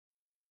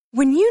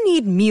When you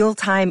need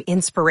mealtime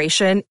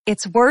inspiration,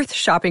 it's worth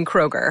shopping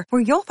Kroger,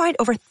 where you'll find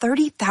over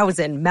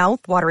 30,000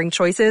 mouth-watering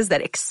choices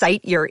that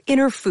excite your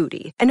inner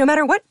foodie. And no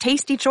matter what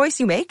tasty choice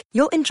you make,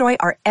 you'll enjoy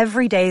our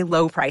everyday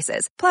low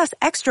prices, plus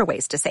extra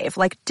ways to save,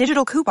 like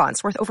digital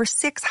coupons worth over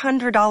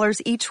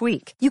 $600 each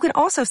week. You can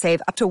also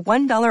save up to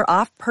 $1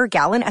 off per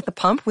gallon at the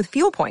pump with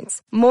fuel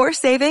points. More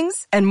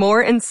savings and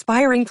more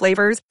inspiring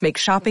flavors make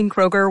shopping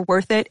Kroger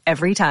worth it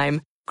every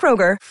time.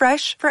 Kroger,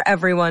 fresh for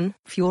everyone.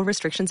 Fuel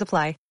restrictions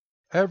apply.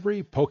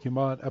 Every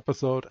Pokemon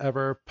Episode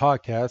Ever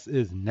podcast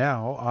is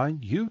now on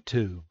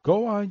YouTube.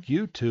 Go on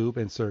YouTube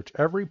and search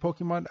Every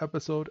Pokemon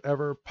Episode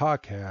Ever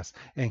podcast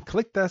and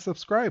click that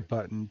subscribe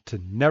button to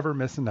never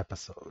miss an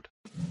episode.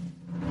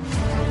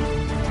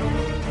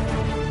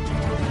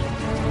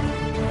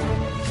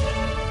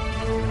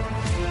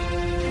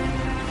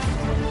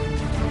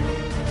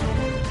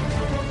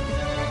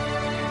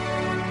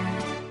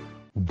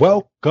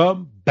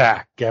 Welcome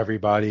back,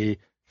 everybody,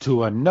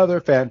 to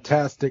another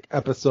fantastic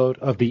episode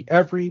of the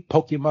Every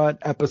Pokemon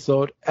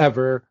Episode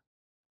Ever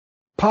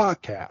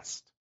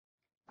podcast.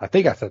 I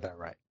think I said that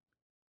right.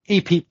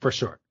 EP for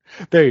short.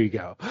 There you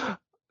go.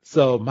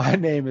 So my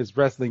name is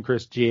Wrestling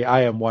Chris G.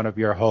 I am one of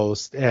your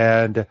hosts,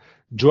 and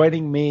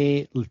joining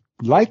me,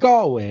 like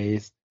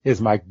always,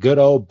 is my good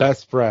old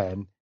best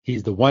friend.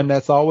 He's the one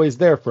that's always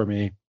there for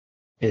me.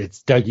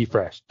 It's Dougie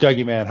Fresh.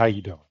 Dougie, man, how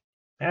you doing?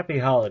 Happy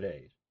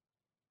holidays.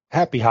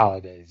 Happy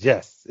holidays.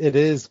 Yes, it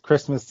is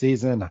Christmas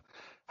season,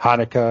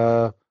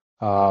 Hanukkah,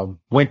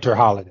 winter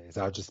holidays.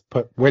 I'll just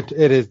put winter.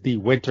 It is the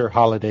winter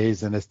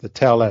holidays, and it's the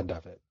tail end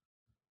of it.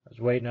 I was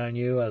waiting on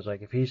you. I was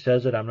like, if he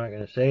says it, I'm not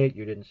going to say it.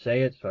 You didn't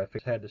say it, so I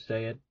had to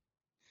say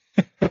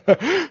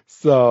it.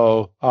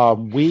 So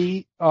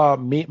me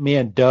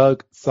and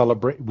Doug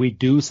celebrate. We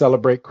do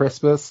celebrate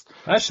Christmas.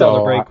 I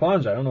celebrate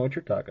Kwanzaa. I don't know what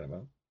you're talking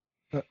about,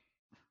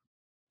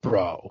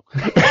 bro.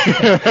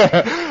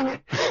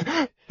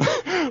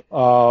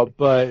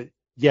 But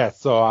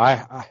yes, so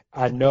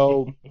I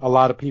know a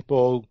lot of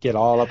people get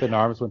all up in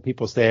arms when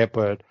people say it,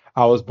 but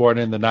I was born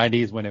in the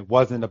 90s when it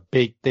wasn't a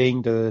big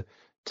thing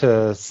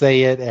to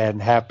say it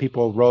and have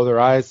people roll their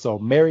eyes. So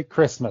Merry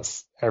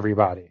Christmas,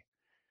 everybody.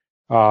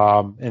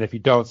 And if you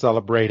don't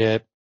celebrate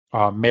it,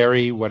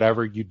 Merry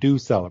whatever you do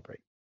celebrate.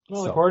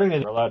 Well, according to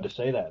we're allowed to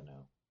say that now.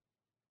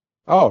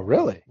 Oh,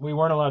 really? We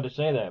weren't allowed to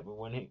say that, but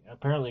when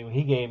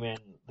he came in,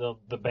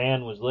 the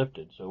ban was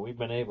lifted, so we've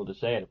been able to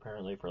say it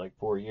apparently for like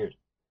 4 years.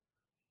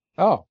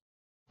 Oh,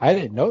 I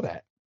didn't know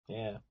that.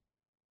 Yeah.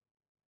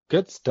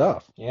 Good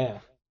stuff. Yeah.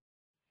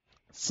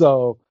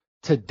 So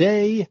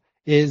today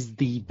is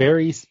the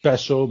very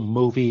special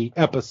movie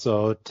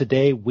episode.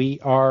 Today we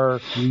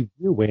are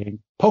reviewing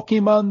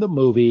Pokemon the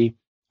movie,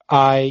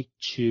 I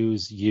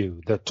Choose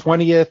You, the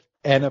 20th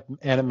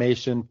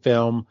animation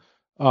film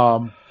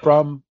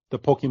from the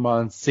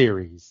Pokemon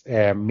series.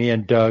 And me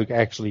and Doug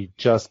actually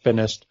just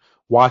finished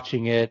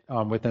watching it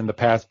within the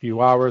past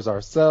few hours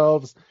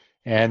ourselves.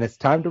 And it's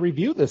time to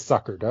review this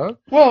sucker, Doug.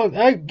 Well,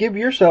 I give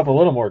yourself a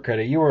little more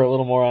credit. You were a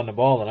little more on the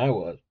ball than I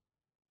was.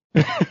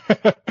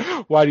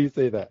 Why do you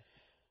say that?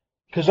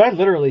 Because I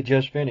literally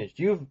just finished.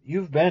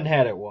 You've been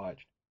had it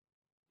watched.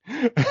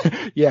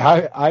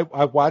 Yeah,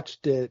 I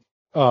watched it.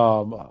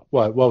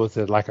 What was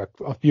it, like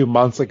a few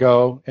months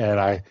ago, and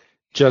I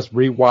just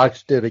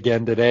rewatched it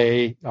again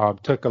today.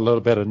 Took a little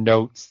bit of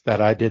notes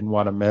that I didn't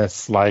want to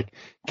miss, like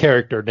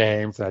character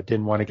names. I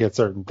didn't want to get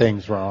certain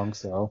things wrong.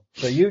 So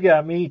you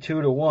got me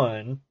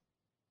 2-1.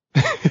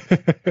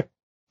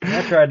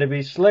 I tried to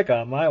be slick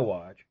on my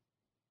watch.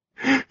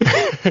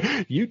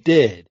 You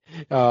did.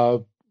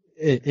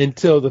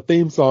 Until the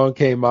theme song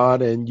came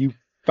on, and you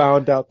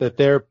found out that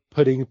they're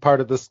putting part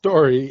of the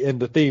story in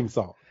the theme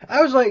song.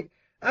 I was like,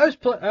 I was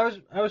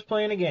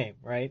playing a game,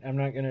 right? I'm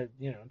not gonna,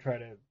 try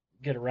to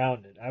get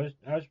around it. I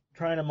was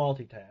trying to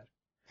multitask,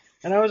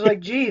 and I was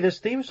like, gee, this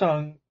theme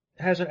song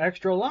has an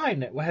extra line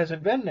that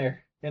hasn't been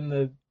there in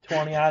the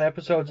 20 odd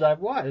episodes I've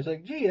watched. I was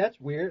like, gee, that's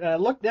weird. And I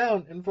looked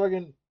down and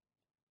fucking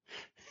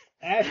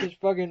Ash is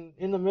fucking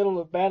in the middle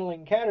of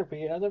battling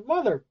Caterpie, and I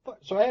was like,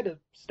 so I had to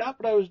stop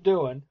what I was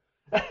doing.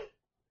 I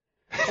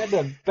had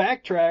to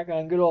backtrack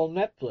on good old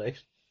Netflix.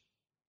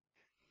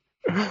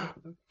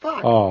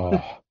 Fuck. Oh,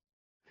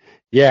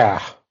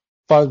 yeah,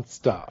 fun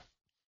stuff.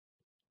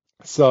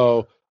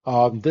 So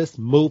this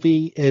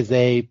movie is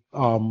a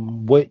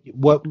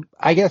what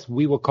I guess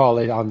we will call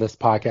it on this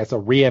podcast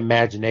a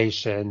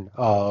reimagination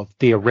of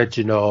the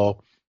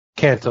original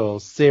Kanto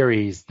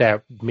series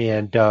that me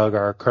and Doug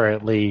are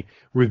currently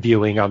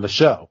reviewing on the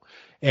show.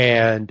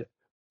 And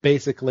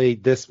basically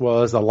this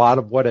was a lot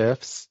of what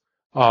ifs.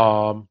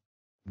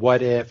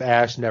 What if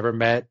Ash never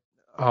met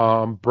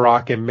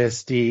Brock and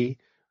Misty?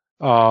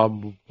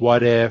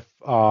 What if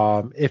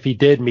he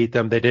did meet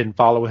them, they didn't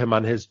follow him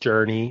on his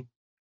journey?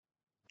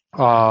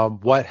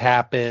 What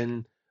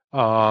happened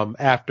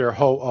after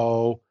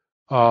Ho-Oh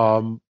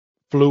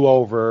flew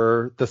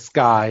over the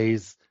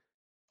skies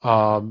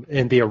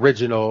in the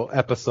original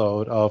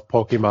episode of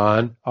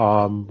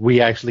Pokemon?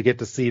 We actually get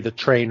to see the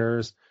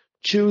trainers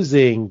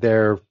choosing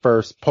their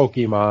first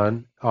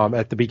Pokemon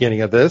at the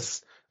beginning of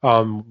this.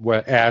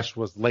 where Ash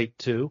was late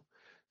too.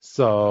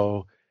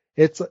 So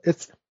it's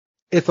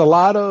a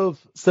lot of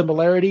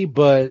similarity,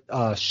 but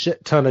a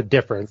shit ton of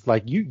difference.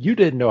 Like you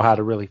didn't know how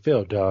to really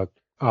feel, Doug,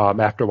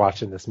 after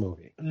watching this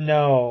movie.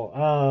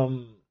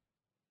 No,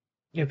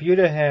 if you'd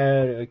have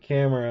had a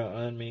camera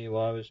on me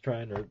while I was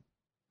trying to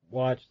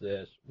watch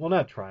this, well,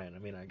 not trying, I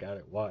mean, I got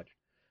it watched,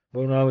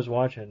 but when I was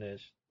watching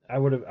this, I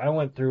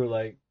went through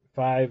like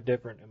 5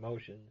 different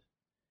emotions,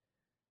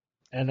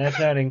 and that's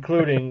not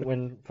including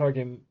when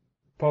fucking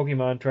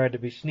Pokemon tried to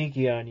be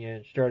sneaky on you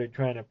and started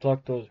trying to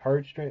pluck those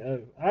heartstrings.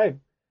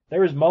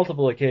 There was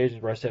multiple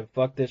occasions where I said,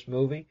 fuck this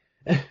movie,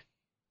 like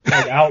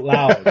out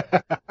loud.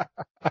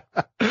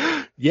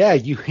 Yeah,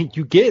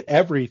 you get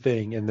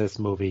everything in this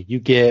movie. You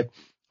get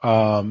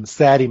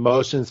sad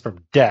emotions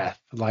from death.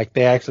 Like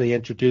they actually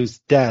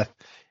introduced death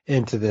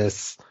into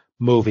this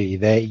movie.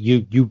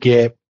 You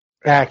get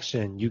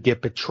action, you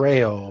get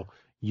betrayal,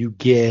 you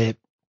get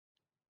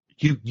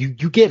you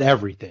get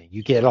everything.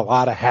 You get a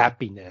lot of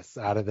happiness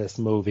out of this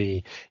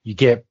movie. You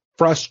get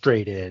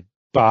frustrated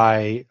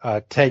by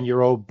a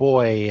 10-year-old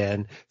boy,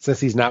 and since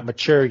he's not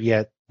mature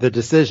yet, the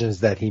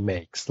decisions that he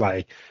makes.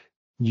 Like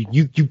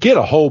you get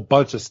a whole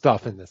bunch of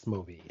stuff in this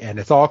movie, and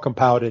it's all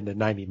compiled into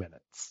 90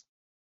 minutes.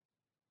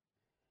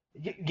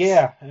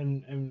 Yeah,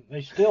 and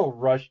they still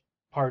rushed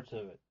parts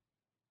of it.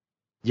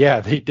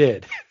 Yeah, they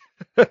did.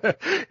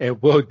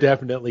 And we'll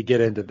definitely get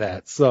into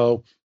that.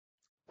 So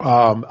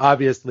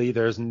obviously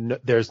there's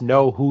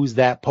no Who's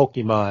That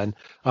Pokemon.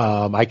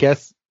 I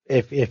guess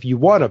if you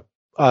want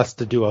us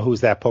to do a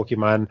Who's That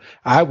Pokemon,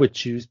 I would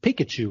choose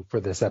Pikachu for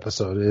this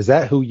episode. Is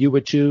that who you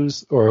would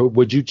choose, or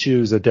would you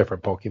choose a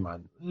different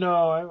Pokemon?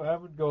 No, I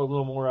would go a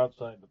little more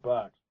outside the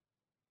box.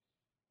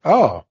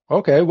 Oh,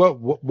 okay.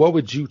 What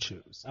would you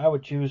choose? I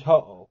would choose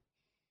Ho-Oh.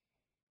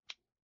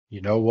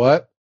 You know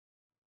what?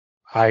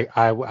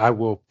 I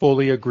will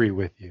fully agree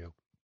with you,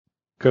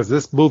 because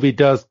this movie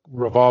does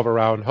revolve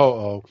around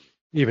Ho-Oh,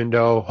 even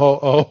though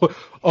Ho-Oh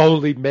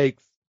only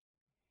makes,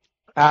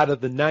 out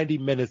of the 90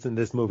 minutes in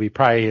this movie,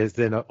 probably is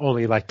in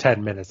only like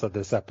 10 minutes of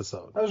this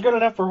episode. That was good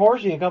enough for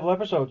Horsey a couple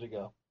episodes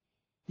ago.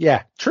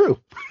 Yeah, true.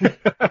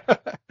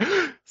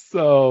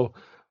 So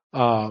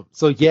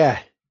yeah,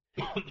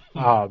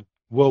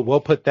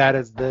 we'll put that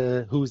as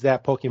the Who's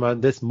That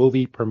Pokemon. This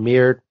movie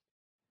premiered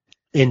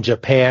in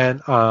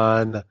Japan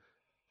on,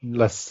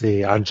 let's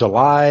see, on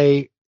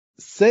July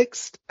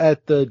 6th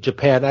at the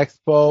Japan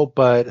Expo,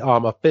 but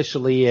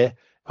officially it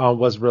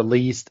was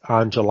released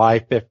on July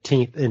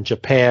 15th in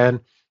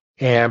Japan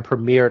and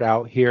premiered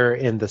out here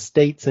in the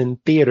States in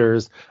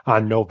theaters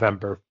on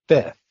November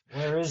 5th.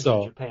 Where is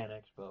the Japan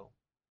Expo?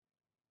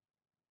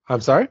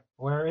 I'm sorry?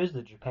 Where is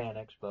the Japan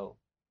Expo?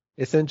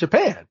 It's in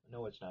Japan.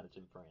 No, it's not. It's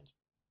in France.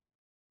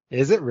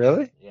 Is it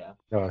really? Yeah.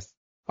 No,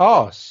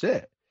 oh,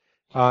 shit.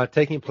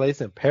 Taking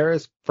place in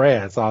Paris,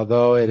 France,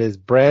 although it is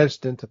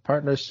branched into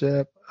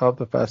partnership of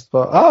the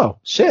festival. Oh,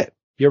 shit.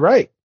 You're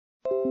right.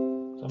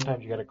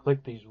 Sometimes you got to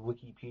click these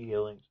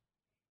Wikipedia links.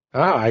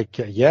 Oh, I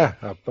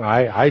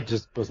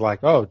just was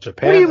like, oh,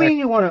 Japan. What do you mean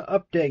you want to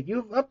update?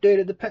 You've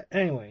updated the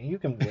anyway. You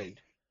can wait.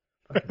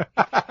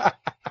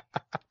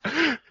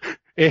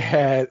 It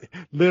had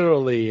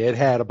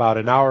about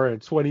an hour and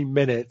 20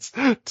 minutes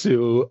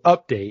to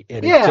update,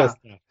 and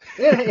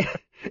it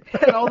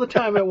had all the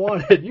time it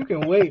wanted. You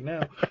can wait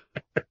now.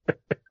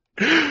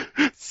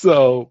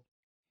 So,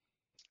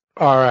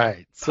 all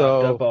right.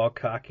 So popped up all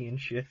cocky and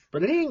shit,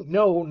 but it ain't.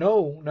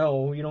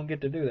 No, you don't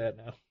get to do that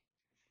now.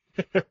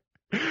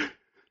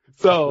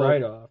 So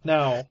right off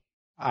now.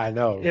 I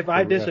know. If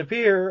I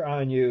disappear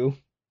on you,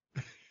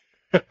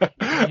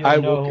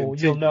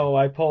 you'll know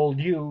I pulled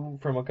you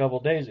from a couple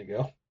days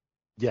ago.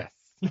 Yes.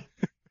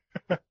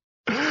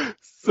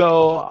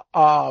 So,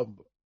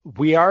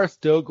 we are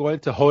still going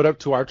to hold up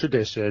to our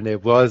tradition.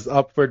 It was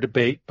up for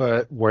debate,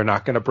 but we're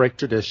not going to break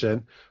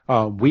tradition.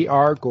 We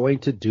are going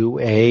to do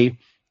a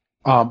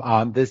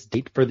on this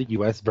date for the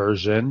U.S.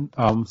 version.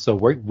 So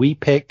we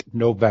picked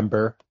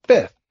November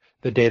 5th,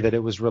 the day that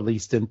it was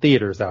released in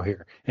theaters out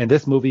here. And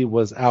this movie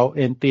was out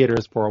in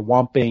theaters for a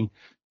whopping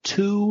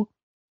 2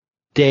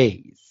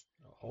 days.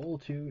 A whole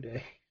 2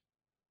 days.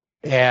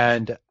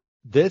 And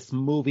this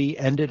movie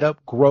ended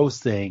up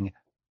grossing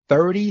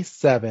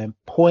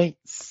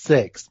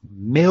 $37.6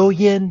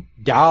 million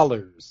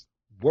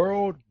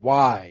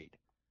worldwide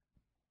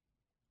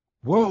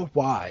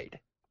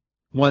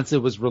once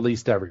it was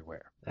released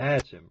everywhere.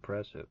 That's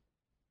impressive.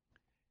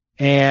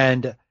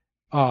 And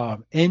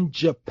in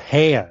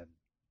Japan,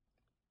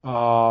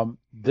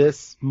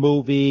 this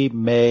movie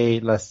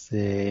made, let's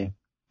see,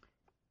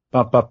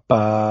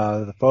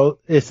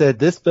 it said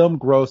this film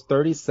grossed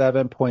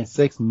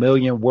 $37.6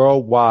 million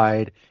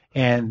worldwide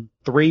and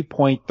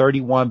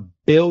 $3.31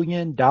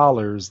 billion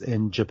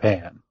in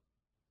Japan,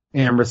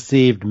 and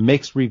received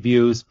mixed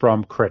reviews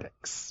from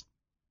critics.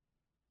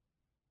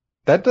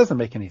 That doesn't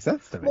make any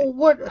sense to me.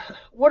 Well,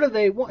 what do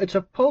they want? It's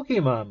a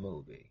Pokemon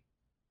movie.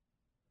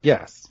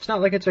 Yes. It's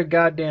not like it's a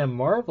goddamn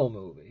Marvel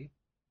movie.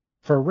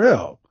 For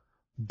real.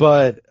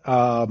 But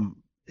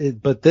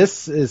but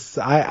this is,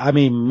 I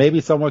mean,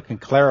 maybe someone can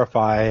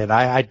clarify, and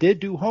I did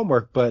do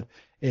homework, but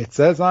it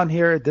says on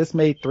here this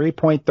made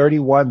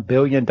 $3.31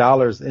 billion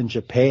in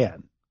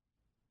Japan,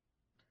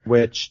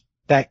 which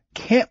that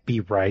can't be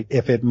right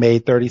if it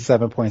made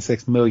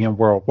 37.6 million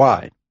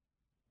worldwide.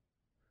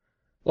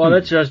 Well,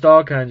 that's just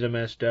all kinds of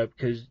messed up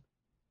because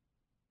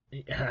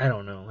I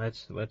don't know.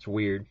 That's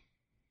weird.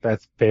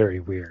 That's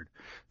very weird.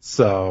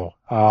 So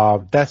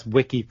that's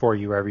Wiki for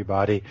you,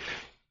 everybody.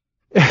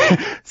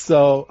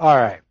 So, all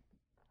right.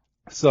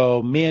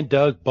 So me and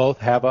Doug both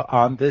have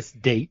on this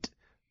date.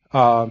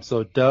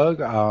 So Doug,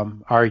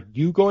 are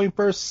you going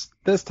first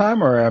this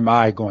time, or am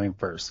I going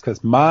first?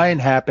 Because mine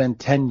happened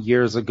 10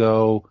 years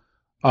ago,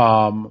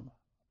 in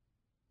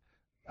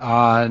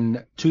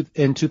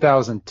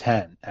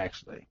 2010,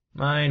 actually.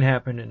 Mine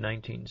happened in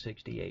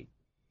 1968.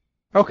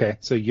 Okay,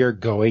 so you're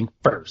going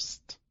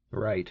first.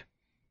 Right.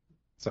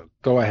 So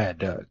go ahead,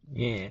 Doug.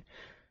 Yeah.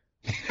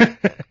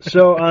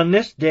 So on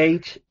this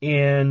date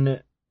in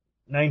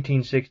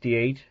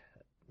 1968,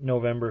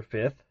 November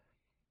 5th,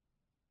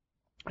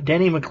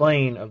 Denny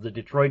McLain of the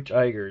Detroit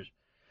Tigers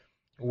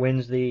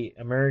wins the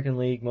American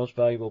League Most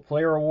Valuable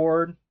Player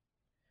Award.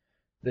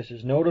 This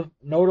is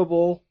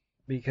notable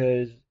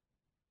because,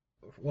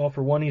 well,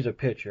 for one, he's a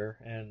pitcher,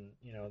 and,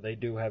 you know, they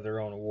do have their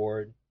own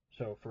award.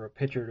 So for a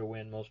pitcher to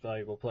win Most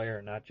Valuable Player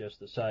and not just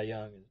the Cy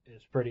Young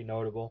is pretty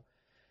notable.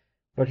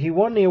 But he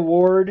won the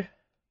award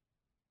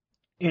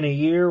in a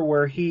year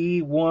where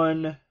he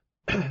won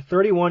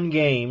 31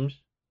 games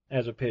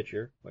as a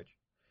pitcher, which,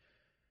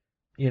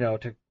 you know,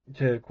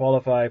 to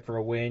qualify for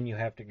a win, you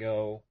have to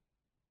go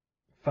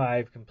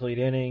 5 complete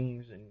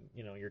innings, and,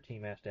 you know, your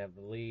team has to have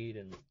the lead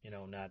and, you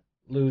know, not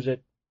lose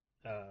it.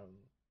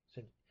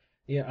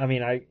 Yeah, I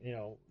mean,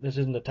 this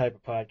isn't the type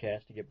of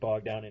podcast to get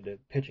bogged down into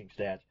pitching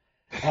stats.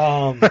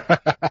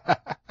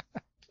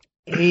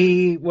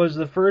 He was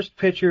the first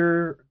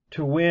pitcher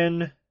to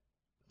win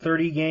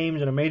 30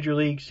 games in a major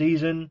league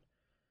season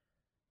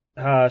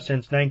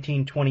since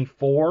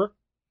 1924.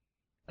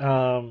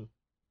 And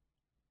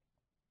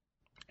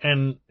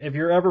if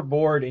you're ever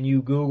bored and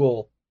you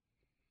Google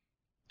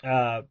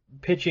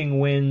pitching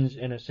wins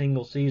in a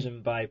single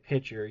season by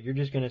pitcher, you're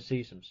just going to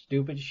see some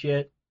stupid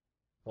shit.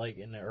 Like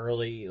in the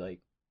early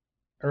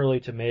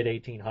to mid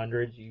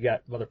 1800s, you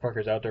got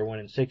motherfuckers out there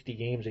winning 60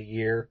 games a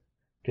year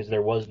because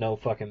there was no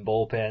fucking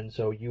bullpen.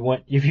 So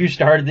if you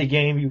started the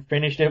game, you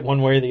finished it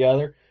one way or the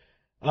other.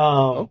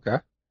 Okay.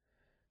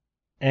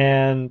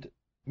 And,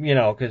 you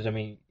know, because, I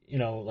mean, you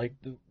know, like,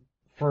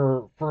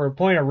 for a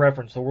point of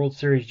reference, the World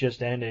Series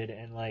just ended,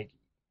 and, like,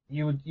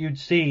 you'd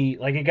see,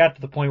 like, it got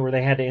to the point where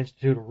they had to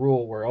institute a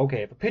rule where,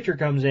 okay, if a pitcher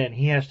comes in,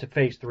 he has to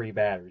face 3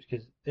 batters,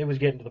 because it was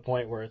getting to the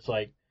point where it's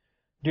like,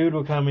 dude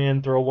would come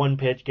in, throw 1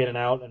 pitch, get an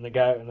out, and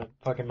the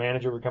fucking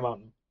manager would come out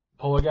and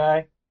pull a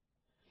guy,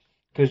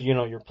 because, you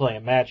know, you're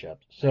playing matchups.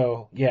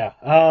 So, yeah.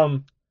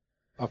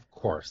 Of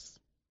course.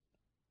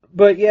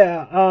 But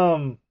yeah,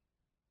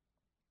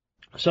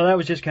 so that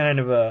was just kind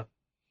of a,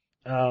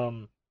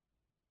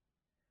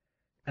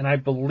 and I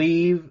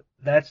believe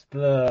that's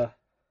the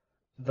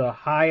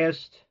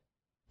highest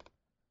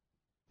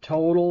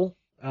total,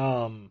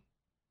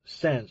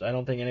 since. I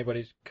don't think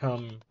anybody's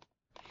come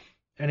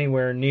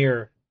anywhere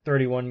near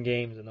 31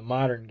 games in the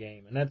modern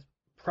game. And that's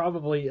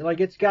probably, like,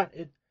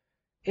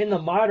 in the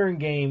modern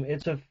game,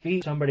 it's a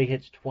feat somebody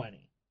hits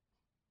 20.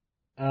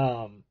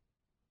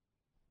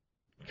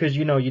 Because,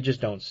 you know, you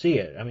just don't see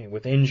it. I mean,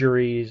 with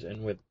injuries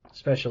and with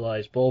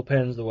specialized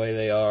bullpens the way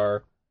they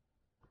are,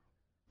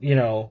 you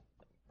know,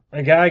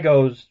 a guy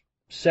goes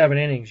 7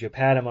 innings, you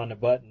pat him on the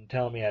butt and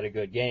tell him he had a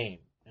good game.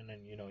 And then,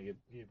 you know, you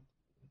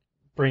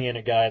bring in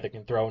a guy that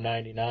can throw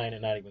 99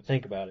 and not even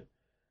think about it.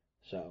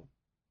 So.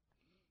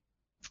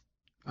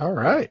 All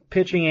right.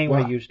 Pitching ain't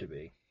what it used to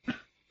be.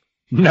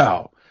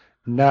 No,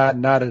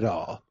 not at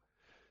all.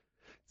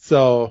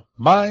 So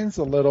mine's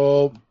a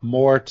little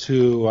more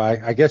to,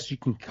 I guess you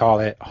can call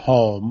it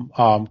home,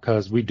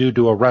 because we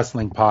do a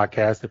wrestling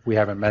podcast, if we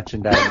haven't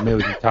mentioned that a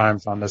million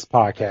times on this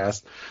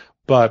podcast.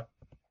 But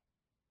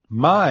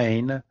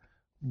mine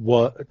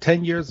was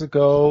 10 years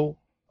ago,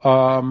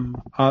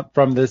 from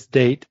this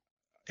date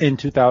in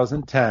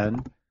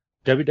 2010,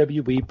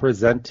 WWE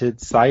presented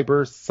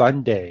Cyber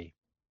Sunday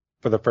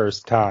for the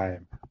first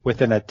time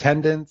with an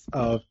attendance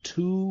of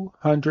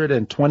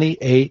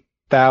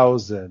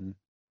 228,000.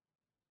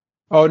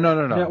 Oh,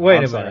 no.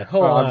 Wait a minute.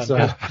 Hold on.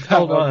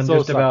 Hold on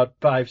just about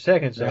 5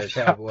 seconds there,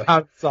 Cowboy.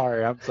 I'm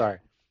sorry.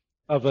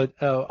 Of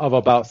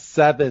about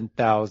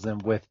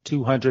 7,000 with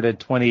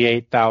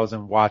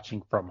 228,000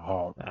 watching from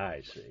home.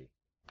 I see.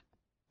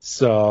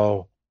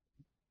 So,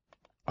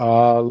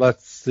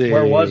 let's see.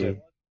 Where was it?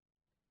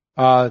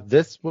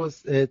 This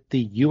was at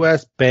the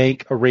U.S.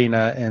 Bank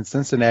Arena in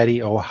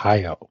Cincinnati,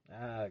 Ohio.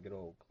 Good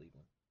old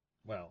Cleveland.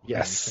 Well,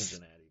 yes.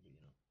 Cincinnati. You know.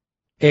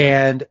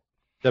 And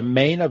the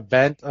main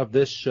event of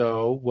this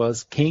show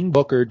was King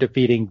Booker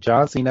defeating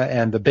John Cena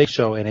and The Big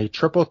Show in a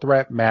triple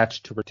threat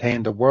match to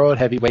retain the World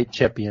Heavyweight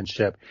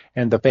Championship.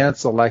 And the fans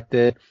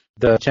selected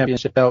the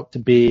championship belt to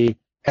be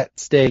at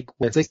stake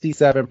with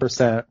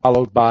 67%,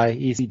 followed by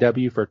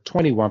ECW for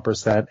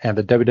 21%, and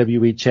the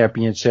WWE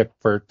Championship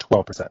for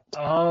 12%.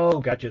 Oh,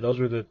 gotcha. Those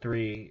were the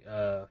three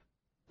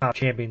top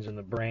champions in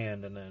the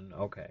brand, and then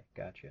okay,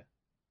 gotcha.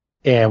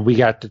 And we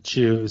got to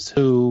choose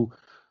who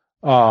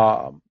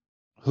got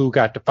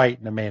to fight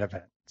in the main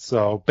event.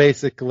 So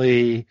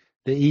basically,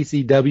 the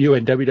ECW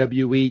and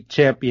WWE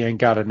champion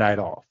got a night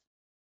off.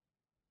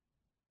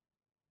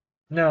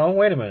 No,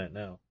 wait a minute,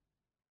 no.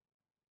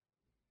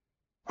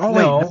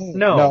 Oh,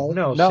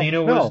 no.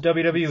 Cena was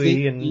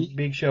WWE and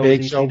Big Show was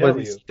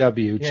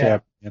ECW.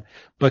 Champion.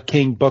 But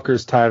King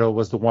Booker's title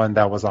was the one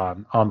that was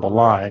on the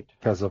line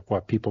because of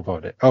what people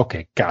voted.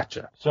 Okay,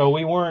 gotcha. So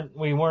we weren't,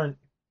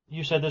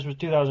 you said this was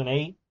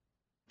 2008?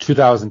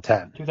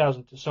 2010.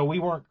 So we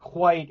weren't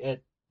quite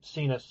at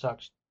Cena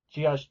Sucks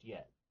just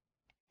yet.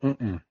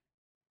 Mm-mm.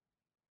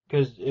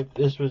 Because if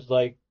this was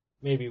like,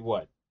 maybe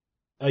what,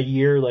 a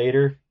year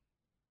later,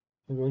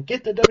 we're going,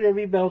 get the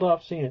WWE belt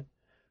off Cena.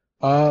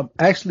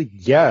 Actually,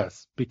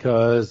 yes,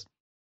 because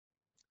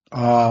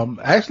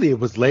actually it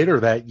was later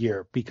that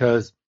year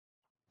because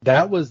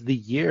that was the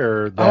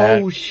year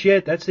that. Oh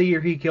shit! That's the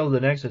year he killed the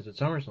Nexus at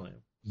SummerSlam.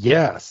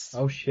 Yes.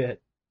 Oh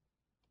shit.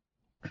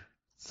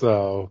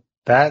 So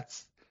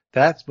that's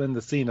when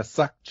the Cena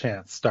Suck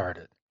chant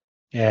started,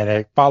 and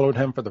it followed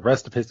him for the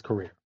rest of his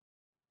career.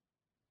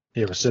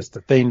 It was just the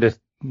thing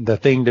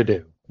to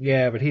do.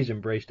 Yeah, but he's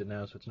embraced it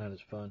now, so it's not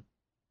as fun.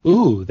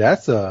 Ooh,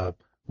 that's a.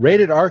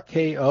 Rated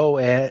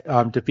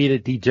RKO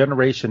defeated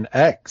Degeneration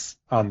X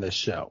on this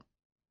show.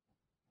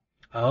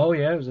 Oh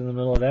yeah, it was in the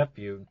middle of that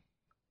feud.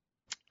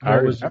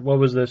 What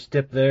was the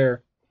stip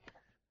there?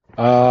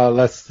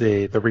 Let's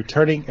see. The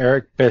returning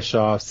Eric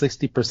Bischoff,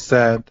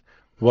 60%,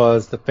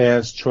 was the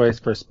fans' choice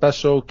for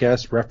special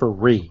guest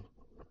referee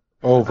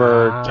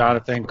over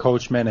Jonathan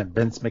Coachman and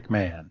Vince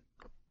McMahon.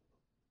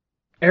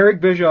 Eric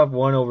Bischoff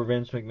won over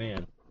Vince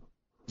McMahon.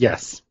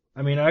 Yes.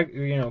 I mean,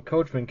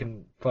 Coachman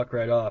can fuck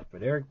right off,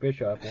 but Eric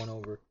Bischoff won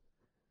over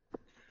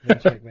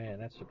Vince McMahon.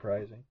 That's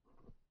surprising.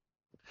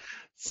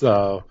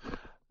 So,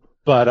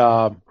 but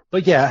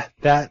yeah,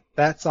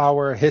 that's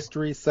our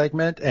history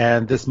segment,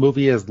 and this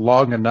movie is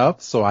long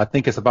enough, so I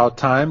think it's about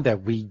time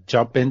that we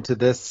jump into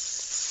this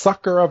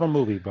sucker of a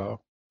movie,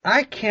 Bo.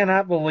 I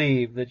cannot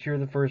believe that you're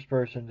the first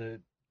person to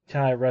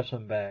tie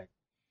wrestling back.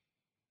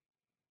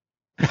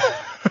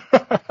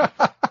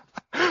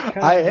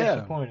 I am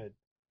disappointed.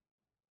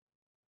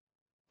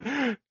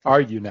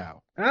 Are you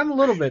now? I'm a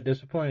little bit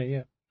disappointed,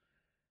 yeah.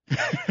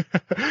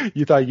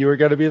 You thought you were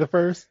going to be the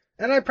first?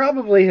 And I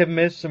probably have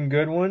missed some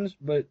good ones,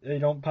 but they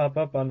don't pop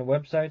up on the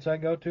websites I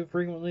go to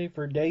frequently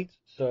for dates,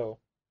 so.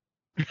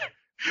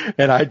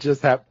 And I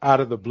just out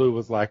of the blue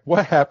was like,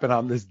 what happened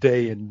on this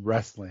day in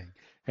wrestling?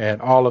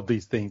 And all of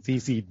these things,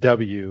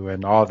 ECW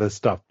and all this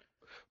stuff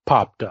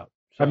popped up.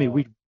 So, I mean,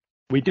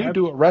 we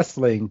do a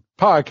wrestling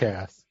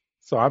podcast,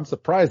 so I'm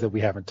surprised that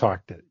we haven't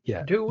talked it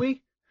yet. Do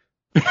we?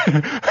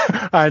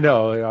 I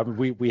know. I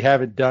mean, we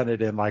haven't done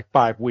it in like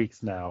 5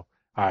 weeks now.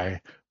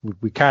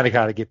 We kind of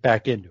got to get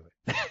back into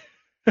it.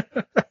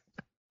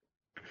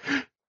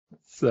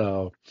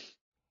 So,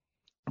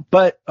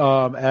 but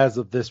as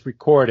of this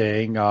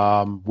recording,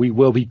 we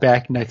will be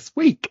back next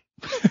week.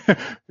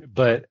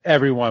 But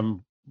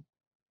everyone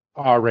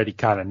already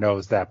kind of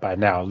knows that by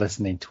now,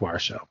 listening to our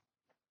show.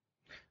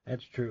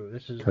 That's true.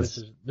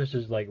 This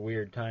is like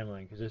weird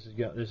timeline because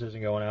this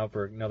isn't going out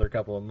for another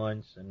couple of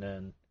months, and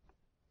then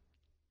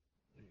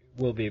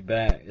we'll be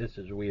back. This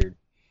is weird.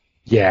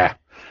 Yeah.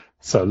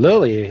 So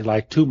literally,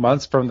 like 2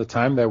 months from the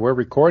time that we're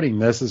recording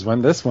this is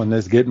when this one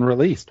is getting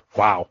released.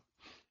 Wow.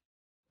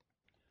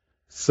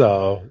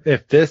 So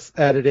if this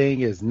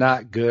editing is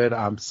not good,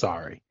 I'm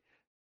sorry.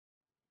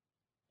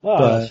 Well,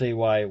 I don't see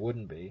why it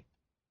wouldn't be.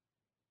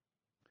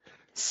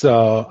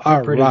 So,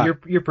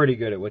 you're pretty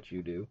good at what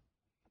you do.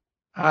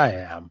 I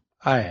am.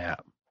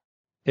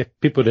 If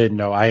people didn't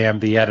know, I am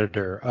the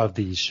editor of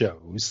these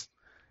shows.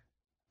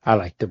 I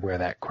like to wear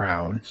that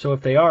crown. So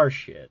if they are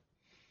shit.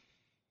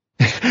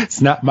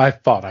 It's not my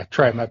fault. I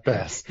try my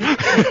best.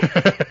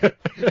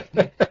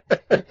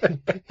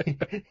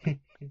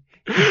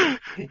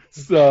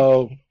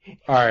 So,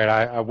 all right,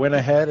 I went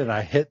ahead and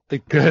I hit the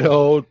good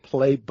old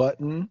play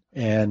button,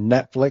 and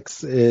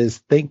Netflix is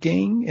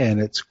thinking, and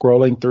it's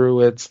scrolling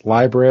through its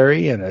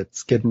library, and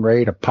it's getting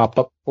ready to pop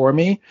up for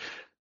me.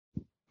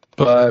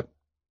 But,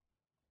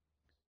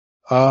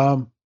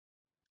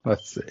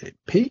 let's see.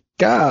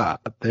 Pika.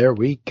 There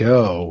we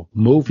go.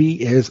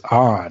 Movie is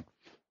on.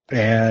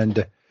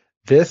 And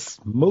this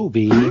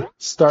movie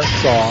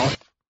starts off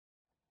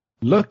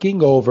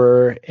looking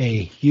over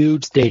a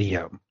huge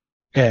stadium.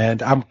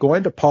 And I'm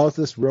going to pause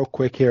this real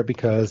quick here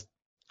because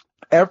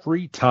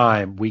every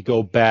time we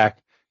go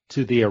back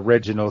to the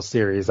original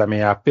series, I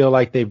mean, I feel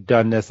like they've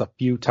done this a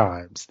few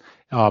times,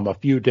 a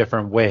few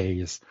different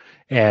ways.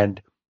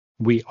 And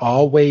we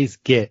always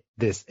get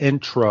this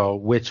intro,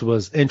 which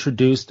was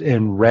introduced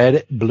in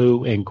red,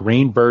 blue, and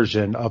green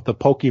version of the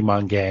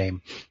Pokemon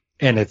game.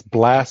 And it's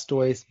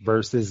Blastoise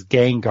versus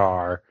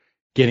Gengar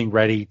getting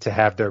ready to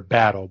have their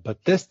battle.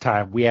 But this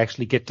time we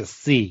actually get to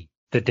see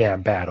the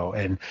damn battle.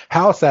 And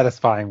how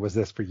satisfying was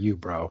this for you,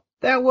 bro?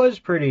 That was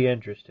pretty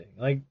interesting.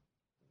 Like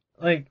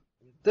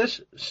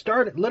this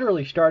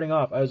literally starting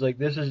off, I was like,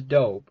 this is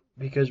dope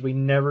because we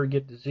never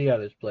get to see how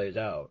this plays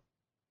out.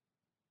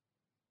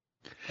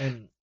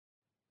 And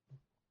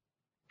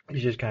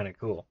it's just kind of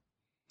cool.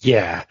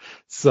 Yeah.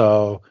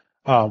 So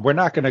we're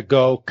not going to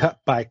go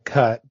cut by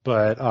cut,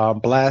 but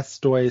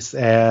Blastoise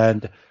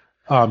and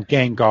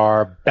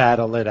Gengar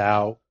battle it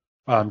out.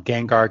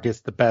 Gengar gets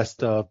the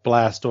best of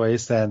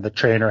Blastoise, and the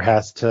trainer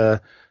has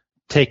to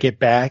take it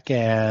back.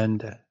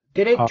 And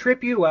did it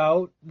trip you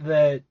out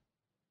that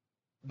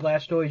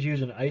Blastoise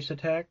used an ice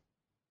attack?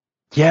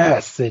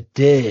 Yes, it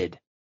did.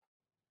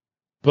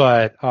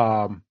 But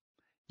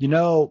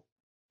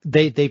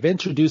they've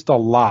introduced a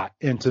lot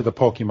into the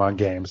Pokemon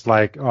games.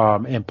 Like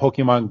in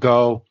Pokemon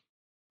Go,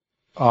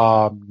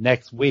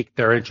 next week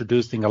they're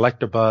introducing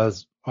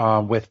Electabuzz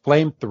with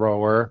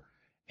Flamethrower,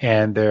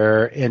 and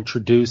they're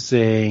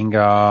introducing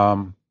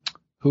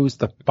who's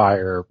the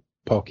fire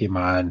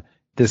Pokemon?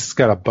 This is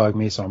gonna bug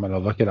me, so I'm gonna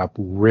look it up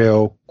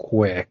real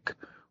quick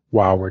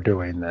while we're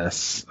doing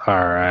this. All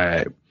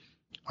right.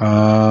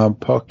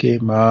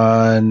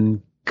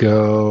 Pokemon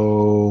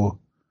Go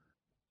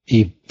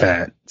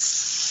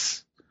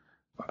events.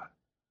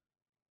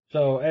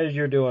 So as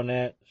you're doing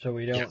that, so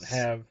we don't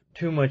have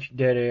too much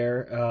dead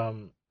air,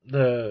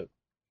 the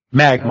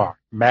Magmar.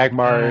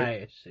 Magmar.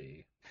 I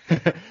see.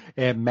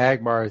 And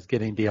Magmar is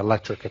getting the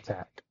electric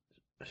attack.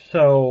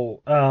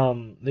 So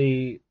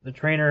the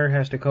trainer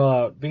has to call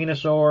out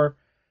Venusaur,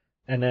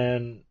 and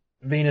then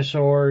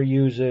Venusaur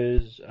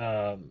uses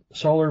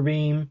Solar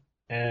Beam,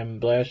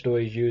 and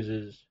Blastoise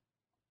uses,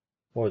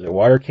 what was it,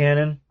 Water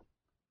Cannon?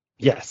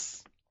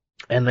 Yes.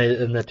 And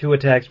the two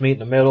attacks meet in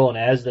the middle, and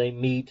as they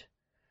meet,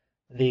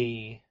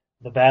 the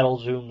battle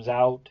zooms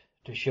out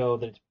to show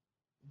that it's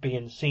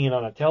being seen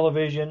on a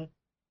television,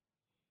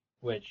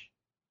 which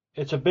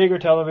it's a bigger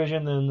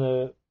television than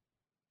the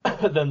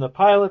than the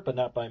pilot, but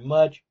not by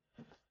much.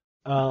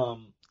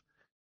 And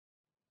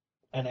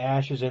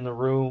Ash is in the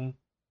room,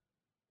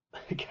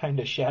 kind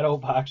of shadow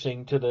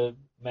boxing to the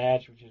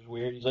match, which is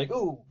weird. He's like,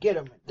 "Ooh, get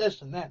him!"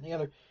 This and that and the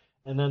other.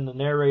 And then the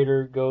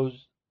narrator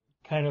goes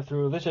kind of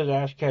through. This is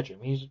Ash Ketchum.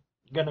 He's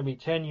going to be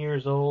 10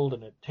 years old,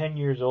 and at 10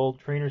 years old,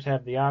 trainers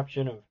have the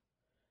option of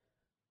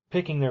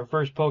picking their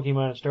first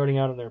Pokemon and starting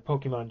out on their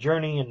Pokemon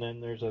journey. And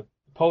then there's a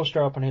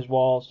poster up on his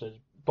wall that says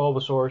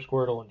Bulbasaur,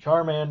 Squirtle, and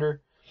Charmander.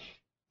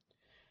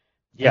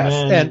 Yes,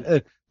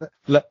 and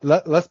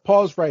let's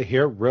pause right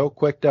here real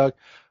quick, Doug.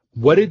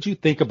 What did you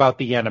think about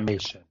the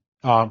animation?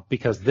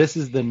 Because this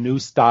is the new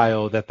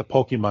style that the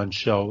Pokemon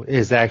show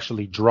is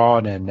actually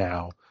drawn in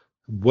now.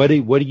 What do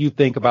you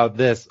think about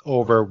this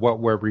over what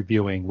we're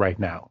reviewing right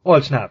now? Well,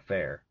 it's not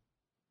fair.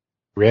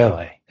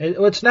 Really?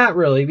 It's not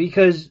really,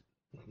 because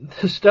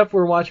the stuff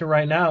we're watching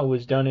right now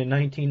was done in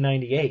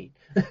 1998.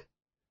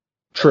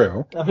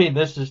 True. I mean,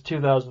 this is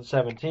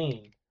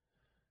 2017,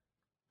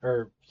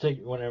 or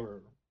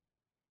whenever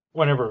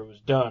it was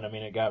done. I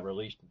mean, it got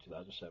released in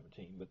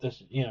 2017, but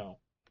this,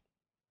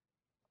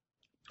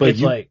 but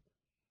it's like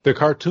the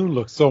cartoon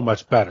looks so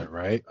much better,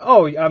 right?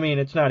 Oh, I mean,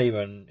 it's not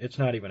even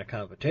a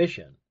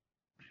competition.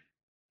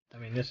 I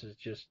mean, this is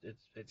just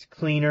it's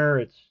cleaner,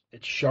 it's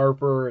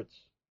sharper, it's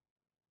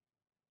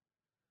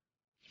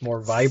more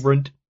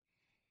vibrant.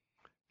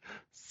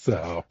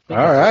 So, I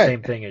all right. The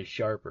same thing as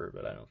sharper,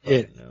 but I don't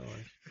fucking know.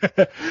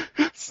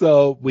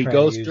 So we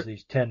go to use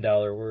these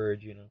 $10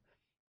 words,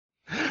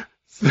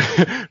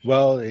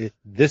 Well,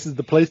 this is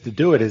the place to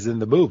do it, is in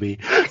the movie.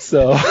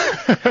 So,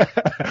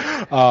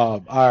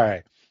 all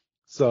right.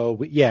 So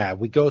we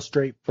go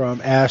straight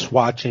from Ash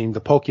watching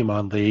the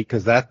Pokemon League,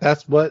 because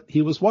that's what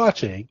he was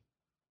watching,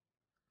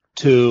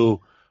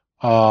 to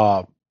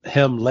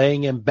him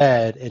laying in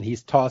bed, and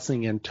he's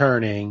tossing and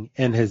turning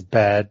in his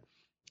bed,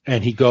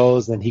 and he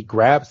goes and he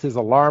grabs his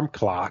alarm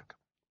clock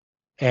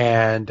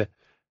and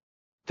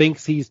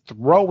thinks he's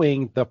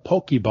throwing the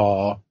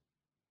Pokeball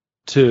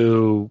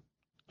to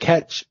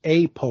catch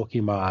a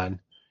Pokemon,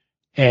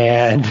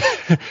 and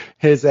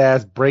his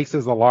ass breaks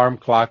his alarm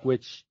clock,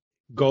 which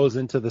goes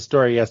into the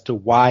story as to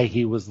why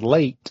he was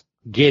late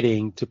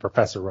getting to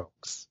Professor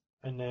Oak's.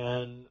 And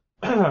then,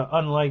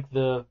 unlike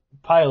the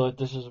pilot,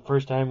 this is the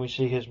first time we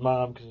see his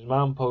mom, because his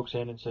mom pokes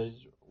in and says,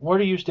 "What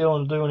are you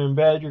still doing in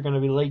bed? You're going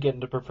to be late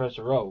getting to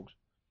Professor Oak's."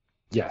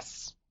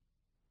 Yes.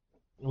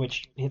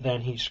 Which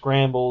then he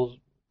scrambles,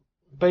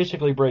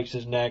 basically breaks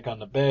his neck on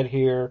the bed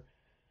here,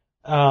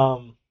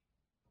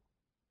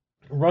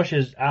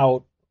 rushes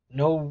out,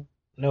 no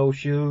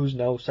shoes,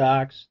 no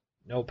socks,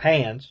 no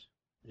pants.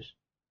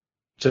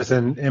 Just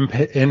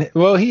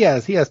well, he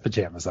has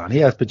pajamas on. He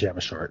has pajama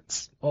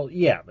shorts. Well,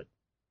 yeah, but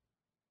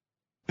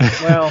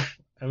well,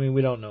 I mean,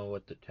 we don't know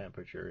what the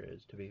temperature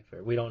is, to be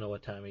fair. We don't know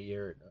what time of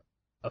year it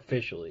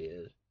officially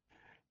is.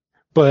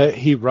 But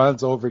he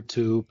runs over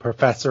to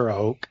Professor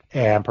Oak,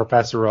 and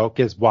Professor Oak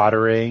is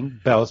watering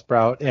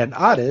Bellsprout and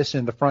Oddish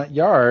in the front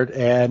yard,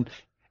 and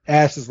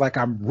Ash is like,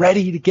 "I'm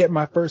ready to get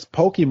my first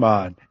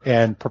Pokemon."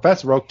 And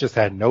Professor Oak just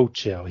had no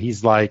chill.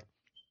 He's like,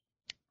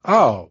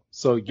 Oh,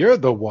 so you're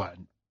the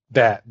one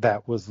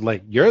that was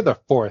late. You're the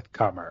fourth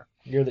comer.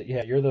 You're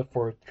the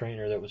fourth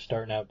trainer that was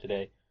starting out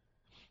today.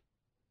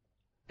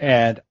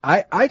 And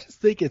I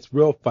just think it's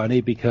real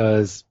funny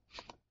because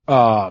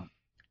um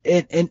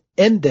in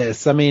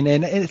this, I mean,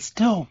 and it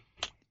still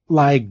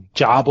like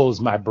jobbles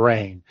my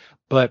brain,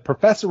 but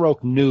Professor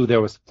Oak knew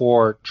there was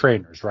four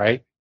trainers,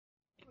 right?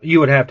 You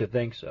would have to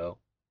think so.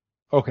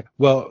 Okay.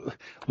 Well,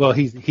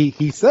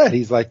 he said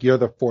he's like you're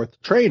the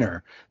fourth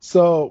trainer.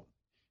 So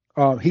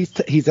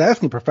he's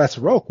asking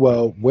Professor Oak,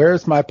 well,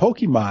 where's my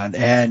Pokemon?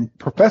 And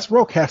Professor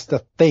Oak has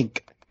to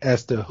think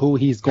as to who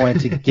he's going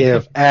to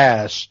give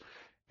Ash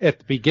at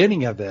the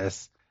beginning of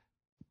this.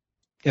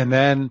 And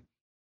then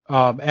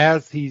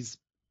as he's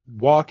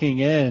walking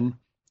in,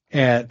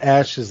 and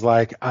Ash is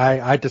like,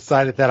 I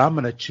decided that I'm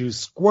going to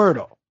choose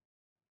Squirtle.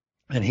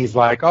 And he's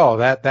like, oh,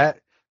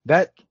 that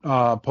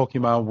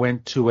Pokemon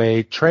went to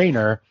a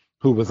trainer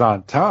who was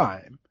on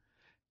time.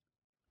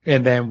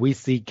 And then we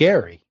see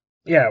Gary.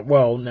 Yeah,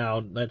 well,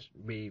 now let's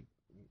be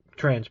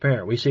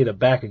transparent. We see the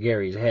back of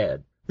Gary's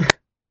head.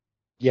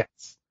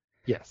 Yes.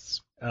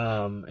 Yes.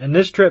 And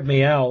this tripped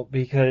me out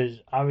because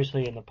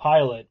obviously in the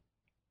pilot,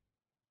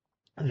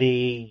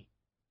 the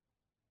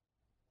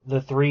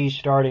three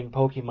starting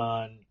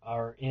Pokemon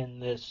are in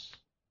this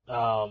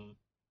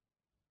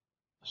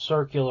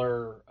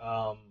circular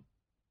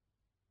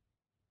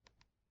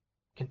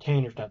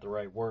container's not the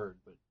right word,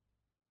 but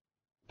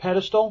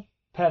pedestal.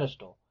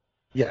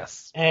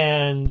 Yes.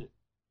 And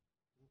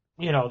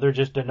they're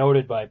just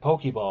denoted by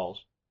Pokeballs.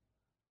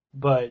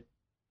 But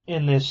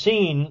in this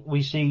scene,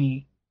 we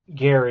see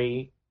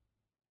Gary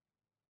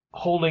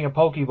holding a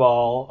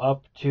Pokeball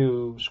up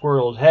to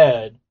Squirtle's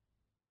head,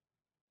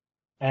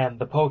 and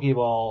the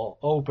Pokeball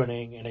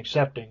opening and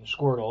accepting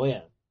Squirtle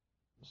in.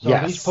 So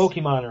yes. These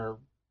Pokemon are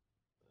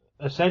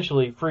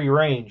essentially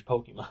free-range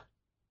Pokemon.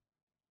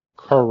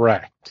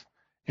 Correct.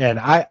 And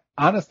I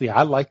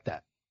like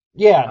that.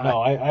 Yeah,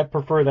 no, I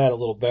prefer that a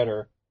little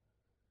better.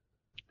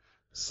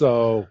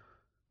 So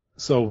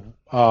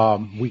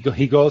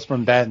he goes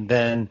from that, and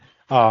then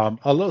a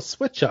little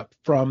switch up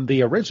from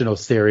the original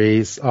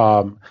series.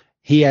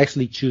 He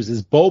actually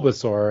chooses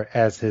Bulbasaur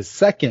as his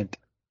second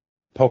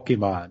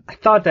Pokemon. I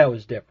thought that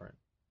was different.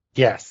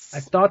 Yes. I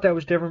thought that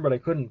was different, but I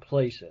couldn't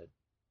place it.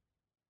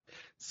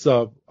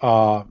 So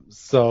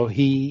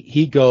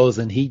he goes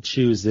and he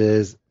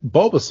chooses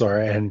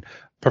Bulbasaur, and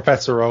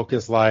Professor Oak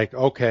is like,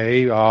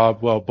 okay,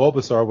 well,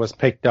 Bulbasaur was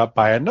picked up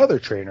by another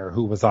trainer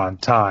who was on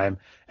time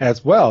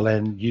as well,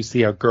 and you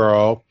see a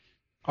girl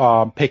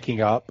picking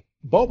up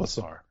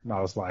Bulbasaur. And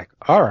I was like,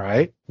 all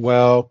right,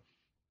 well,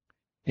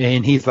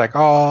 and he's like,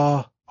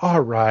 oh,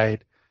 all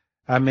right.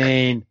 I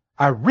mean,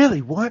 I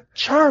really want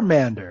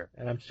Charmander.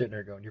 And I'm sitting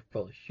there going, you're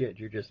full of shit.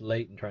 You're just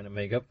late and trying to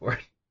make up for it.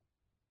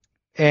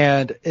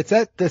 And it's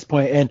at this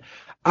point, and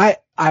I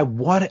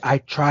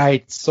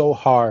tried so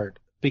hard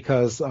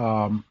because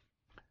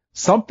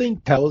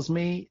something tells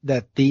me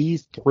that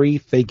these three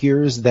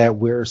figures that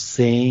we're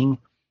seeing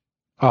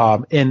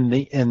in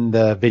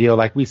the video,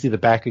 like we see the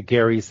back of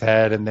Gary's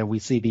head, and then we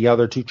see the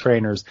other two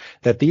trainers,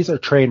 that these are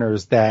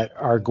trainers that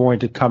are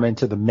going to come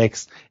into the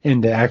mix in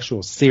the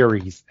actual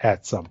series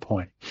at some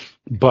point.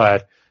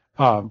 But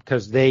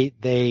because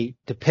they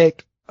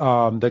depict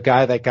the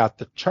guy that got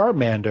the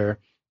Charmander,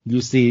 you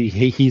see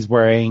he's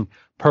wearing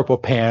purple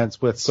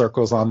pants with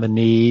circles on the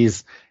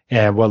knees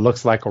and what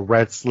looks like a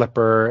red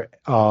slipper,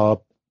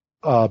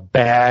 a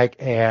bag,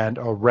 and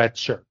a red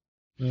shirt.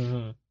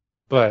 Mm-hmm.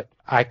 But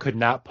I could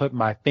not put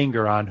my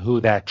finger on who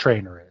that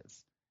trainer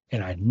is.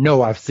 And I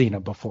know I've seen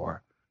him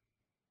before,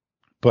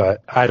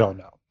 but I don't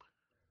know.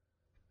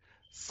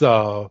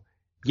 So,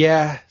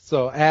 yeah,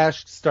 so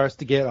Ash starts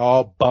to get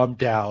all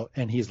bummed out,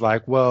 and he's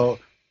like, well,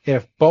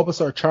 if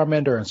Bulbasaur,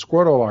 Charmander, and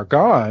Squirtle are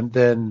gone,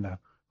 then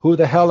who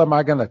the hell am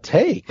I going to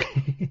take?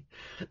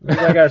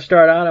 I got to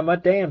start on it my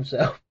damn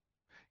self.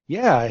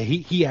 Yeah,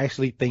 he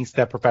actually thinks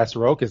that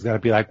Professor Oak is going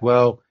to be like,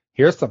 well,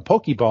 here's some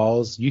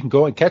Pokeballs. You can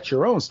go and catch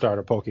your own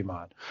starter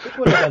Pokemon. Which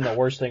would have been the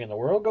worst thing in the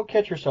world. Go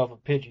catch yourself a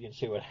Pidgey and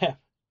see what happens.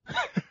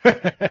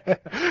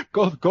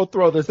 Go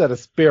throw this at a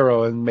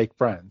Spearow and make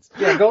friends.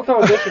 Yeah, go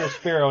throw this at a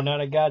Spearow,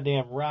 not a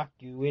goddamn rock,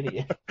 you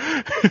idiot.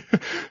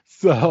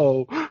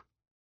 So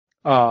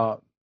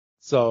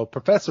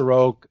Professor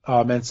Oak,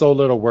 in so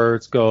little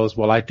words, goes,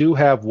 well, I do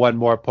have one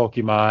more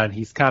Pokemon.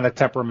 He's kind of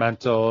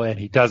temperamental, and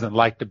he doesn't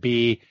like to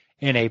be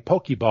in a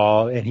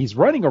Pokeball, and he's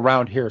running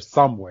around here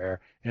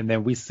somewhere. And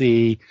then we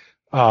see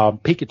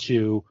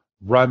Pikachu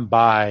run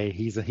by.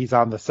 He's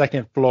on the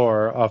second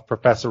floor of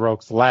Professor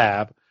Oak's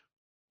lab,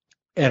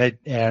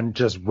 and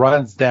just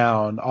runs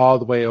down all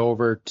the way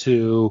over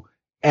to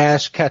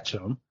Ash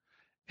Ketchum,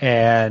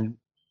 and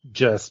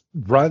just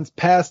runs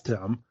past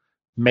him,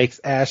 makes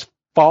Ash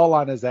fall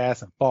on his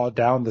ass and fall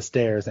down the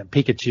stairs, and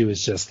Pikachu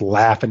is just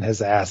laughing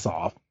his ass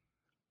off,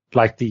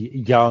 like the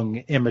young,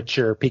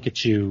 immature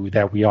Pikachu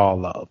that we all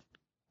love.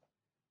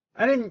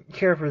 I didn't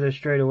care for this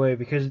straight away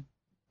because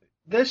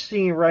this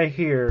scene right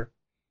here,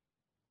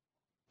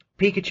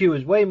 Pikachu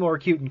is way more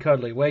cute and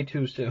cuddly way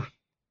too soon.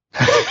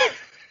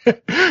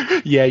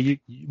 Yeah,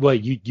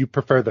 you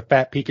prefer the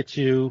fat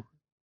Pikachu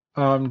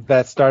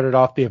that started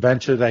off the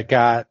adventure that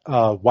got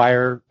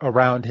wire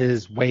around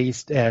his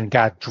waist and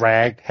got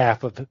dragged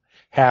half of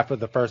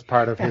the first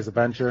part of his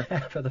adventure.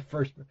 Half of the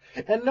first,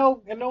 and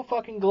no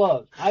fucking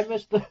gloves. I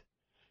missed the.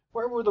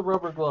 Where were the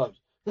rubber gloves?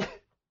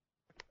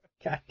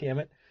 God damn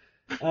it.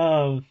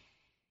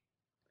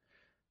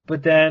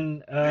 But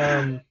then,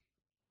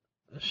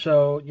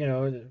 so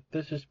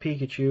this is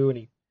Pikachu, and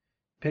he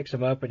picks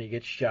him up, and he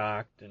gets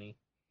shocked, and he.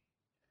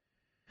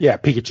 Yeah,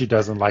 Pikachu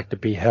doesn't like to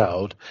be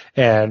held,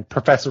 and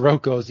Professor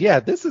Oak goes, "Yeah,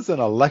 this is an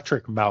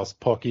electric mouse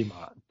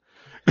Pokemon.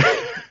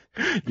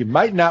 You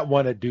might not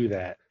want to do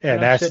that."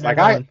 And Ash is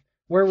like,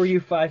 "Where were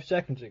you 5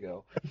 seconds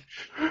ago?"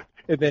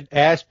 And then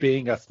Ash,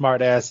 being a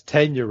smart-ass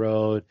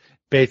 10-year-old,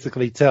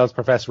 basically tells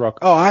Professor Oak,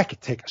 "Oh, I could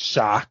take a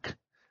shock.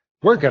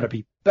 We're going to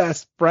be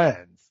best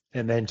friends."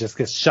 And then just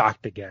gets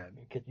shocked again.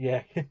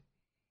 Yeah.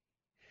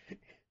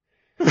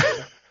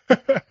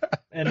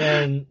 And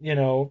then,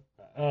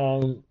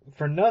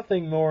 for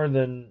nothing more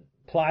than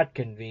plot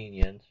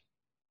convenience,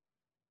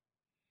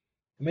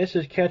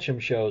 Mrs. Ketchum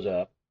shows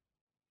up.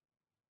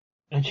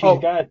 And she's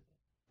got...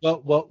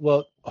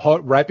 Well,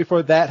 right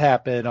before that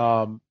happened,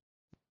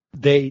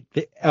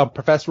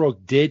 Professor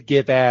Oak did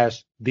give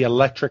Ash the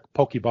electric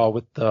Pokeball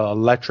with the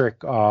electric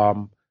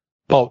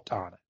bolt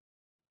on it.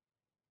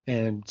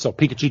 And so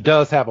Pikachu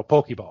does have a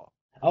Pokeball.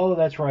 Oh,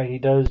 that's right, he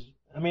does.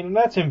 I mean,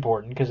 that's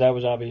important, because that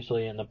was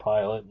obviously in the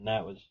pilot, and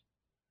that was...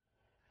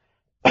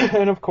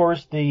 And of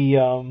course,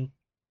 the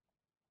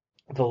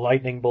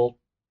lightning bolt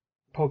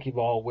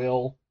Pokeball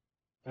will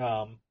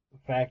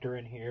factor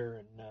in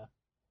here in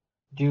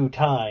due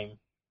time.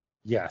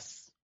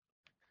 Yes.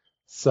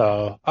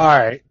 So, all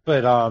right,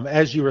 but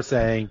as you were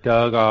saying,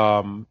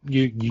 Doug,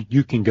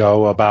 you can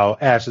go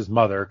about Ash's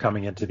mother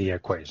coming into the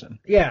equation.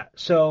 Yeah.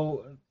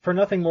 So, for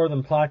nothing more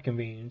than plot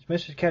convenience,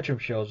 Mrs. Ketchum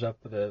shows up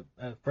with a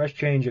fresh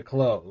change of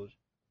clothes,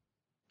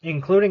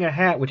 including a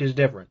hat, which is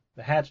different.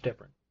 The hat's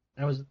different.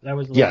 That was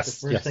like the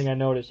first thing I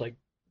noticed. Like,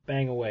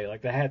 bang away.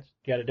 Like, the hat's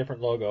got a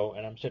different logo,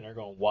 and I'm sitting there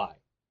going, why?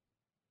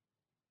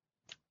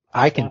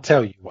 I can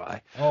tell you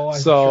why. Oh,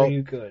 I'm sure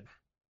you could.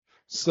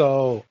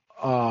 So,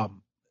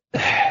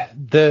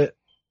 the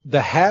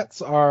hats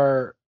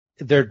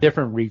they're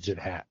different region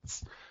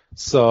hats.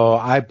 So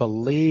I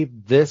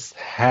believe this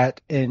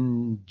hat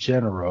in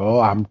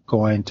general, I'm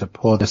going to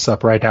pull this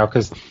up right now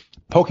because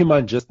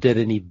Pokemon just did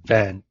an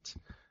event.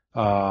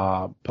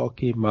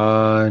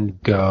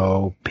 Pokemon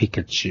Go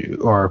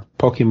Pikachu or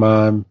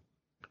Pokemon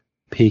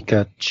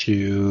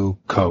Pikachu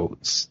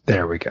codes.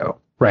 There we go.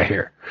 Right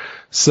here.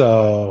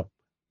 So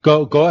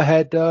go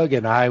ahead, Doug,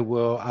 and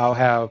I'll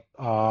have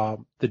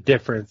the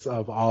difference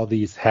of all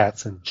these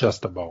hats in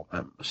just a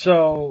moment.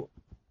 So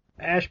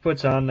Ash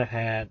puts on the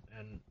hat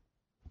and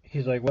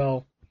he's like,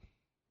 "Well,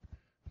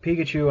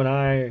 Pikachu and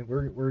I,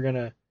 we're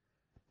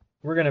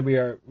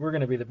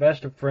gonna be the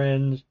best of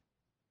friends."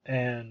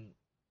 And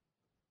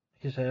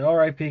he said, "All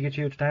right,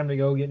 Pikachu, it's time to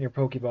go get in your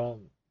Pokeball."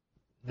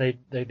 They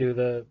do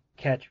the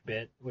catch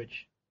bit,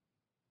 which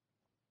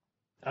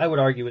I would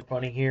argue is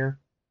funny here,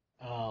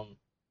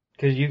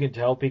 because you can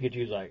tell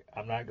Pikachu's like,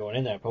 "I'm not going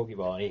in that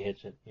Pokeball," and he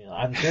hits it.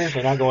 I'm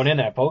seriously not going in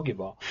that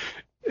Pokeball.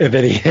 And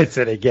then he hits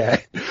it again.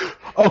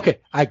 Okay,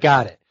 I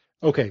got it.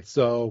 Okay,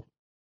 so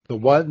the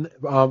one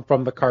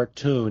from the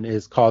cartoon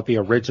is called the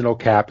original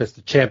cap. It's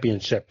the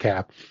championship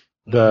cap.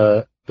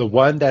 The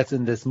one that's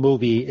in this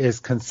movie is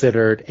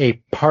considered a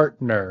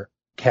partner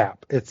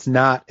cap. It's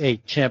not a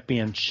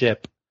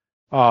championship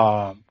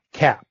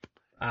cap.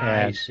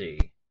 I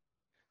see.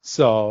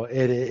 So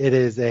it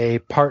is a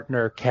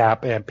partner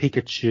cap, and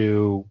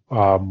Pikachu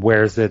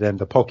wears it in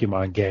the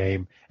Pokemon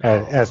game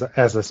as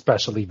a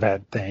special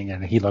event thing,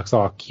 and he looks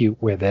all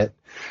cute with it.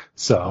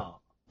 So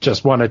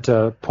just wanted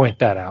to point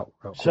that out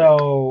real quick.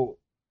 So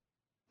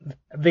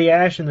the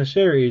Ash in the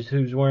series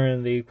who's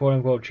wearing the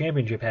quote-unquote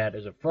championship hat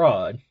is a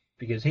fraud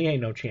because he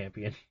ain't no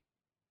champion.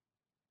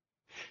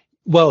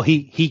 Well,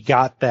 he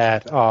got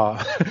that.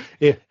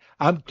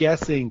 I'm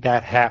guessing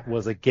that hat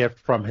was a gift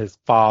from his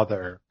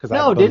father.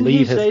 No, didn't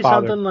he say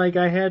something like,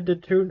 "I had to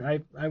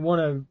turn, I want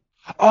to"?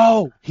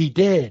 Oh, he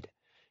did.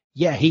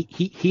 Yeah,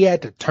 he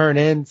had to turn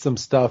in some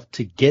stuff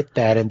to get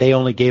that, and they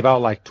only gave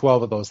out like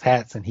 12 of those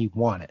hats, and he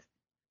won it.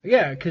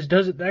 Yeah, because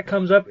that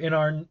comes up in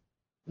our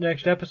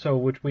next episode,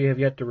 which we have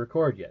yet to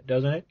record yet,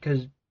 doesn't it?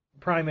 Because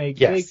Primate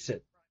takes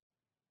it.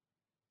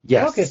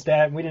 Yes. Look at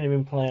that. We didn't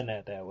even plan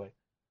that way.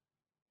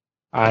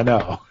 I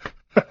know.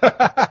 Get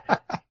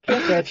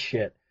that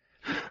shit.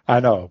 I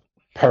know.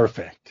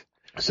 Perfect.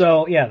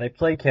 So, yeah, they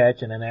play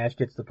catch, and then Ash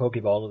gets the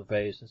Pokeball to the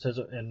face, and says,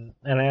 and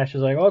Ash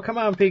is like, "Oh, come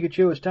on,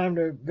 Pikachu, it's time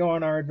to go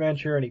on our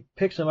adventure," and he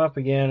picks him up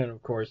again, and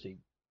of course he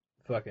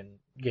fucking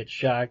gets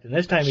shocked, and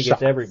this time he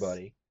gets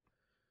everybody.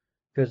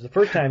 Because the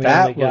first time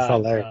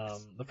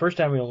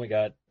we only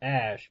got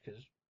Ash, because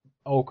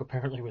Oak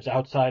apparently was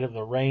outside of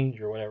the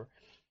range or whatever.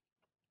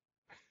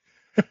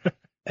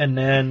 And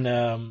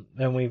then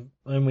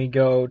we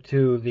go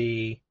to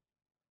the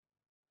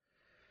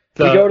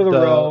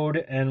road,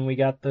 and we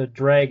got the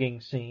dragging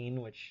scene,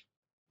 which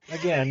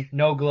again,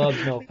 no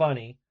gloves, no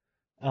funny.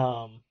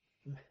 Um,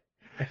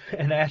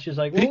 and Ash is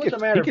like, well, what's the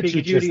matter, Pikachu Pikachu?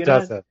 Do just you not?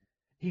 doesn't.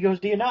 He goes,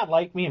 do you not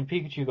like me? And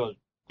Pikachu goes,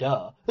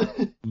 duh.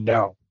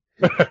 No.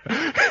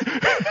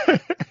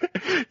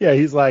 Yeah,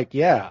 he's like,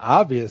 yeah,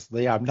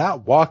 obviously, I'm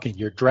not walking.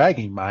 You're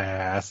dragging my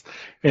ass.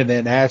 And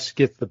then Ash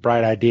gets the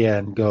bright idea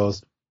and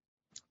goes,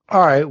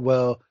 all right,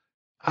 well,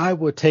 I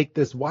will take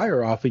this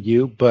wire off of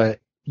you, but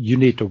you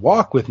need to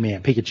walk with me.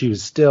 And Pikachu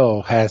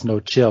still has no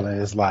chill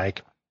and is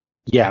like,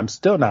 yeah, I'm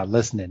still not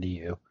listening to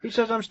you. He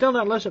says, I'm still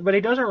not listening, but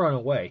he doesn't run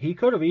away. He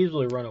could have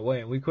easily run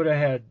away, and we could have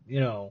had,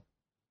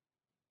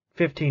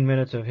 15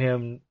 minutes of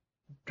him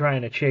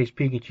trying to chase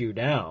Pikachu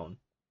down.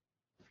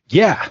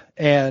 Yeah,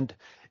 and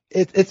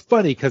it's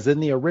funny because in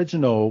the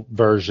original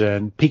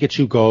version,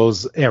 Pikachu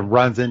goes and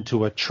runs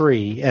into a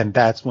tree, and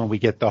that's when we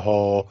get the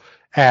whole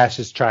Ash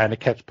is trying to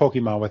catch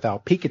Pokemon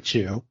without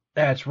Pikachu.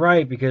 That's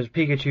right, because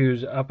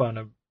Pikachu's up on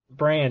a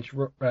branch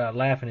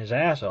laughing his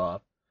ass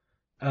off.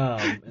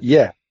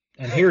 Yeah.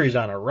 And here he's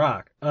on a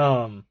rock.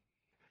 But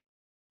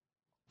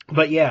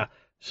yeah,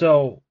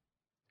 so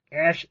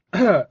Ash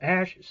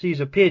Ash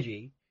sees a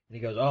Pidgey, and he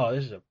goes, "Oh,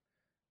 this is a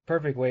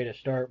perfect way to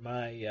start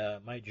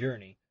my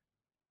journey."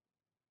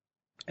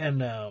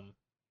 And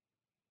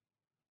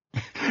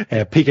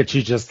And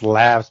Pikachu just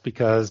laughs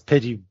because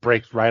Pidgey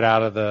breaks right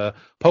out of the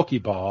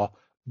Pokeball.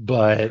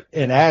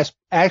 And Ash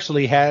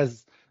actually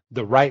has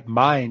the right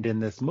mind in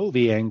this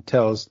movie and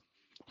tells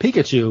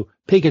Pikachu,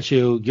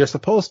 you're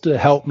supposed to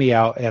help me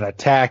out and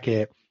attack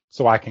it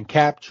so I can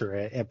capture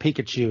it. And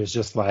Pikachu is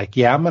just like,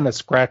 yeah, I'm going to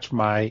scratch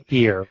my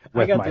ear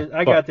with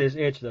I got this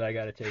itch that I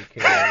got to take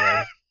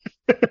care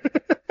of.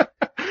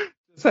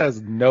 This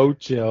has no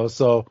chill.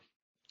 So,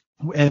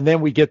 and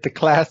then we get the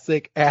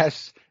classic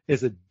Ash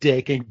is a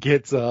dick and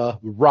gets a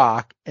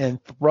rock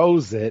and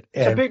throws it.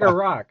 It's a bigger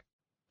rock.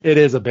 It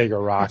is a bigger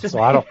rock, so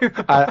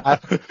I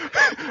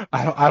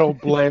don't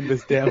blame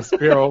this damn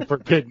Spearow for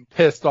getting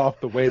pissed off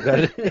the way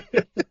that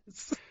it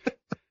is.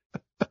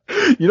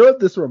 You know what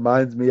this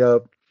reminds me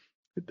of?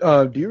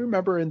 Do you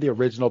remember in the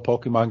original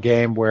Pokemon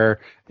game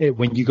where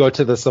when you go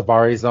to the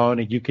Safari Zone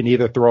and you can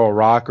either throw a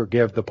rock or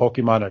give the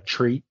Pokemon a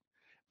treat?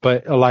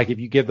 But like if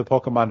you give the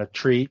Pokemon a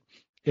treat,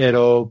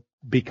 it'll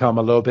become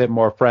a little bit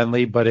more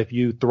friendly. But if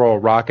you throw a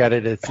rock at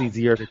it, it's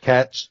easier to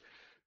catch.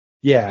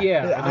 Yeah,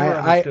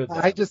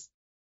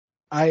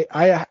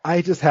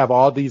 I just have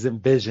all these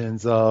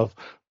envisions of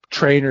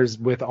trainers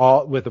with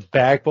a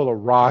bag full of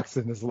rocks,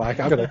 and it's like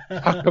I'm gonna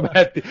chuck them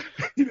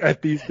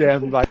at these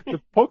damn like the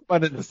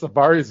Pokemon in the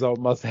Safari Zone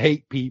must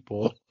hate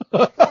people.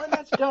 Well, and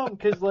that's dumb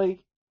because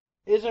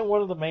isn't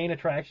one of the main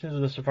attractions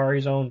of the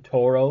Safari Zone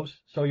Tauros?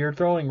 So you're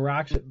throwing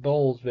rocks at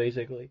bulls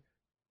basically.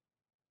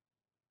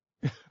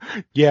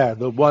 Yeah,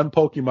 the one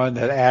Pokemon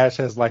that Ash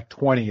has like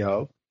 20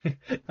 of.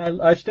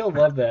 I still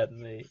love that.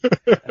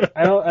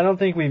 I don't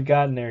think we've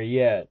gotten there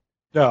yet.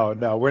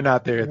 No, we're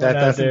not there.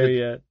 That's not there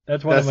yet.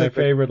 That's one of my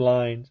favorite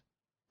lines.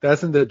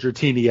 That's in the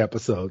Dratini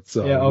episode.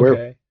 So yeah,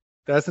 okay.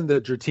 That's in the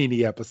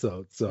Dratini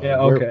episode. So yeah,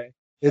 okay.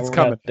 It's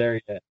coming. Not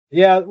there yet.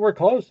 Yeah, we're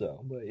close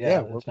though. But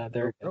it's not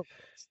there yet.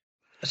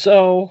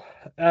 So,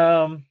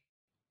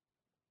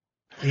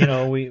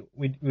 we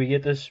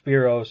get this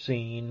Spearow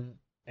scene,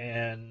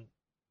 and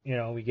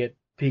we get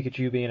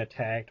Pikachu being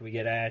attacked. We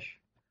get Ash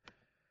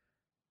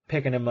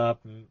picking him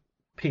up, and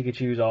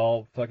Pikachu's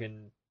all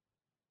fucking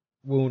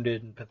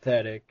wounded and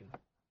pathetic.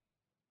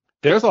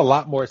 There's a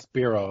lot more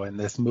Spearow in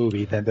this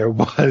movie than there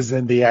was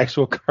in the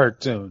actual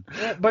cartoon.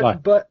 Yeah,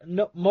 but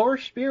no, more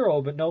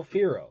Spearow, but no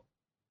Fearow.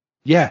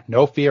 Yeah,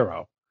 no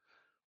Fearow.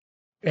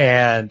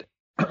 And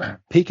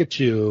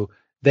Pikachu,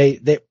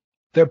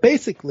 they're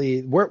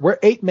basically we're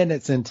 8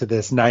 minutes into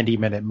this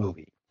 90-minute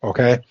movie.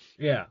 Okay.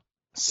 Yeah.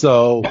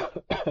 So,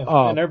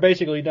 and they're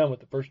basically done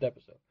with the first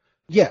episode.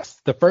 Yes,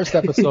 the first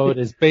episode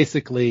is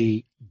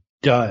basically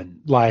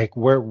done. Like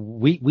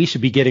we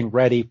should be getting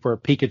ready for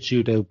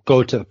Pikachu to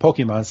go to the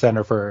Pokemon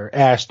Center for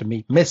Ash to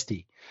meet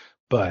Misty.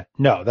 But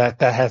no,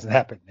 that hasn't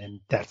happened,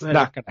 and that's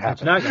not going to happen.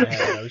 It's not going to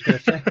happen. I was going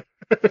to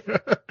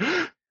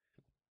say.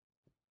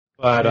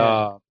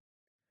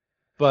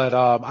 But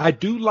I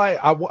do like.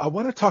 I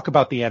want to talk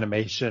about the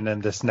animation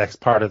in this next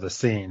part of the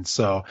scene.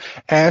 So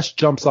Ash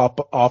jumps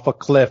off a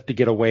cliff to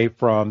get away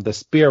from the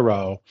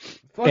Spearow,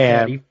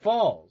 and he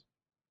falls.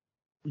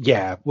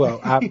 Yeah, well,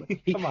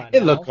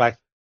 it looked like,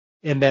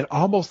 and then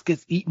almost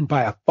gets eaten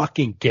by a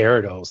fucking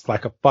Gyarados,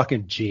 like a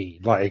fucking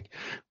G. Like,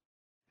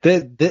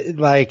 that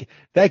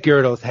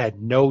Gyarados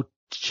had no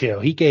chill.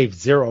 He gave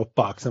zero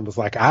fucks and was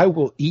like, I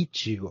will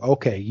eat you.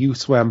 Okay, you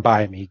swam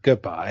by me.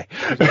 Goodbye.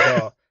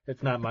 Oh,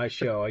 it's not my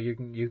show. You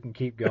can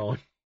keep going.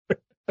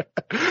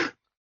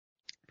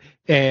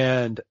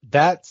 And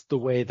that's the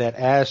way that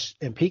Ash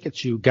and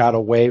Pikachu got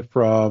away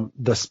from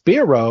the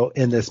Spearow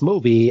in this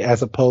movie,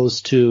 as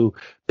opposed to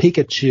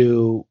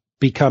Pikachu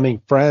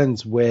becoming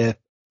friends with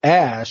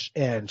Ash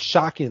and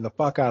shocking the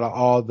fuck out of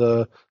all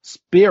the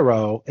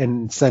Spearow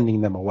and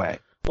sending them away.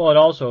 Well, it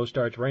also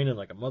starts raining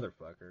like a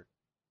motherfucker.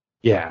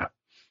 Yeah.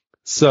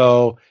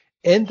 So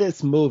in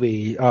this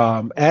movie,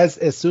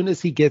 as soon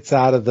as he gets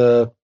out of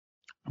the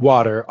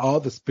water, all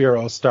the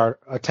Spearows start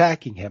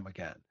attacking him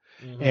again.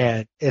 Mm-hmm.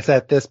 And it's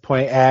at this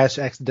point Ash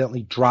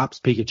accidentally drops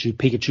Pikachu.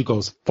 Pikachu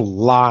goes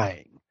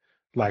flying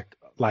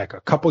like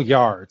a couple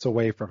yards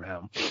away from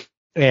him.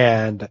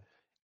 And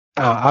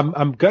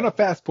I'm gonna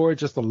fast forward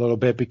just a little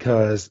bit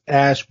because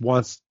Ash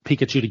wants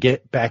Pikachu to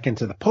get back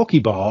into the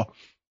Pokeball,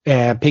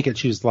 and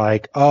Pikachu's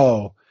like,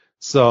 "Oh,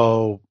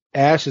 so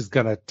Ash is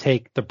gonna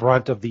take the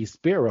brunt of the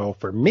Spearow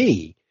for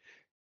me."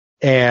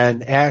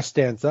 And Ash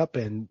stands up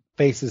and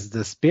faces the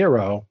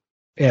Spearow,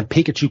 and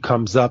Pikachu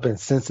comes up, and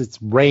since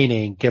it's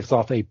raining, gives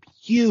off a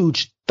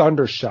huge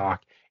thunder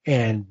shock.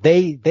 And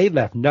they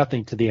left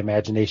nothing to the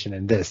imagination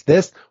in this.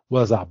 This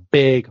was a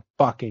big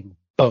fucking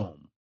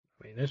boom.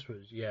 I mean, this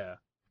was, yeah.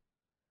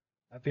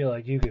 I feel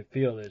like you could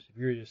feel this if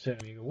you were just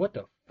sitting there and you go, what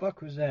the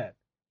fuck was that?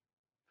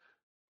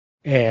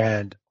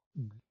 And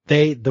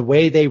the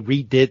way they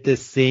redid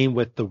this scene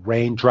with the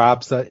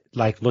raindrops,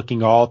 like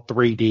looking all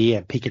 3D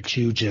and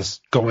Pikachu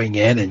just going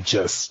in and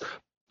just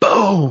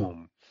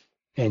boom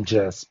and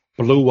just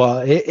blew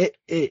up.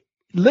 It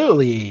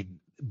literally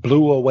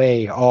blew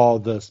away all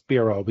the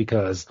Spearow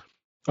because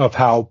of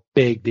how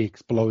big the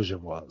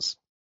explosion was.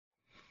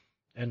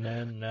 And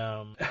then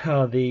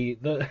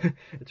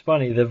it's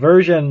funny, the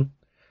version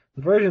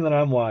that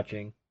I'm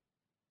watching,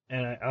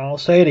 and I'll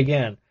say it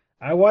again,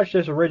 I watched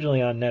this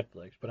originally on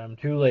Netflix, but I'm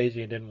too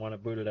lazy and didn't want to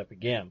boot it up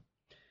again.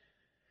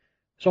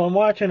 So I'm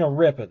watching a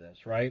rip of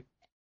this, right?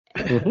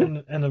 Mm-hmm.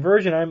 and the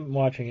version I'm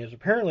watching is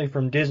apparently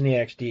from Disney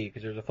XD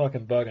because there's a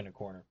fucking bug in the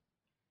corner.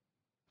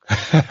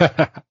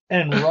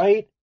 And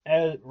right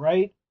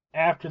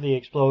after the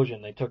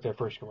explosion, they took their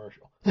first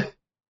commercial.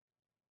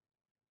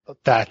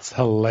 That's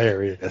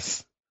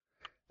hilarious.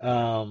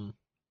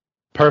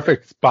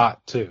 Perfect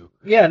spot too.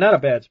 Yeah, not a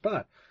bad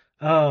spot.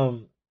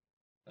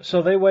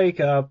 So they wake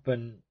up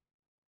and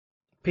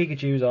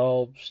Pikachu's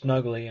all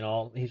snuggly and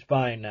all. He's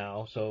fine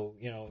now. So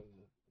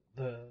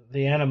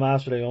the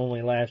animosity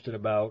only lasted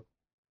about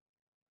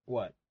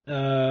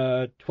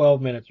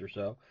 12 minutes or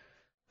so.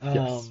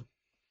 Yes.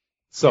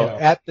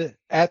 So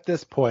at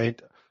this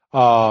point,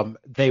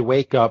 they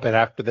wake up, and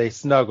after they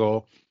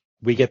snuggle,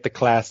 we get the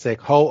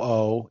classic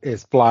Ho-Oh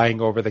is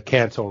flying over the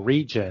Kanto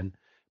region.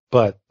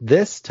 But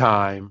this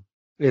time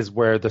is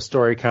where the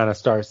story kind of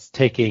starts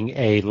taking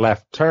a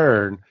left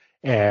turn,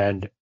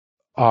 and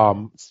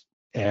Ho-Oh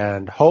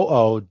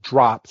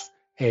drops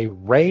a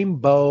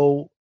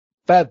rainbow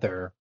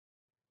feather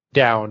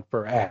down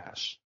for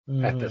Ash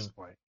at this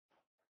point.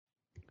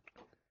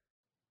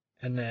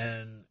 And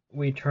then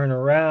we turn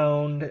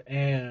around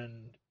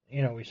and,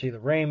 we see the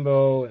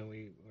rainbow and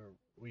we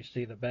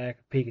see the back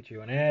of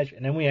Pikachu and Ash,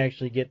 and then we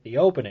actually get the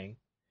opening,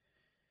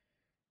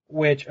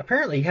 which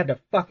apparently you had to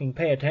fucking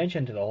pay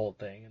attention to the whole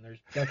thing, and there's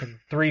fucking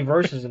 3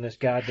 verses in this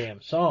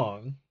goddamn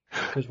song,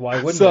 because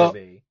why wouldn't there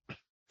be?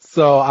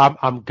 So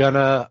I'm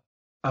gonna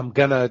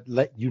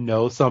let you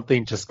know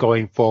something just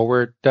going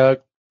forward,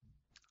 Doug.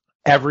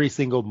 Every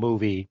single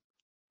movie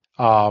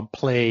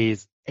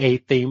plays a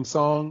theme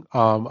song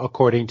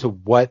according to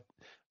what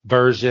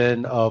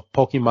version of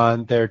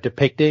Pokemon they're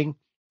depicting,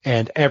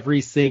 and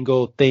every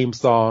single theme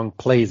song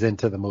plays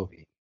into the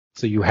movie.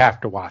 So you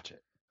have to watch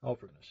it. Oh,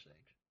 for goodness sake.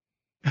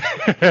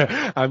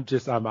 I'm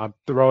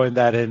throwing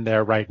that in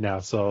there right now.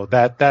 So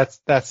that's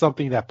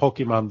something that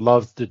Pokemon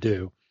loves to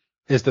do,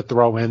 is to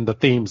throw in the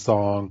theme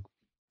song,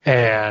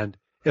 and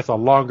it's a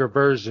longer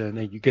version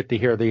and you get to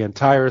hear the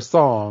entire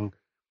song,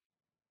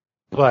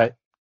 but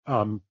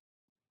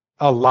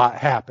a lot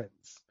happens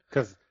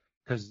because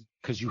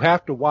you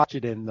have to watch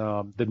it in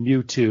the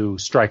Mewtwo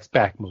Strikes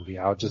Back movie.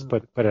 I'll just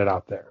put it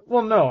out there.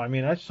 Well, no, I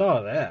mean, I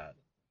saw that.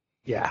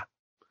 Yeah.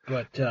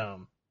 But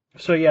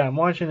so yeah, I'm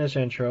watching this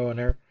intro, and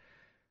they're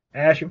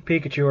Ash and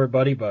Pikachu are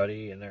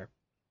buddy, and they're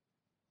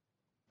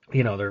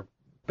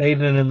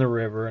bathing in the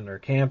river, and they're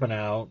camping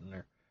out,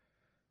 and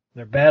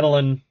they're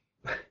battling.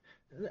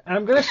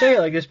 I'm gonna say it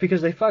like this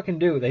because they fucking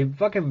do. They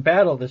fucking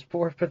battle this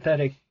poor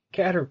pathetic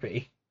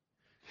Caterpie.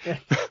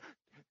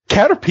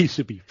 Caterpie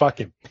should be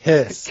fucking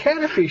pissed.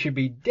 Caterpie should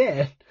be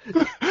dead.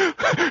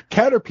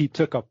 Caterpie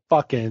took a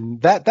fucking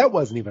that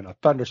wasn't even a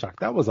thundershock.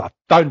 That was a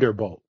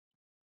thunderbolt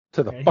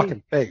to the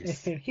fucking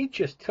face. And he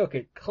just took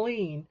it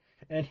clean,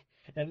 and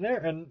 5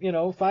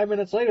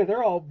 minutes later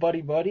they're all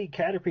buddy.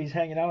 Caterpie's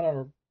hanging out on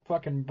a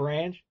fucking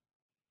branch.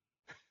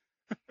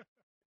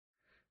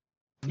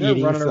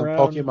 Eating some around.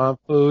 Pokemon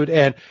food,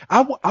 and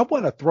I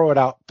want to throw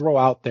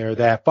out there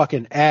that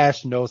fucking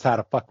Ash knows how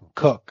to fucking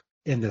cook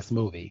in this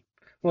movie.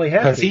 Well, he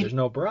has to. There's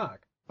no Brock.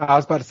 I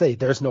was about to say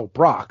there's no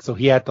Brock, so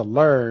he had to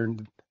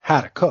learn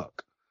how to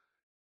cook.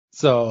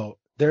 So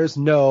there's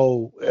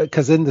no,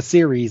 because in the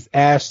series,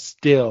 Ash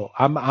still,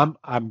 I'm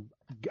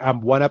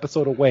 1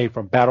 episode away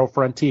from Battle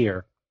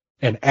Frontier,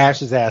 and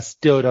Ash's ass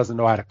still doesn't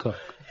know how to cook.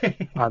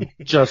 I'm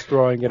just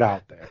throwing it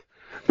out there.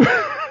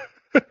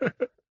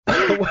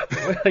 Well,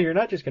 you're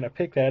not just going to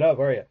pick that up,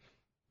 are you?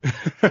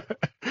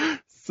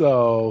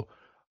 So,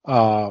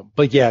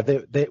 but yeah,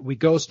 we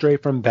go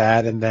straight from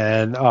that, and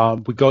then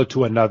we go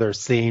to another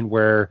scene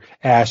where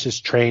Ash is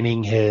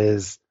training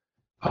his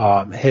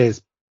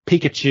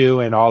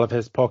Pikachu and all of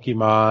his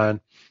Pokemon.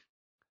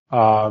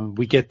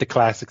 We get the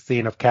classic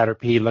scene of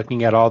Caterpie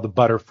looking at all the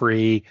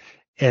Butterfree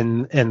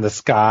in the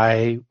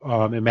sky,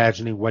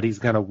 imagining what he's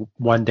going to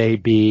one day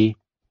be.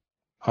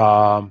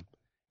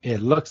 It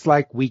looks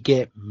like we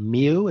get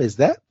Mew. Is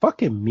that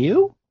fucking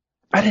Mew?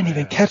 I didn't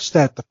even catch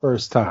that the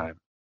first time.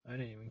 I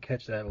didn't even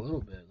catch that a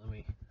little bit. Let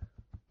me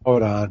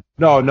hold on.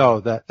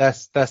 No,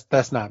 that's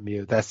not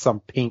Mew. That's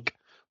some pink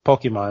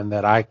Pokemon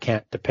that I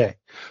can't depict.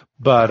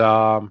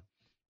 But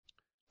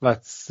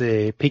let's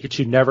see.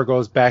 Pikachu never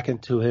goes back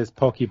into his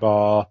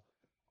Pokeball,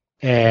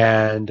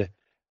 and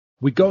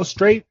we go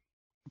straight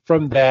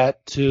from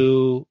that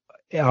to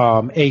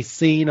a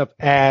scene of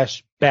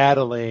Ash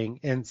battling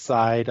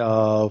inside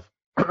of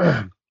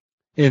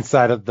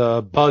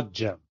the bug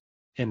gym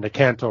in the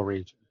Kanto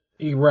region.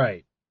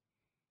 Right.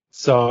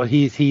 So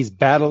he's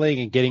battling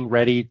and getting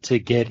ready to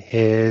get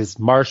his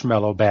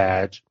Marshmallow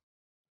badge.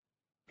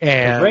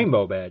 And the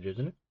Rainbow badge,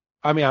 isn't it?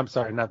 I mean, I'm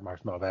sorry, not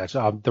Marshmallow badge.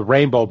 The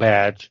Rainbow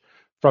badge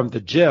from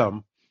the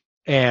gym.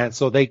 And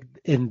so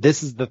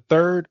this is the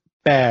third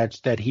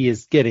badge that he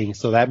is getting.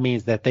 So that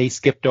means that they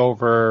skipped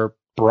over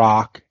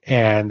Brock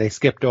and they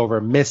skipped over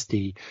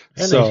Misty.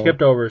 And they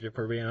skipped over, if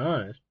we're being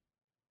honest.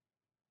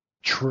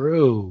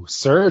 True.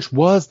 Surge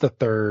was the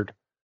third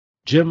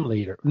gym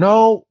leader.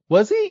 No,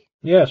 was he?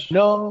 Yes.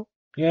 No.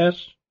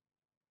 Yes.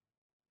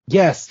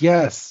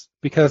 Yes.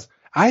 Because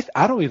I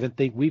don't even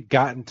think we've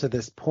gotten to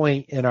this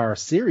point in our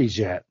series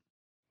yet.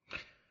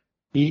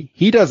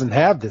 He doesn't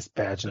have this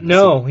badge.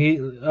 No, we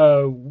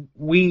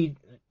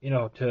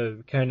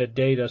to kind of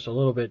date us a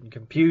little bit and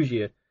confuse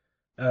you,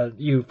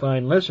 you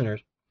fine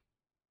listeners.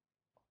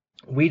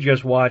 We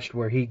just watched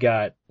where he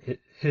got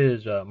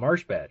his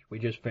Marsh badge. We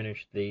just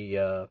finished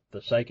the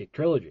Psychic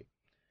Trilogy.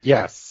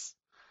 Yes.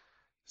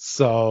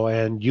 So,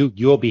 and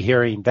you'll be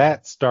hearing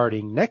that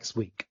starting next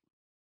week.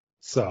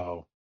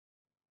 So,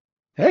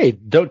 hey,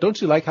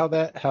 don't you like how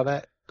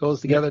that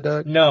goes together,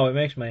 Doug? No, it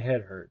makes my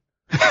head hurt.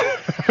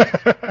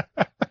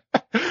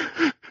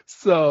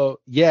 So,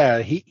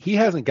 yeah, he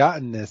hasn't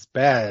gotten this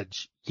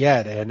badge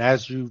yet, and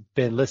as you've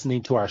been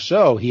listening to our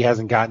show, he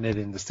hasn't gotten it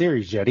in the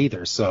series yet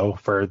either. So,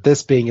 for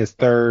this being his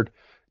third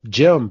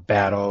gym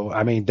battle,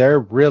 I mean, they're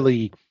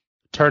really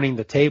turning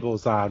the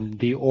tables on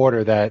the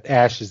order that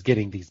Ash is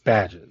getting these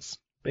badges.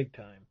 Big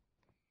time.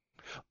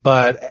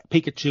 But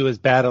Pikachu is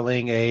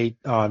battling a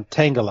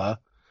Tangela.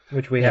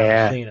 Which we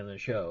haven't seen in the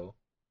show.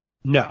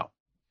 No.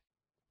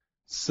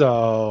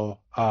 So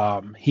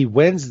he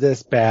wins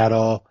this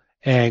battle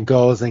and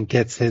goes and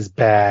gets his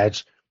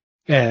badge.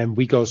 And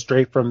we go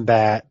straight from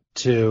that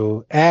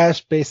to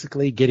Ash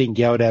basically getting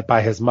yelled at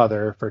by his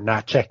mother for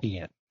not checking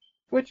in.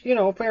 Which,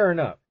 fair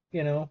enough,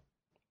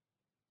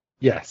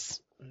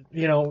 Yes.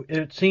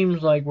 It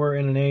seems like we're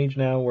in an age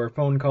now where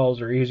phone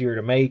calls are easier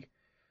to make.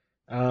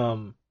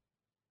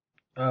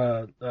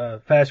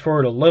 Fast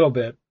forward a little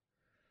bit,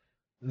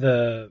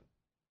 the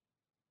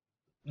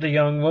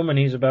young woman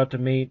he's about to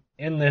meet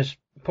in this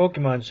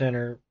Pokemon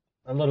Center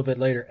a little bit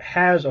later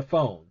has a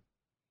phone.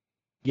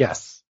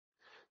 Yes.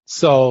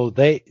 So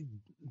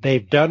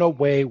they've done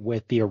away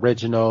with the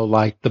original,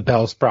 like the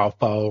Bellsprout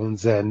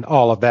phones and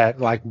all of that.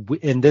 Like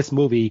in this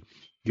movie,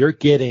 you're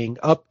getting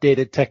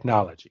updated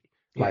technology.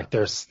 Yeah. Like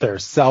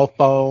there's cell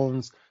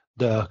phones,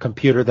 the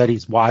computer that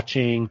he's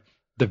watching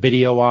the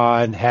video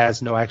on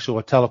has no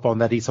actual telephone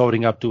that he's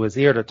holding up to his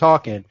ear to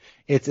talk in.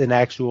 It's an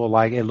actual,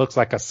 like, it looks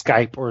like a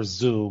Skype or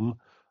Zoom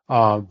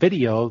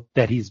video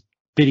that he's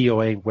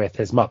videoing with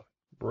his mother.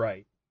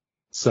 Right.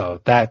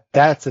 So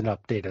that's an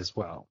update as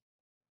well.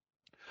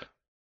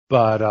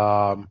 But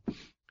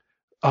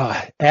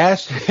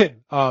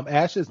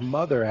Ash's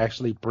mother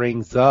actually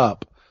brings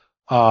up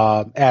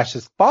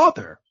Ash's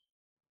father.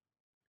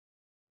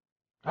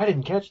 I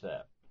didn't catch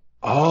that.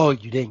 Oh,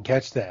 you didn't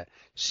catch that.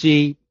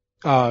 She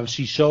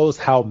shows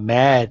how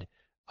mad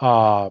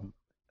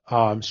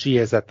she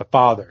is at the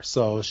father.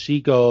 So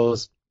she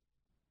goes,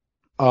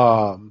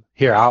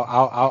 here,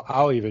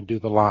 I'll even do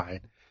the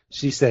line.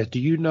 She said, "Do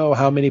you know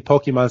how many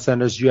Pokemon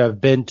centers you have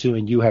been to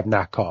and you have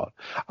not called?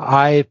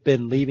 I've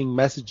been leaving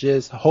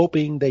messages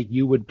hoping that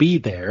you would be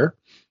there."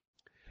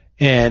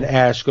 And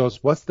Ash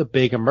goes, "What's the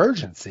big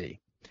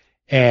emergency?"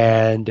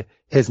 And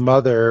his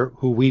mother,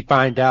 who we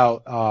find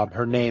out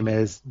her name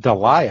is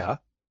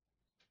Delia,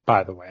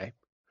 by the way,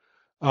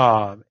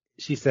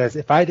 she says,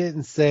 if I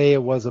didn't say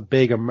it was a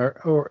big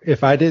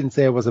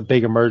emergency,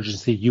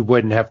 you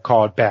wouldn't have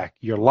called back.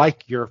 You're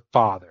like your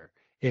father.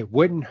 It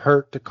wouldn't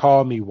hurt to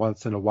call me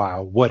once in a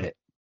while, would it?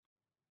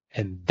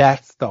 And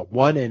that's the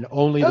one and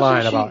only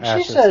line about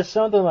Ash. She says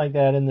something like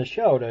that in the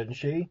show, doesn't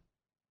she?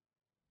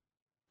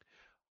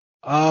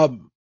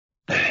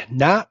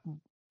 Not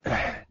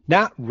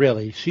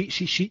really.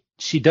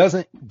 She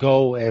doesn't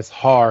go as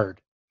hard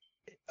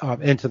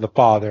into the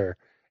father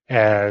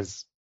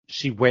as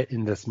she went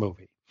in this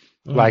movie.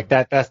 Mm. Like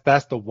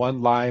that's the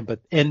one line,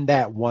 but in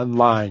that one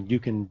line, you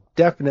can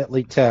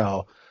definitely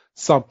tell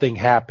something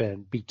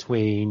happened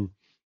between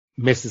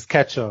Mrs.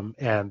 Ketchum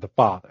and the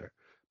father.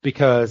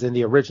 Because in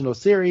the original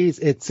series,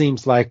 it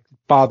seems like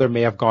father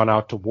may have gone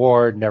out to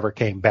war, never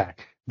came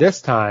back.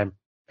 This time,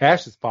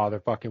 Ash's father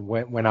fucking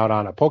went out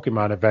on a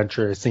Pokemon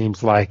adventure, it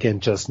seems like, and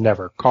just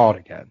never called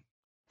again.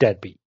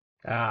 Deadbeat.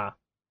 Ah.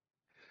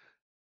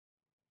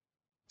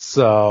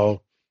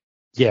 So,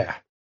 yeah.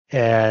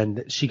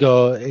 And she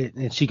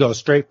goes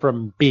straight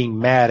from being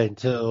mad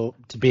to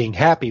being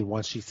happy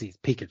once she sees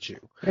Pikachu.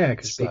 Yeah,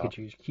 because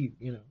Pikachu's cute,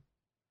 you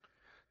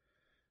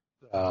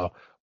know.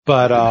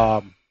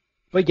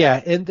 But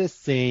yeah, in this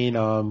scene,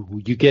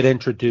 you get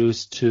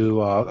introduced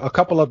to a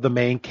couple of the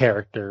main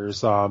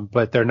characters,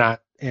 but they're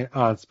not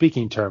on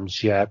speaking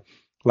terms yet.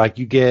 Like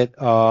you get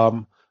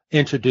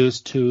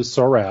introduced to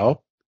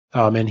Sorrel,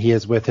 and he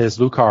is with his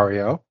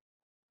Lucario.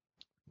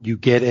 You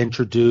get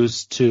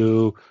introduced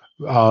to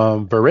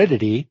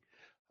Viridity,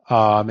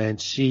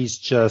 and she's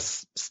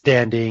just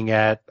standing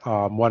at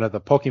one of the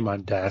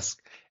Pokemon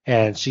desks,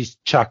 and she's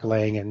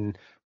chuckling, and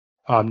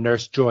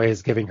Nurse Joy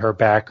is giving her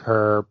back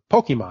her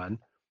Pokemon,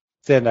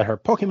 saying that her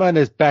Pokemon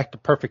is back to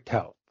perfect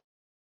health.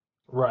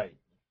 Right.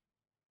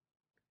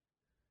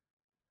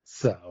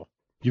 So,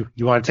 you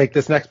want to take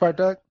this next part,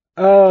 Doug?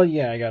 Oh,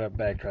 yeah, I gotta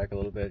backtrack a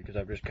little bit because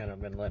I've just kind of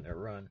been letting it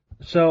run.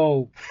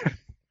 So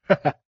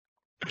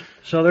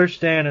they're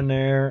standing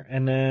there,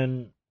 and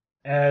then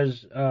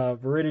as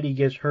Viridity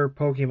gets her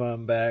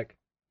Pokemon back,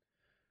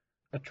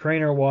 a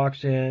trainer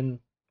walks in,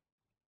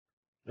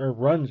 or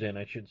runs in,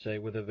 I should say,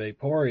 with a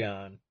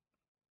Vaporeon,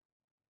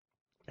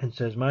 and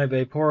says, "My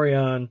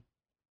Vaporeon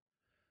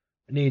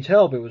needs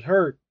help. It was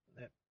hurt.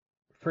 That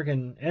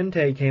freaking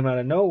Entei came out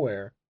of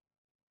nowhere."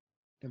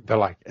 They're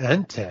like,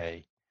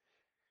 Entei?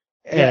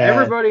 Yeah,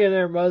 everybody and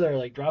their mother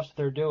like drops what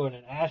they're doing,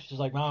 and Ash is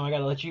like, "Mom, I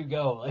gotta let you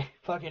go. Like,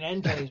 fucking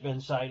Entei's been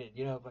sighted,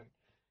 you know." Like,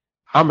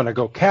 I'm gonna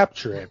go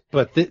capture it.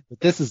 But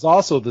this is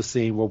also the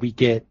scene where we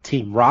get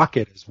Team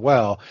Rocket as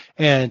well.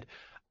 And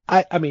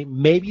I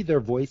mean, maybe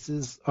their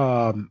voices,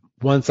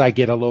 once I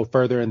get a little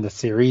further in the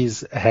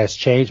series, has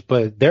changed,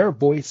 but their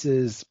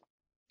voices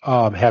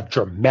have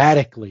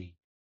dramatically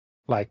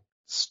like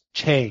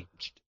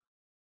changed.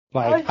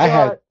 Like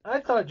I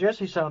thought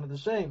Jesse sounded the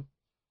same.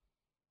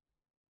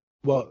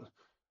 Well,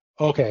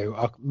 okay,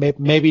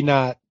 maybe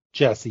not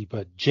Jesse,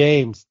 but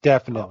James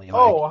definitely.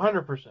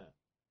 100%.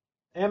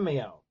 And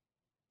Meow.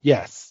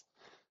 Yes.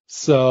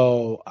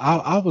 So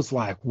I was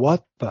like,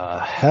 what the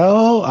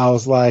hell? I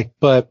was like,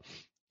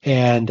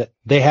 and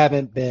they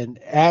haven't been,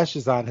 Ash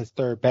is on his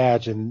third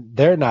badge, and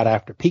they're not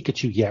after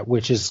Pikachu yet,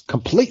 which is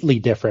completely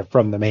different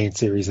from the main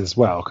series as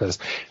well, because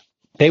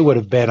they would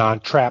have been on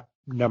trap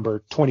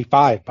number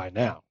 25 by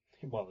now.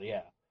 Well,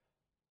 yeah.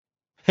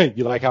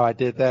 You like how I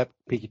did that?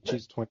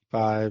 Pikachu's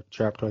 25,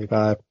 trap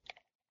 25.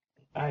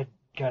 I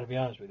gotta be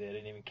honest with you, I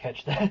didn't even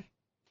catch that.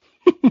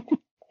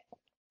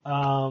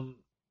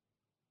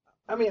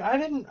 I mean,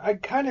 I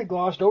kind of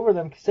glossed over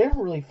them because they don't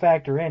really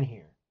factor in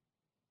here.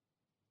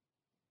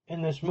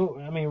 In this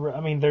movie, I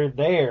mean, they're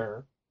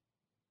there,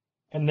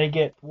 and they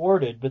get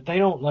thwarted, but they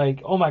don't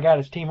like, oh my god,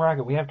 it's Team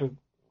Rocket, we have to,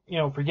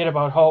 forget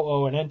about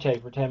Ho-Oh and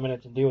Entei for 10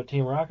 minutes and deal with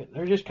Team Rocket.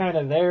 They're just kind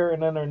of there,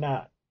 and then they're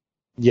not.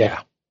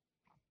 Yeah.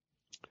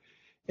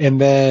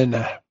 And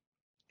then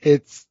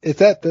it's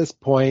at this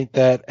point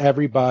that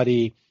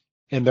everybody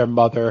and their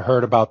mother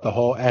heard about the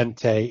whole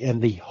Entei,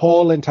 and the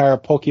whole entire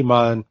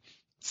Pokemon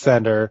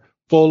Center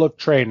full of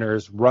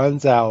trainers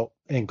runs out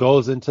and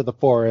goes into the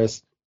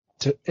forest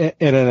in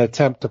an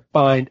attempt to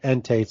find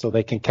Entei so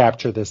they can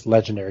capture this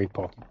legendary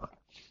Pokemon.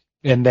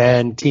 And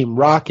then Team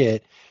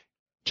Rocket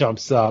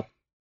jumps up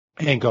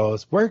and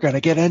goes, "We're going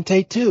to get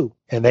Entei too."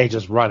 And they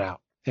just run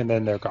out, and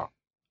then they're gone.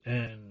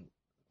 And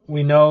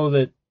we know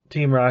that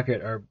Team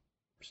Rocket are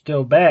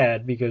still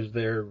bad because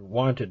their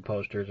wanted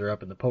posters are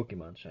up in the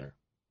Pokemon Center.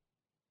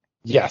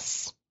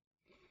 Yes.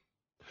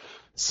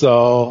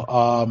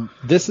 So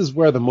this is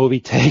where the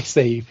movie takes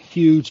a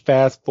huge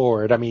fast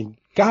forward. I mean,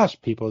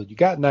 gosh, people, you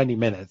got 90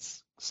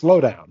 minutes.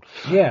 Slow down.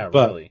 Yeah,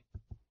 really.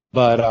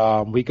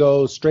 But we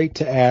go straight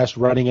to Ash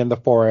running in the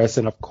forest,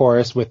 and of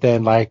course,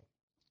 within like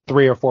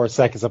 3 or 4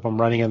 seconds of him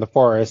running in the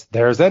forest,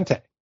 there's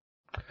Entei.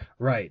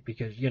 Right,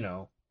 because,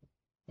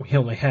 we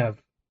only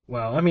have,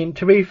 well, I mean,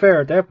 to be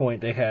fair, at that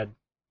point, they had,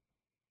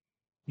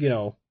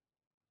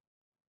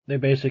 they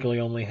basically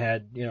only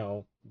had,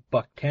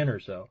 buck 10 or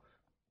so.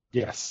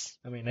 Yes.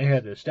 I mean, they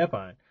had to step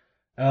on it.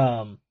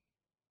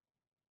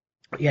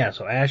 Yeah,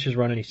 so Ash is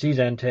running, he sees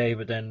Entei,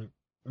 but then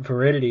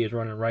Viridity is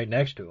running right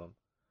next to him.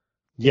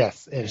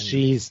 Yes, and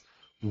she's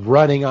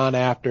running on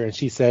after, and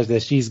she says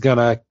that she's going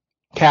to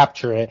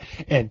capture it.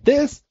 And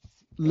this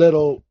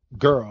little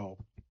girl,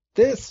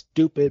 this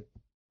stupid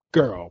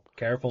girl,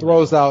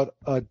 throws out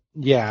a,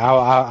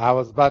 I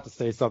was about to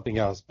say something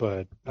else,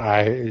 but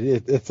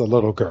it's a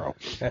little girl.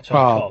 That's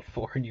uncalled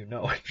for, and you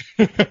know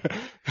it.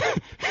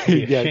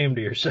 Be ashamed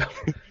of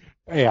yourself.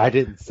 Hey, I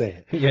didn't say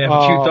it. Yeah,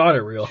 but you thought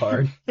it real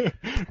hard.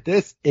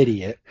 This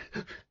idiot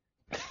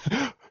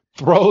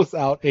throws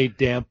out a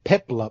damn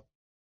Piplup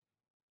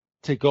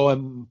to go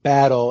and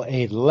battle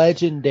a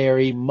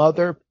legendary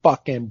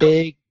motherfucking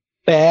big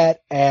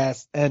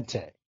badass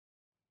Entei.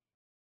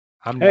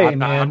 Hey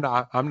man,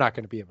 I'm not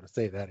going to be able to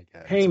say that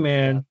again. hey So we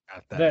man,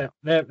 got that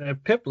that out.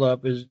 that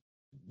Piplup is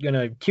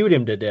gonna cute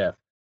him to death.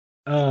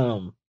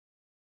 I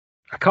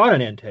caught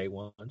an Entei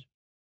once.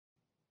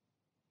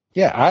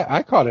 Yeah,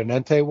 I caught an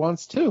Entei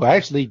once too. I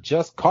actually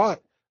just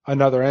caught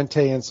another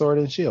Entei in Sword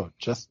and Shield.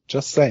 Just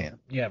saying.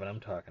 Yeah, but I'm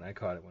talking. I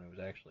caught it when it was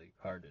actually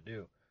hard to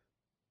do.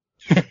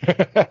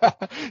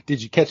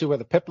 Did you catch it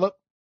with a Piplup?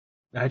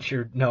 I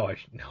sure no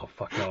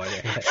fuck no I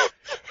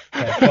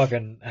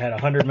didn't. I had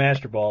 100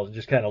 Master Balls and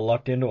just kind of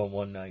lucked into them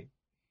one night.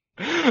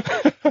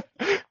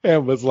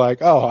 And was like,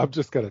 oh, I'm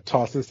just gonna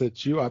toss this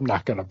at you. I'm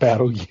not gonna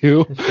battle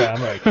you. So I'm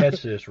gonna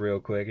catch this real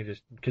quick and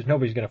just because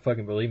nobody's gonna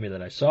fucking believe me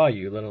that I saw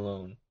you, let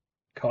alone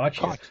caught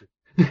you. Caught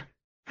you.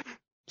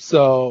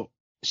 So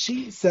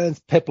she sends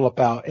Piplup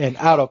out, and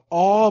out of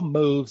all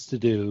moves to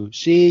do,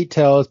 she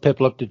tells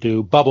Piplup to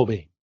do Bubble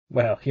Beam.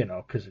 Well,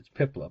 because it's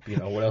Piplup.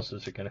 What else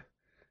is it gonna?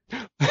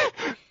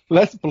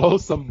 Let's blow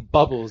some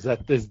bubbles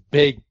at this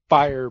big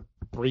fire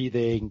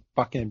breathing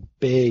fucking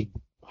big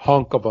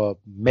hunk of a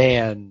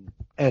man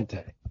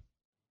Entei.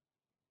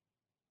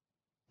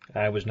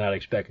 I was not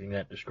expecting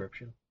that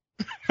description.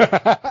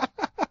 Hunk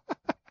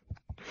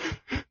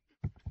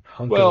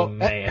of a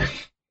man.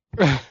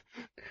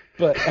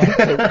 But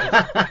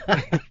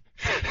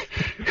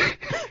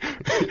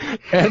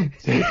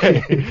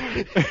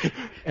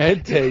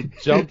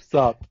Entei jumps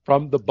up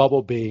from the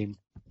bubble beam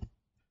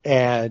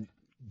and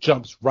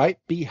jumps right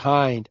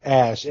behind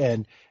Ash.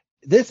 And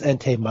this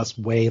Entei must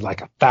weigh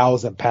like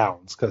 1,000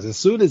 pounds because as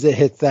soon as it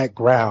hits that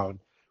ground,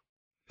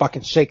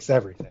 fucking shakes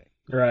everything.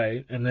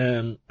 Right. And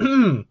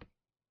then,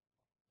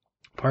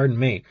 pardon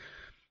me,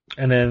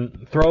 and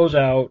then throws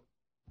out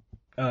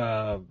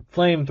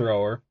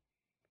flamethrower.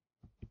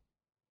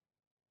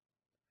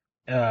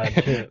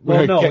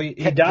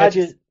 He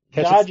dodges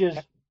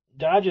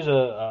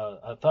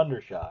a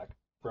thunder shock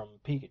from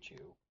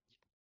Pikachu.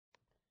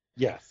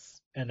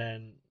 Yes. And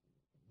then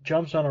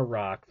jumps on a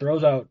rock,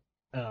 throws out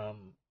a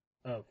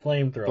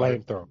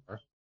flamethrower.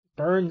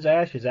 Burns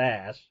Ash's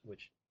ass,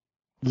 which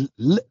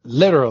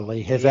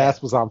literally his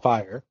ass was on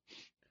fire.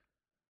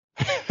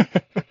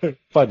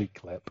 Funny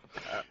clip.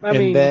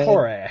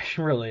 Poor Ash,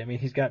 really. I mean,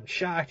 he's gotten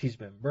shocked, he's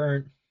been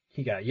burnt,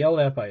 he got yelled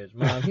at by his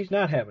mom. He's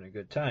not having a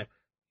good time.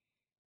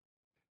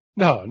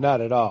 No,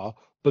 not at all.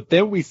 But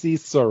then we see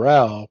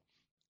Sorrel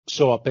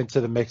show up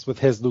into the mix with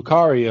his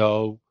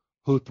Lucario,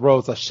 who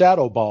throws a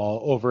shadow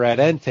ball over at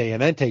Entei,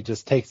 and Entei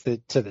just takes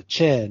it to the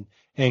chin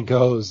and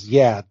goes,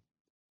 yeah,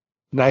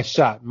 nice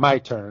shot, my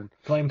turn.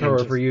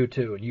 Flamethrower for you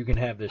too, and you can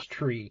have this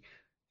tree.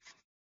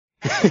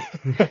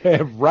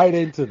 Right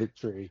into the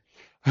tree.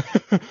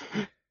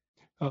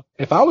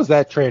 If I was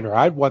that trainer,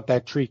 I'd want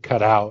that tree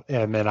cut out,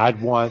 and then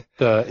I'd want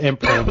the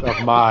imprint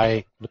of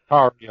my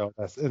Lucario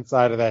that's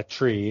inside of that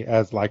tree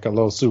as like a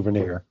little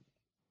souvenir.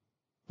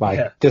 Like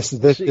yeah. this.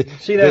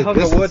 See that hunk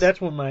of wood?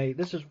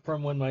 This is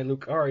from when my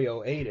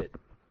Lucario ate it.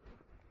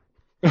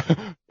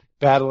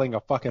 Battling a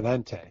fucking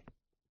Entei.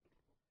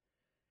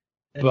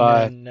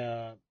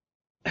 And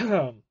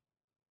then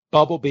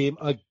Bubble Beam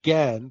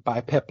again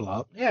by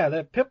Piplup. Yeah,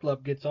 that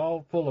Piplup gets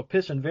all full of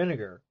piss and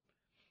vinegar.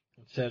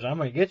 It says, I'm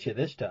going to get you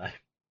this time.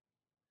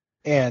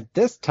 And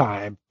this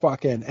time,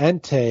 fucking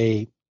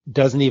Entei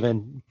doesn't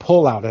even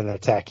pull out an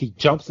attack. He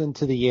jumps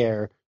into the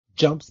air,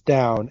 jumps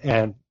down,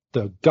 and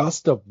the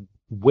gust of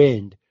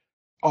wind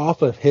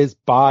off of his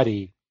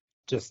body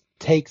just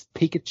takes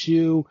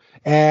Pikachu,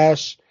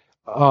 Ash,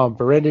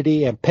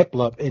 Virinity, and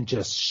Piplup and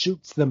just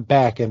shoots them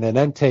back. And then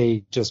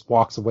Entei just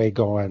walks away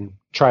going,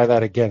 try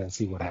that again and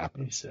see what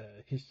happens.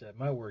 He said,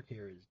 my work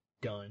here is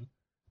done.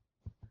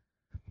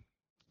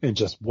 And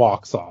just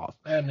walks off.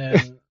 And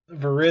then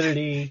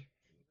Viridity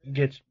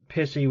gets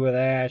pissy with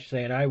Ash,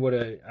 saying, I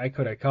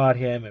could have caught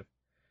him if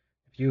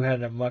you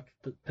hadn't mucked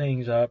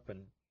things up.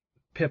 And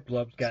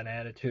Piplup's got an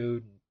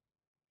attitude. And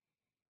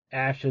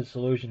Ash's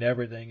solution to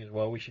everything is,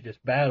 well, we should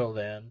just battle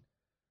then.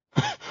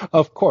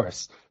 Of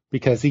course,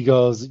 because he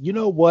goes, you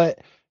know what?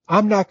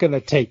 I'm not going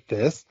to take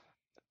this.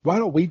 Why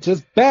don't we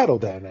just battle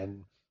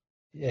then?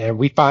 And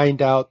we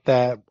find out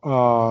that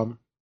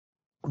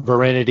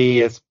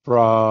Virinity is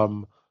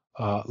from,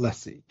 let's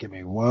see, give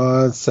me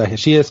 1 second.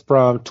 She is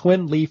from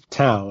Twin Leaf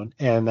Town,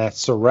 and that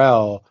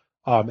Sorrel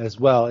as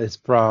well is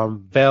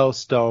from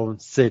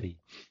Veilstone City.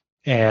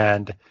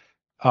 And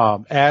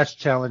Ash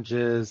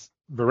challenges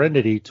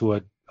Virinity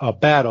to a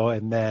battle,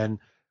 and then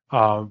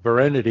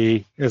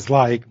Virinity is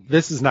like,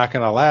 this is not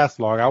going to last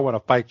long. I want to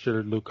fight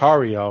your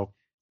Lucario.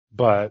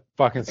 But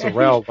fucking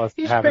Sorrel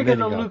wasn't having any. He's picking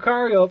the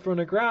Lucario up from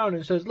the ground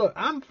and says, "Look,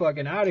 I'm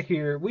fucking out of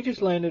here. We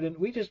just ran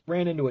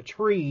into a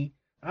tree.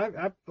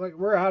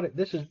 We're out of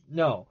this. Is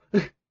no."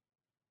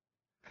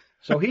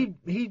 So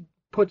he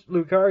puts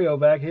Lucario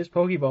back, his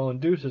Pokeball, and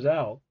deuces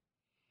out.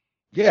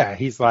 Yeah,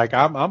 he's like,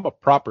 I'm a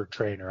proper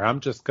trainer. I'm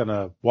just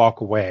gonna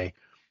walk away.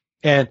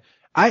 And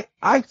I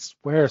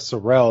swear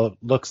Sorrel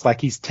looks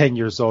like he's 10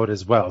 years old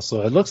as well.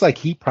 So it looks like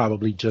he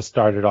probably just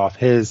started off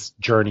his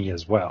journey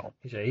as well.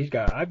 He said,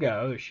 I've got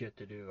other shit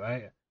to do.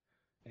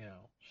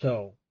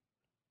 So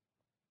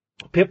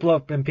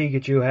Piplup and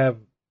Pikachu have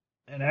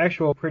an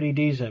actual pretty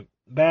decent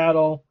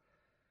battle.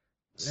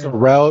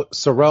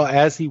 Sorrel,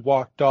 as he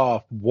walked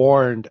off,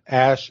 warned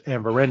Ash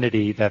and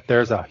Verinity that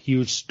there's a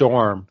huge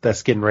storm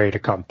that's getting ready to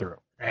come through.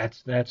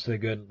 That's a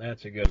good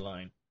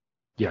line.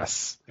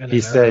 Yes. And He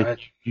then said,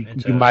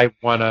 you might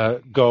want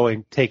to go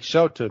and take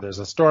shelter. There's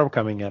a storm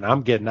coming in.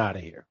 I'm getting out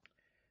of here.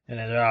 And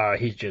then,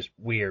 he's just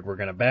weird. We're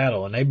going to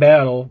battle. And they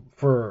battle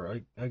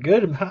for a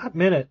good hot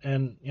minute.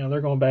 And,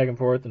 they're going back and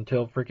forth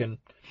until freaking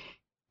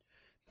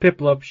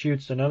Piplup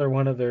shoots another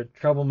one of their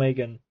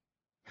troublemaking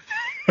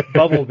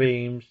bubble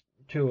beams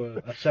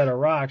to a set of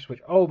rocks,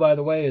 which, by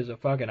the way, is a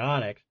fucking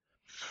onyx.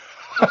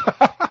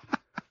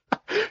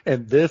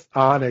 And this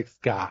onyx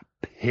got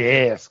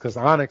pissed because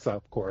onyx,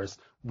 of course,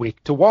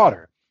 weak to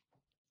water.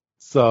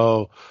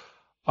 So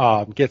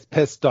gets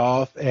pissed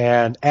off,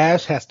 and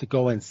Ash has to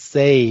go and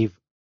save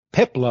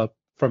Piplup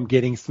from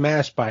getting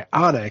smashed by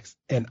Onyx,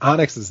 and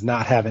Onyx is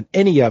not having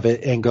any of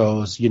it and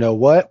goes, you know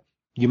what?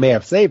 You may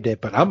have saved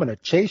it, but I'm going to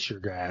chase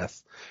your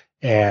ass,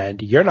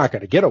 and you're not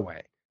going to get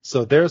away.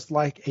 So there's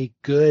like a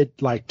good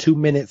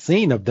 2-minute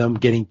scene of them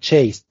getting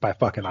chased by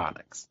fucking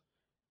Onyx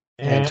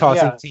and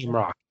tossing Team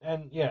Rocket.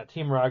 And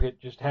Team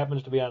Rocket just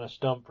happens to be on a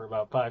stump for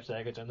about 5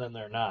 seconds, and then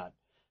they're not.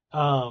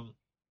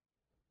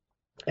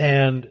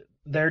 And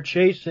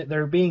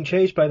they're being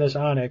chased by this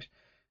Onyx,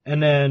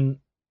 and then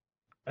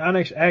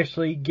Onyx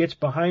actually gets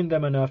behind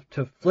them enough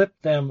to flip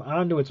them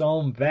onto its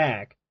own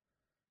back,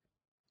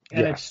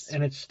 and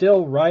it's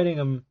still riding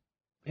them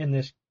in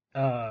this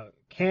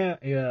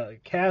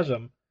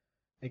chasm,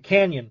 a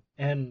canyon,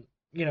 and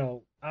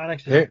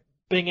Onyx is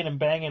binging and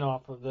banging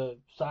off of the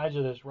sides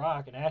of this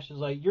rock, and Ash is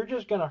like, "You're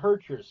just gonna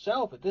hurt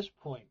yourself at this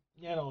point,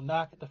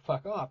 knock it the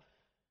fuck off."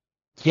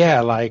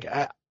 Yeah,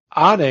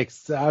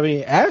 Onyx. I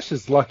mean, Ash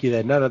is lucky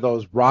that none of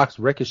those rocks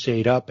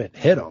ricocheted up and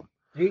hit him.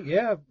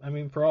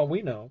 For all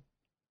we know.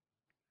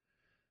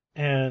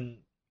 And,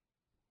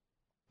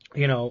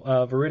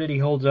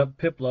 Veridity holds up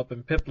Piplup,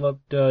 and Piplup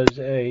does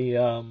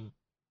a,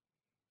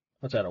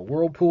 what's that, a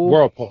whirlpool?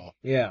 Whirlpool.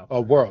 Yeah.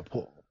 A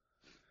whirlpool.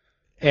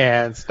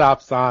 And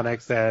stops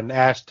Onyx, and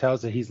Ash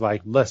tells it, he's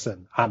like,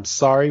 listen, I'm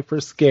sorry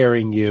for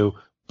scaring you,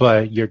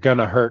 but you're going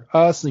to hurt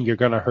us and you're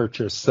going to hurt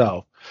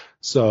yourself.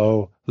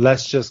 So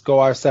let's just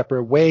go our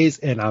separate ways,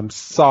 and I'm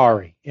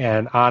sorry.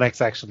 And Onyx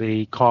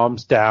actually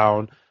calms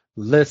down,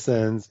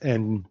 listens,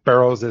 and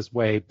burrows his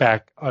way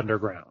back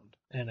underground.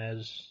 And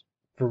as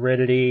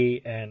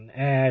Veridity and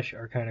Ash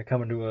are kind of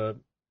coming to a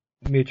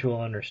mutual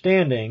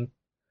understanding,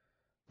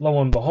 lo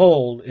and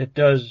behold, it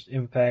does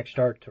in fact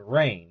start to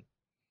rain.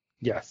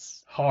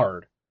 Yes.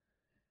 Hard.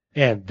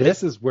 And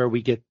this is where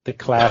we get the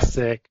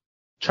classic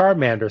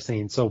Charmander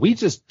scene. So we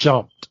just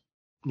jumped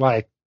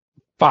 5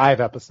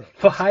 episodes.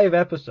 5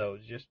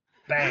 episodes, just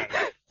bang.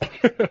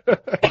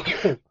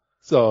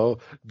 So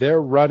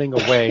they're running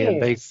away,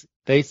 and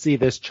they see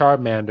this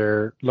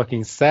Charmander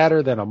looking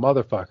sadder than a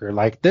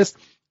motherfucker. This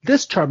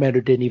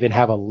Charmander didn't even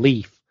have a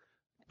leaf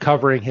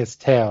covering his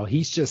tail.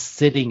 He's just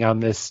sitting on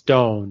this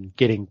stone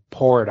getting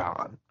poured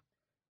on.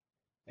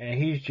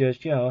 And he's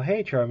just,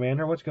 hey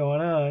Charmander, what's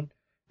going on?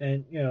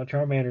 And,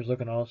 Charmander's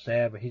looking all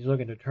sad, but he's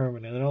looking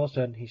determined. And then all of a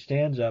sudden he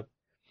stands up,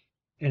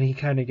 and he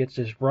kind of gets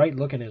this bright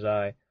look in his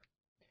eye,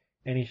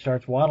 and he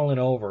starts waddling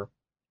over.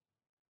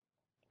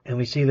 And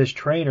we see this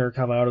trainer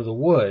come out of the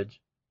woods,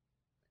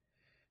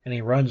 and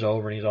he runs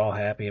over, and he's all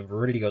happy. And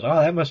Veridity goes, "Oh,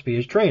 that must be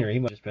his trainer. He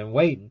must have been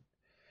waiting."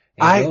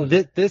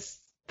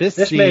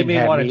 This made me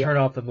want to turn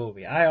off the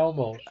movie. I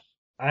almost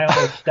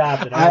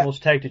stopped, and I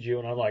almost texted you,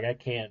 and I'm like, I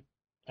can't.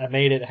 I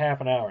made it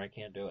half an hour. I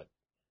can't do it.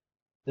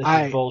 This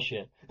is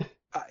bullshit.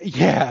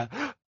 Yeah,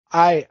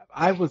 I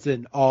was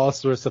in all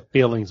sorts of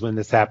feelings when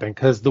this happened,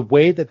 because the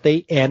way that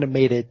they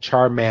animated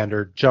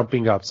Charmander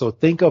jumping up. So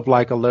think of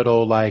a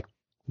little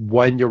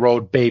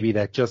 1-year-old baby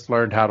that just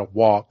learned how to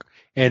walk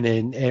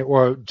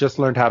or just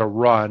learned how to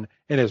run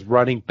and is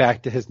running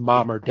back to his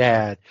mom or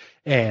dad,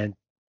 and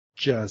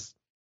just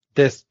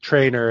this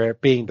trainer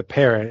being the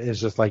parent is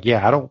just like,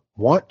 yeah, I don't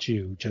want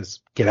you.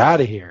 Just get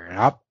out of here.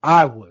 And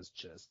I was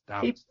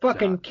he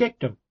fucking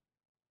kicked him.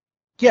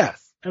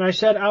 Yes. And I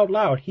said out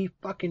loud, he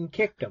fucking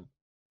kicked him.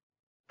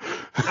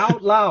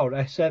 Out loud,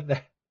 I said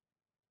that.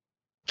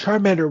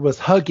 Charmander was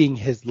hugging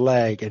his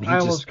leg, and I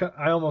almost cut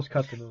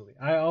the movie.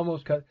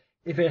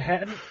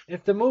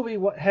 If the movie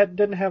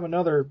didn't have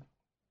another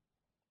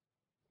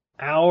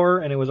hour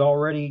and it was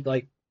already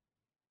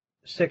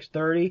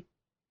 6:30,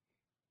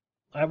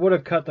 I would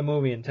have cut the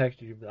movie and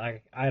texted you.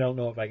 I don't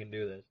know if I can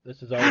do this.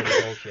 This is already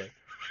bullshit.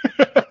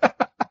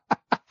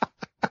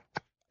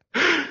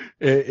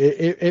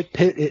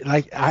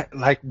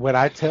 When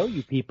I tell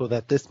you people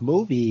that this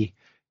movie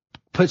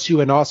puts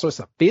you in all sorts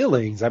of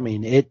feelings, I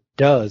mean, it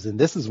does, and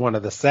this is one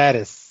of the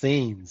saddest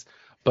scenes.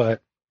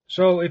 But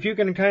so if you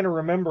can kind of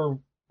remember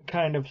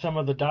kind of some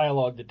of the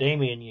dialogue that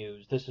Damien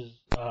used, this is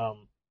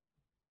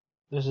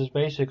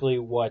basically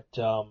what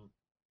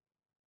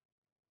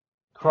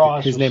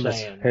Cross was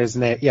saying. His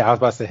name. Yeah, I was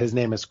about to say his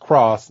name is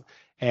Cross,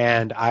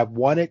 and I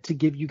wanted to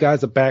give you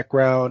guys a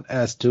background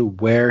as to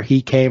where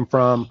he came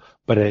from,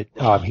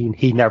 but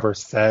he never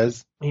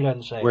says He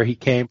doesn't say where he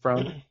came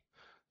from.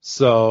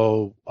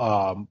 So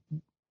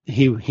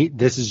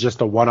this is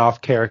just a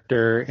one-off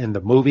character in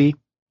the movie.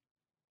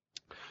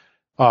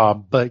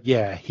 But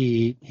yeah,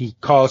 he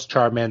calls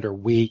Charmander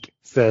weak,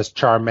 says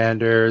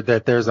Charmander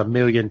that there's a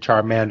million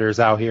Charmanders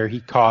out here. He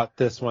caught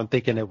this one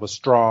thinking it was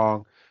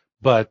strong,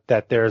 but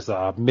that there's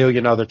a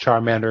million other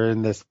Charmander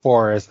in this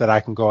forest that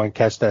I can go and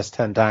catch that's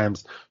 10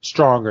 times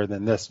stronger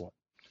than this one.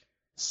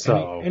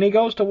 So and he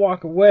goes to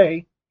walk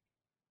away,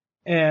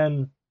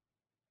 and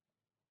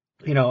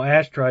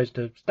Ash tries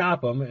to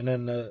stop him, and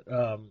then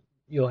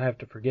you'll have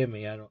to forgive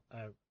me. I'm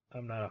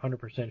not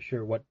 100%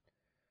 sure what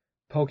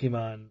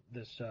Pokemon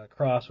this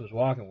Cross was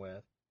walking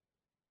with.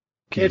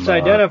 It's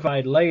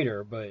identified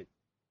later, but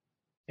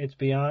it's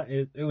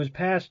beyond. It was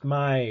past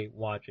my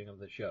watching of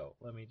the show.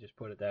 Let me just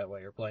put it that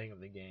way, or playing of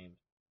the game,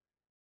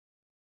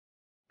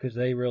 because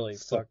they really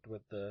fucked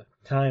with the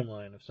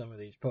timeline of some of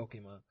these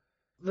Pokemon.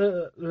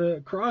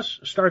 The Cross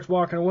starts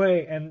walking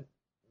away, and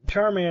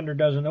Charmander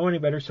doesn't know any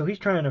better, so he's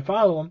trying to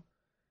follow him,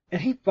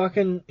 and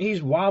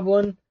he's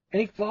wobbling,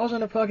 and he falls in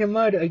the fucking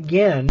mud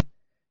again,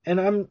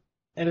 and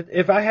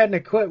if I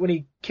hadn't quit when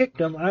he kicked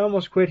him, I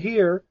almost quit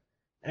here,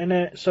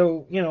 and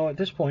so at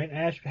this point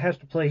Ash has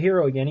to play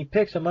hero again. He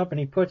picks him up and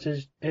he puts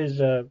his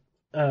tail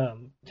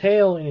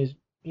in his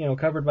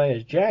covered by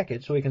his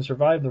jacket so he can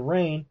survive the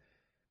rain,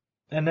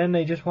 and then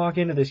they just walk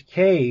into this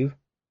cave.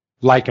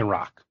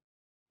 Lycanroc.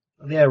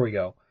 There we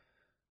go.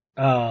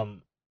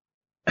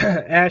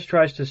 Ash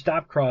tries to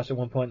stop Cross at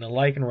one point, and the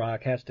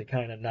Lycanroc has to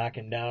kind of knock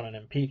him down, and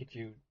then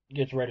Pikachu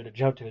gets ready to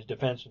jump to his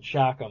defense and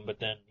shock him, but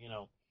then,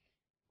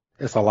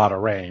 it's a lot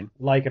of rain.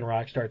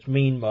 Lycanroc starts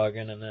mean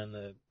mugging, and then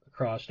the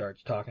Cross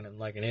starts talking to him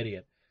like an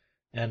idiot.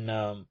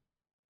 And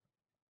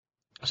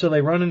so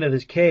they run into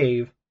this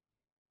cave,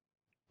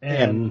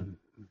 and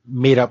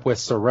meet up with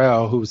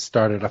Sorrel, who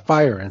started a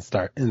fire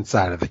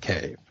inside of the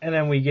cave. And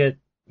then we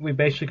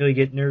basically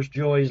get Nurse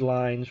Joy's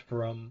lines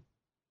from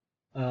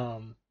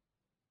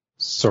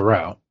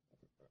Sorrel.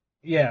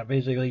 Yeah,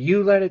 basically,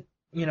 you let it,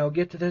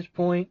 get to this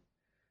point,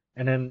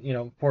 and then,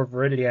 poor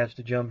Viridity has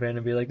to jump in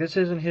and be like, this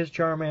isn't his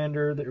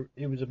Charmander,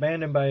 it was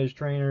abandoned by his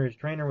trainer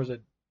was a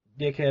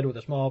dickhead with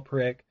a small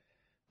prick.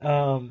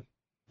 Those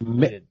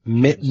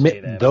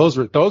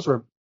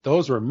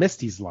were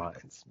Misty's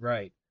lines.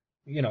 Right.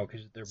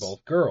 Because they're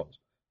both girls.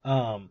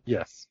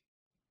 Yes.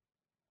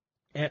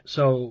 And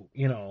so,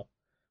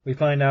 we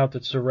find out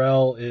that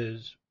Sorrel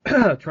is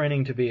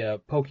training to be a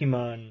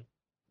Pokemon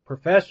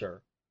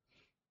professor,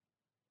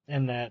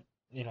 and that,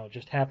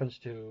 just happens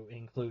to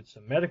include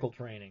some medical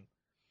training.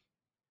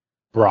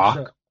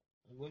 Brock?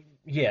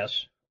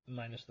 Yes,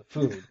 minus the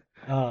food.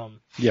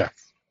 Yes.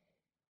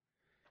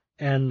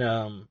 And,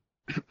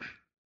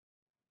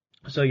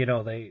 so,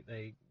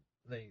 they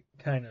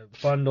kind of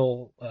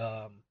bundle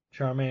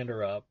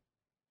Charmander up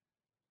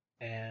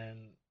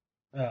and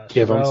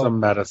give him some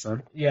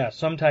medicine. Yeah,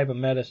 some type of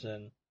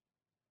medicine.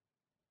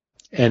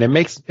 And it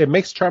makes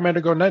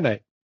Charmander go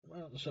night-night.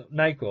 Well, so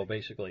NyQuil,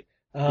 basically.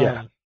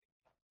 Yeah.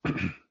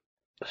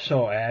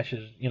 So Ash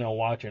is,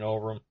 watching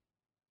over him.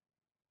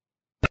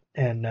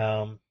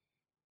 And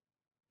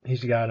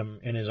he's got him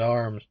in his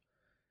arms.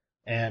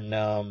 And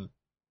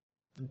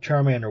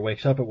Charmander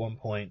wakes up at one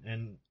point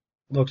and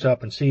looks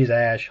up and sees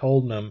Ash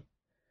holding him.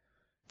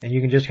 And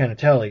you can just kind of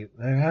tell, I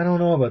don't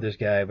know about this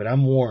guy, but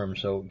I'm warm,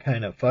 so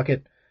kind of fuck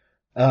it.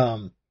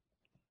 And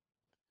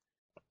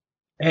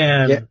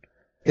yeah,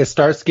 it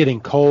starts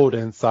getting cold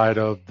inside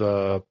of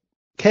the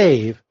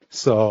cave,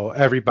 so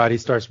everybody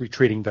starts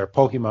retreating their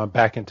Pokemon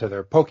back into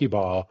their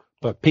Pokeball,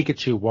 but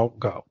Pikachu won't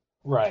go.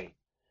 Right.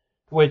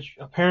 Which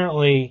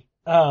apparently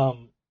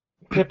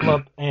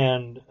Piplup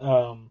and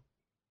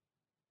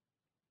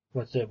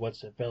what's it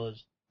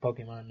fella's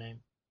Pokemon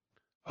name?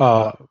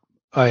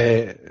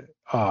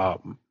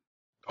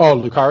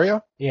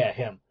 Lucario? Yeah,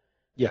 him.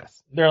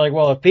 Yes. They're like,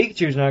 well, if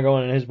Pikachu's not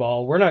going in his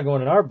ball, we're not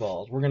going in our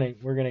balls. We're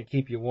gonna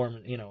keep you warm,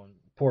 and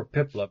poor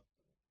Piplup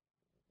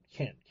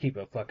can't keep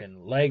a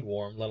fucking leg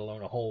warm, let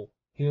alone a whole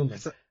human.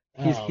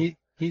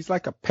 He's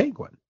like a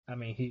penguin. I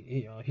mean,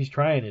 he's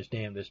trying his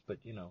damnedest, but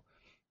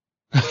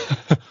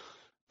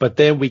But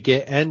then we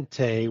get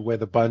Entei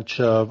with a bunch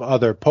of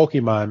other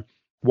Pokemon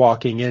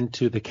walking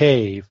into the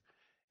cave,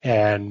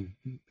 and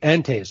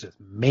Entei is just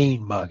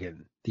main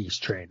mugging these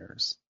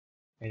trainers.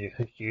 And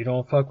you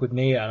don't fuck with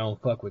me, I don't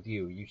fuck with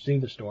you. You see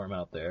the storm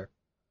out there.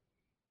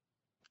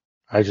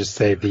 I just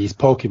say these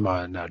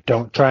Pokemon, now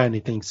don't try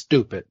anything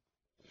stupid.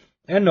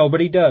 And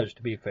nobody does,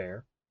 to be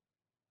fair.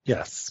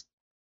 Yes.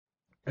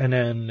 And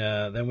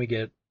then we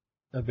get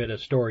a bit of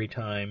story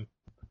time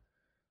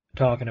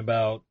talking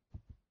about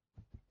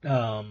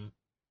Ho-Oh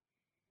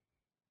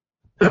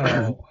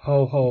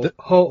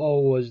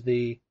was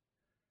the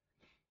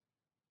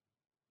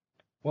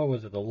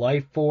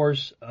life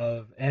force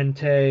of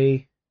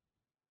Entei,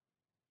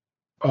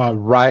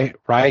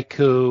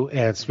 Raikou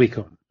and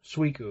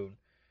Suicune.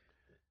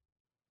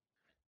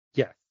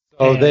 Yeah.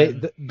 So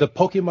the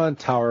Pokemon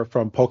Tower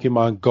from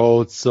Pokemon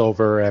Gold,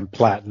 Silver, and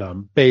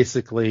Platinum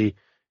basically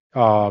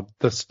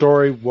The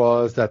story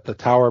was that the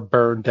tower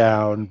burned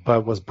down,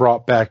 but was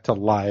brought back to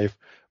life,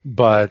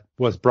 but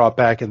was brought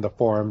back in the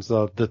forms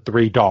of the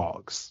three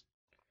dogs.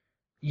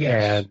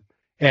 Yes.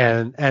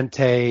 And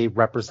Entei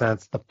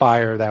represents the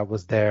fire that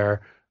was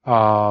there.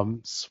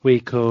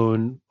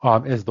 Suicune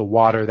is the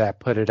water that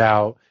put it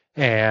out,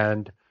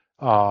 and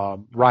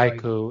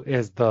Raikou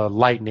is the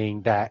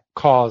lightning that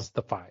caused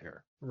the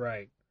fire.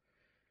 Right.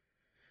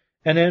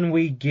 And then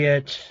we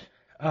get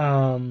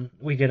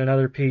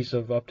another piece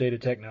of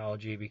updated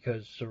technology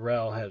because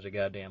Sorrel has a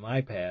goddamn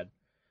iPad.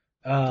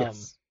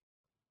 Yes.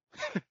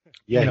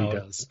 Yeah, he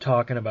does.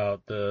 Talking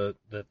about the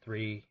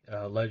three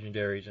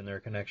legendaries and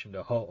their connection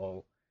to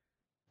Ho-Oh,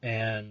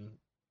 and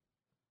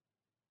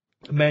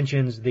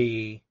mentions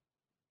the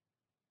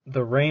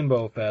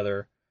rainbow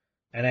feather,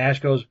 and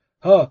Ash goes,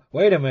 "Oh,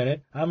 wait a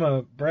minute, I'm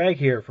gonna brag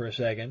here for a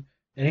second,"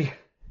 and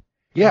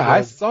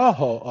I saw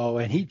Ho-Oh,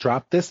 and he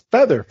dropped this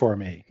feather for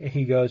me.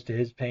 He goes to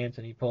his pants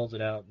and he pulls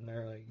it out, and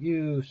they're like,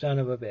 "You son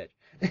of a bitch!"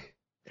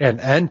 And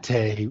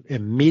Entei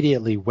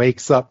immediately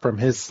wakes up from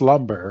his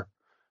slumber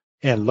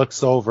and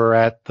looks over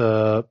at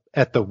the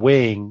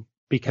wing,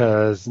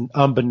 because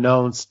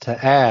unbeknownst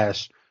to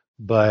Ash,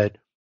 but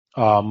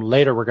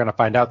later we're going to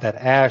find out that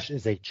Ash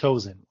is a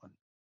chosen one.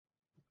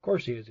 Of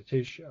course he is. It's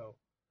his show.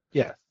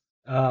 Yes.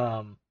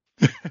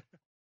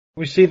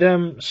 We see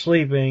them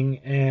sleeping,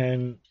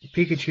 and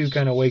Pikachu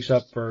kind of wakes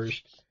up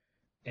first,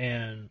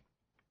 and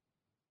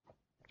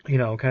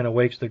kind of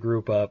wakes the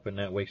group up, and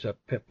that wakes up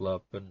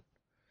Piplup, and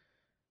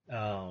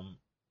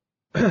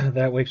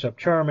that wakes up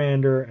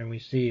Charmander, and we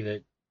see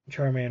that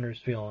Charmander's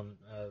feeling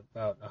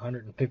about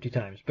 150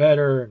 times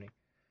better, and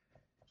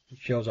he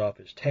shows off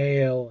his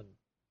tail, and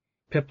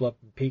Piplup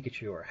and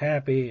Pikachu are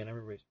happy, and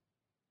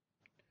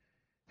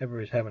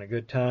everybody's having a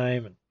good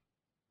time,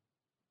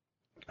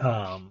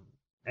 and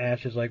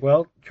Ash is like,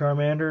 "Well,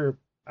 Charmander,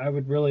 I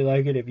would really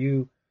like it if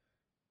you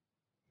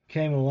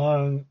came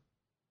along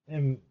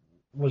and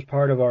was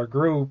part of our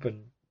group,"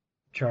 and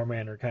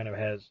Charmander kind of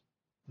has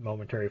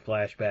momentary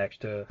flashbacks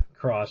to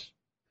Cross,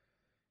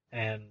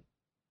 and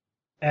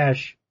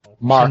Ash...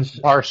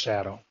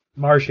 Marshadow.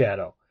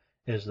 Marshadow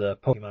is the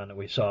Pokemon that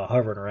we saw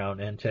hovering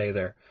around Entei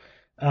there.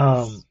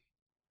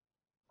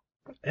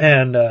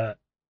 And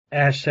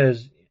Ash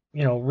says,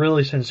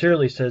 really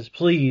sincerely says,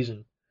 "Please,"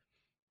 and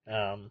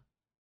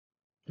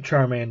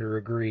Charmander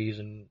agrees,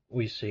 and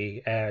we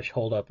see Ash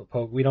hold up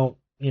a we don't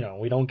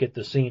get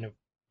the scene of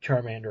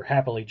Charmander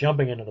happily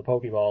jumping into the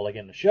Pokeball like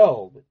in the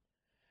show, but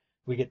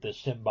we get this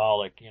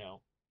symbolic,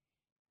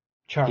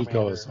 Charmander. He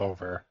goes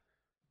over.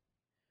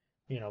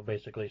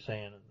 Basically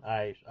saying,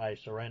 I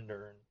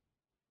surrender and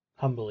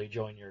humbly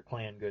join your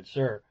clan, good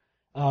sir.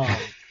 And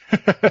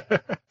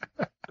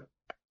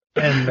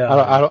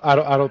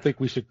I don't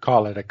think we should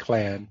call it a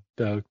clan,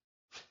 Doug.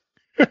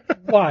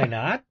 Why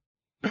not?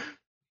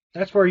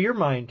 That's where your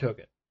mind took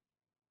it.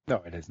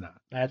 No, it is not.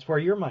 That's where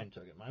your mind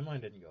took it. My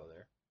mind didn't go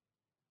there.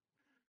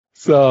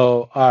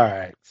 So, all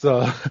right.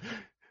 So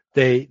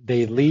they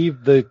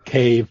leave the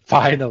cave.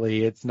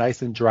 Finally, it's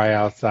nice and dry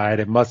outside.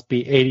 It must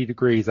be 80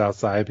 degrees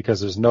outside because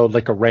there's no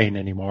lick of rain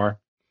anymore.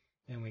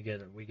 And we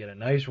get a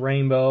nice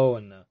rainbow,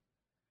 and the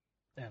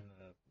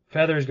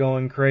feathers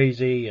going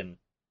crazy, and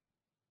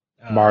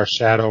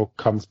Marshadow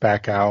comes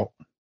back out.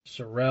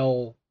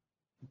 Sorrel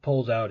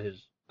pulls out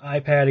his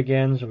iPad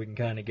again so we can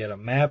kind of get a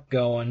map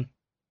going.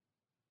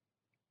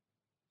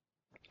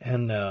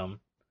 And,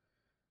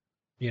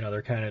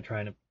 they're kind of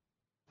trying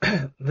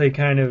to... they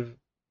kind of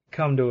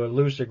come to a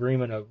loose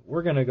agreement of,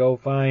 we're going to go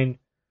find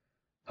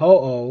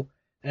Ho-Oh,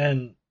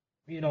 and,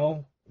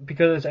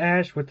 because it's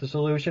Ash with the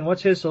solution,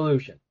 what's his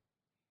solution?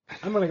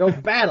 I'm going to go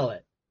battle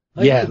it.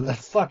 Like, yeah,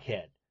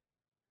 fuckhead.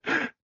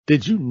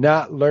 Did you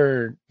not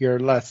learn your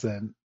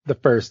lesson the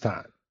first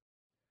time?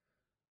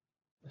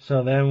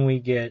 So then we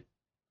get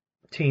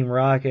Team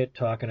Rocket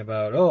talking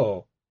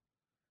about,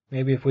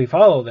 maybe if we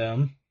follow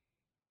them,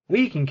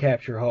 we can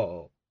capture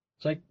Ho-Oh.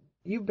 It's like,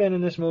 you've been in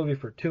this movie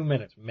for 2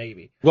 minutes,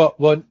 maybe.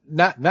 Well,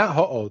 not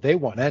Ho-Oh. They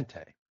want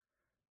Entei.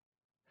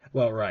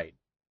 Well, right.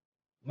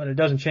 But it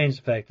doesn't change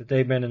the fact that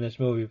they've been in this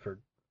movie for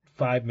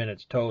 5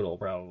 minutes total,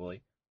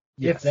 probably.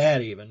 Yes. If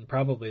that even,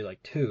 probably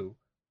like 2.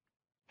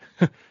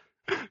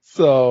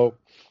 So,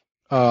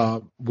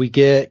 we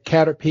get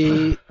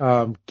Caterpie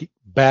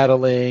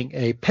battling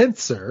a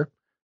Pinsir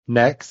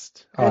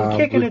next. And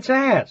kicking its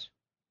ass.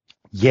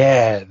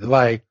 Yeah,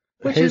 like...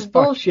 Which is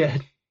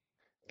bullshit.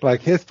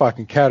 Like his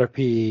fucking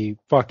Caterpie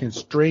fucking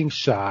string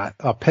shot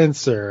a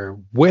Pinsir,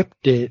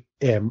 whipped it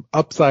and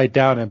upside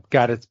down and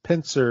got its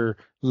Pinsir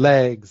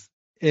legs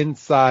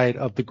inside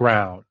of the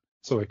ground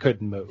so it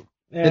couldn't move.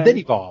 And then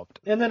evolved.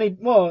 And then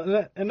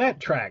that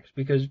tracks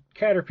because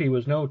Caterpie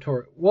was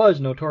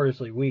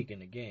notoriously weak in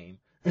the game.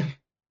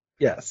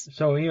 Yes.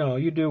 So,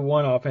 you do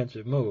one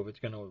offensive move, it's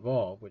going to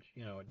evolve, which,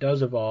 it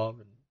does evolve,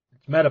 and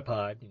it's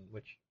Metapod,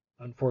 which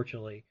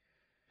unfortunately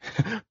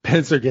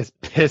Pincer gets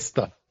pissed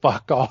the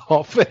fuck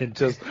off and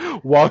just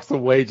walks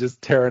away,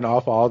 just tearing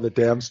off all the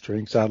damn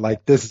string shot.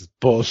 Like, this is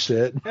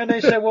bullshit. And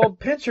they said, well,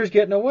 Pincer's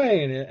getting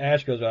away. And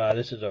Ash goes,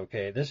 this is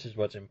okay. This is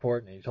what's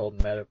important. He's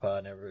holding Metapod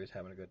and everybody's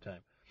having a good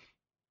time.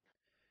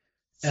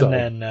 So,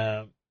 and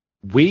then...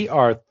 we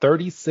are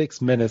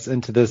 36 minutes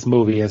into this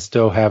movie and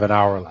still have an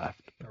hour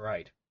left.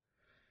 Right.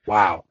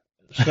 Wow.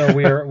 So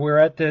we're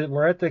at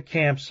the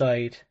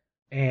campsite,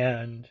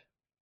 and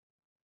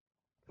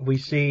we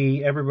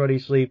see everybody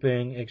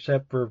sleeping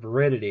except for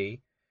Veridity,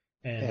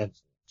 and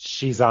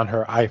she's on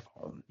her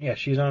iPhone. Yeah,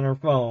 she's on her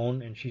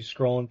phone, and she's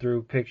scrolling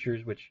through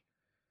pictures which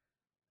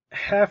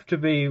have to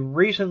be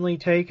recently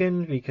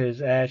taken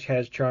because Ash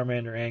has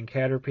Charmander and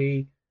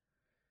Caterpie.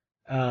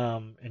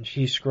 And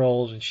she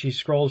scrolls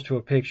to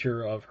a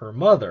picture of her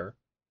mother,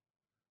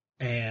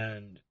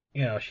 and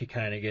she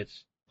kind of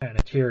gets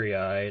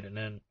teary-eyed, and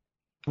then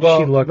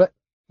she looked.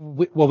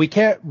 We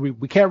can't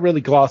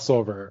really gloss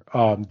over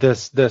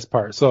this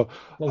part. So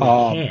we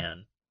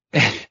can.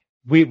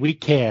 we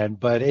can,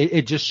 but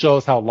it just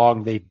shows how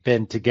long they've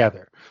been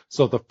together.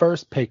 So the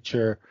first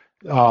picture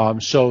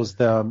shows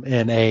them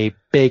in a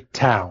big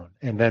town,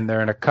 and then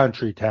they're in a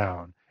country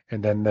town,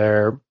 and then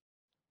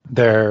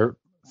they're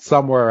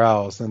somewhere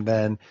else, and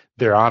then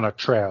they're on a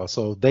trail.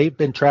 So they've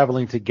been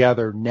traveling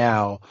together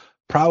now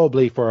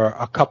probably for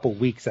a couple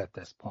weeks at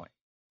this point.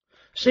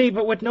 See,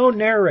 but with no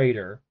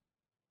narrator,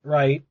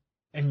 right?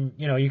 And,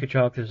 you could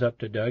chalk this up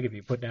to Doug. If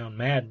you put down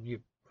Madden,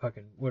 you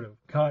fucking would have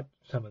caught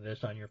some of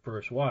this on your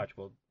first watch.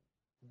 Well,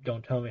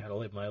 don't tell me how to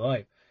live my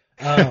life.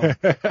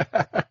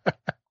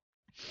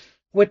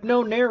 With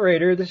no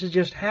narrator, this is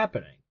just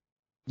happening.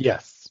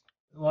 Yes.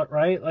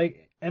 Right?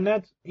 And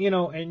that's,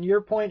 and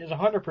your point is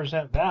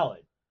 100%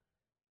 valid.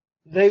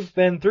 They've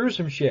been through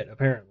some shit,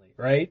 apparently,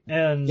 right?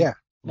 And yeah,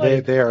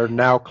 they are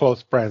now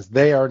close friends.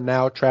 They are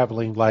now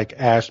traveling like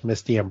Ash,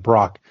 Misty, and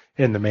Brock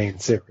in the main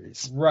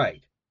series.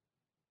 Right.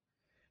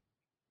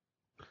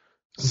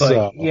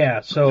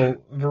 But, so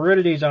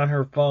Veridity's on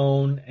her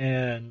phone,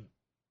 and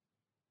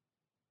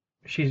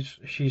she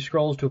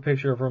scrolls to a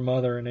picture of her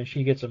mother, and then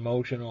she gets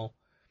emotional.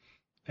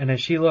 And then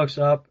she looks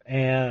up,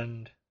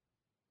 and...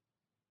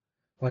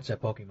 what's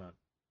that Pokemon?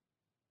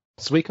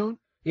 Suicune?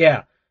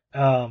 Yeah.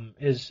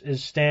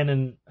 Is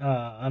standing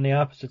on the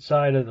opposite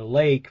side of the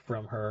lake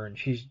from her, and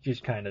she's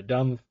just kind of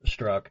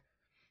dumbstruck.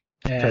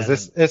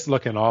 Because it's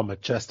looking all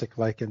majestic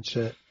like and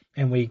shit.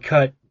 And we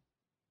cut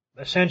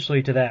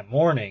essentially to that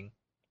morning,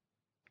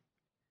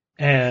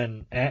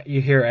 and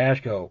you hear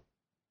Ash go,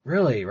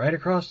 "Really? Right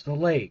across the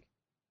lake?"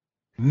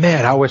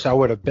 Man, I wish I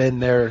would have been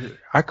there.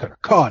 I could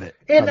have caught it.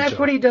 And that's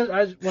what he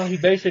does. Well, he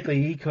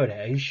could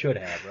have. He should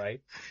have,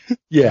 right?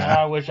 Yeah. And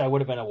I wish I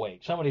would have been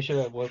awake. Somebody should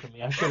have woken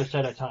me. I should have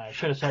set a time. I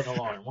should have set an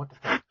alarm. What the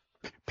fuck?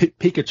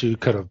 Pikachu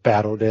could have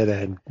battled it,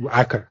 and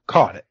I could have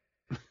caught it.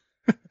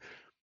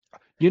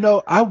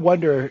 I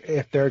wonder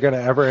if they're going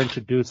to ever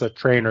introduce a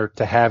trainer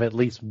to have at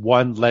least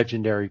one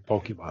legendary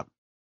Pokemon.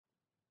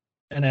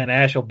 And then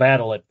Ash will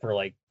battle it for,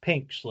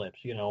 pink slips,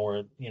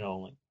 or,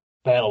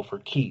 battle for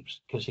keeps,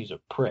 because he's a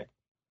prick.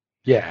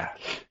 Yeah,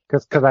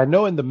 because I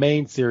know in the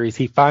main series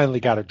he finally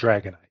got a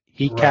Dragonite.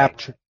 He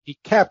captured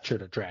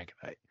a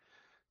Dragonite.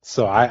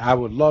 So I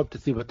would love to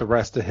see what the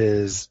rest of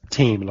his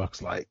team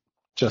looks like.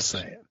 Just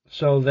saying.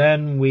 So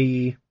then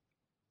we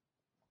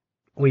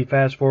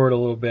fast forward a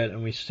little bit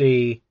and we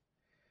see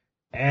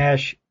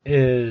Ash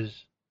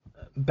is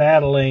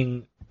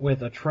battling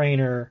with a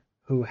trainer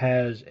who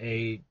has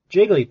a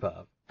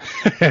Jigglypuff.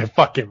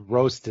 Fucking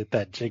roasted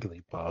that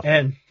Jigglypuff.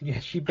 And yeah,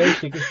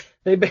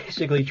 they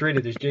basically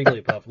treated this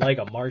Jigglypuff like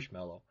a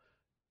marshmallow.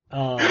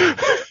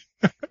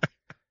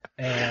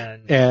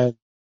 And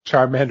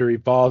Charmander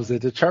evolves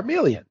into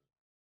Charmeleon.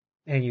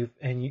 And you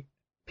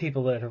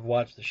people that have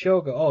watched the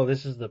show go, oh,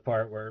 this is the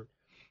part where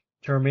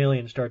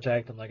Charmeleon starts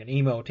acting like an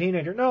emo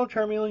teenager. No,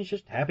 Charmeleon's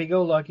just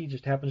happy-go-lucky,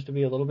 just happens to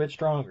be a little bit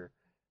stronger.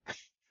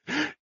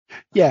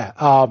 Yeah,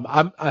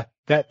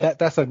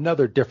 that's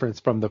another difference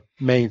from the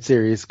main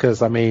series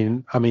because I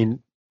mean,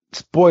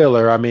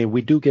 spoiler,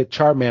 we do get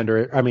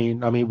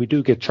Charmander, we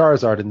do get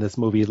Charizard in this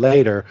movie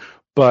later,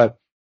 but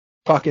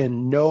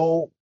fucking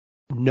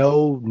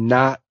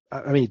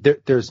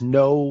there's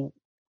no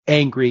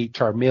angry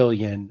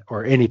Charmeleon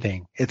or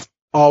anything. It's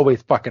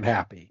always fucking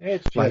happy.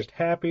 It's just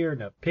happier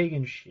than a pig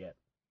in shit.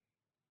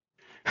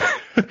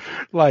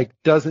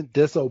 Doesn't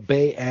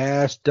disobey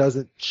Ash,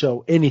 doesn't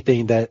show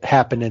anything that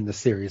happened in the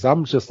series.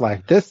 I'm just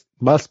like, this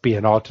must be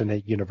an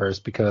alternate universe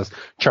because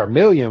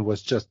Charmeleon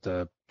was just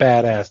a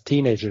badass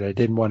teenager that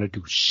didn't want to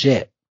do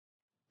shit.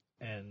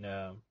 And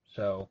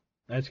so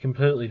that's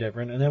completely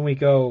different. And then we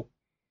go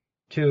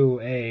to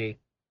a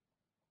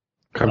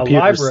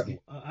library.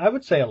 I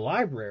would say a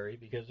library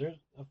because there's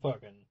a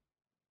fucking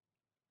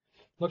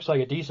looks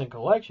like a decent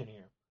collection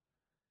here.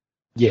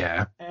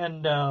 Yeah.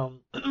 And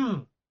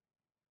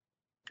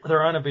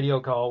they're on a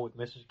video call with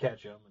Mrs.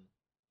 Ketchum, and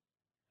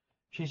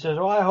she says,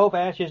 "Oh, I hope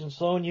Ash isn't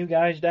slowing you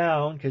guys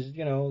down, because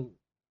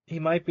he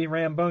might be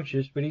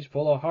rambunctious, but he's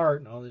full of heart,"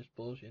 and all this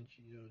bullshit.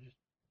 She's just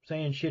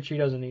saying shit she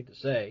doesn't need to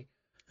say.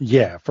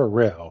 Yeah, for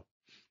real.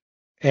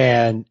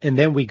 And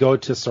then we go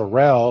to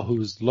Sorrel,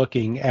 who's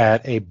looking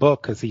at a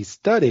book because he's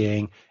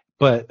studying,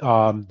 but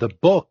the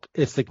book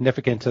is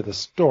significant to the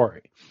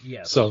story.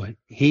 Yes. So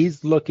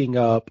he's looking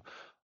up.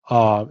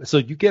 So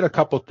you get a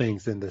couple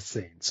things in this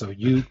scene. So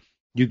you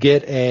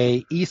get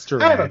a Easter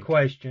I have a egg.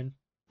 question.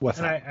 What's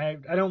and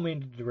that? I don't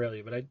mean to derail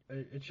you, but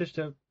it's just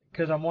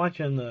because I'm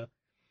watching the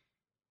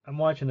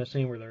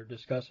scene where they're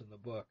discussing the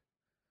book,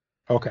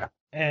 Okay.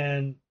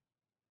 and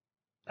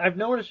I've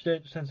noticed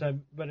it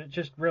but it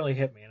just really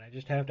hit me, and I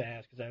just have to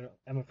ask because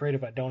I'm afraid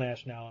if I don't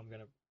ask now,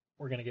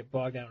 we're gonna get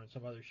bogged down in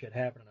some other shit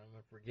happening, and I'm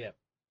gonna forget.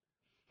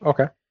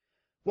 Okay.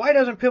 Why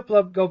doesn't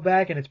Piplup go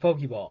back in its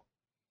Pokeball?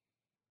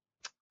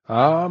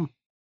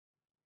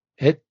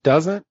 It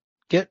doesn't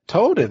get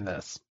told in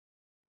this.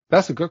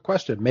 That's a good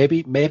question.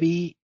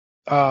 Maybe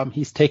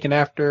he's taken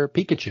after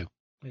Pikachu.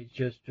 It's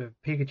just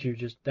Pikachu,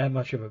 just that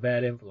much of a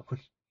bad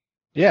influence.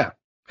 Yeah.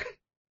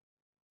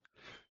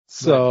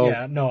 So but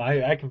yeah, no,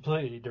 I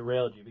completely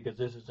derailed you because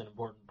this is an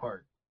important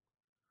part.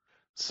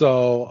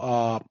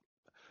 so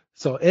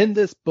in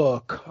this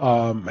book,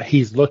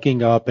 he's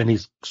looking up and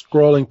he's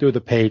scrolling through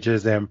the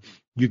pages, and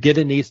you get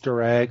an Easter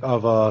egg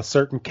of a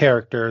certain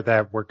character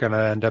that we're going to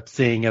end up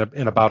seeing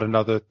in about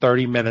another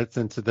 30 minutes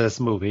into this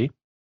movie.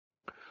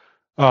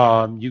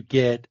 You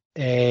get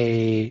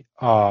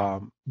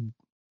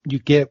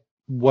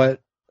what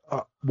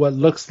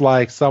looks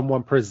like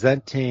someone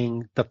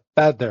presenting the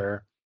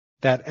feather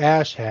that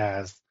Ash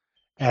has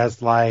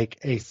as like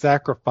a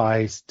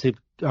sacrifice to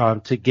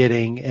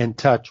getting in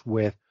touch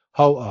with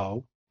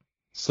Ho-Oh.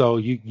 So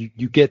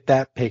you get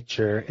that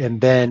picture, and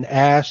then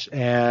Ash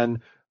and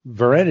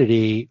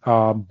Verenity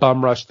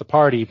bum rush the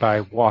party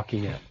by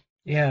walking in.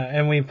 Yeah,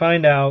 and we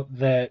find out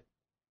that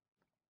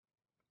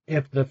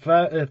if the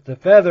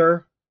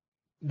feather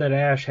that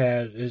Ash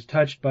has is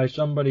touched by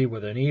somebody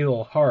with an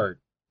evil heart,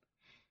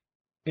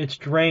 it's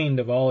drained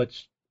of all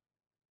its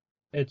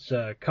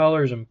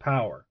colors and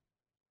power.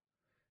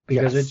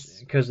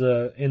 Because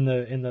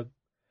in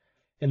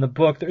the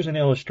book there's an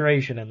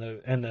illustration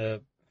and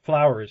the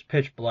flower is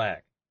pitch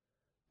black.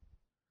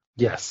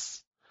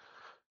 Yes.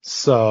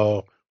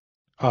 So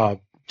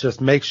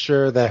just make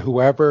sure that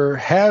whoever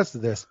has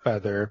this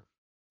feather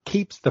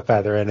keeps the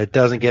feather and it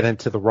doesn't get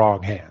into the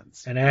wrong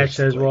hands. And Ash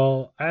says,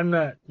 well,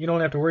 you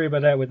don't have to worry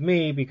about that with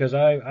me because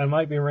I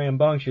might be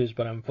rambunctious,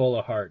 but I'm full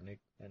of heart. And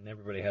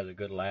everybody has a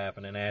good laugh,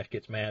 and then Ash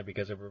gets mad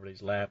because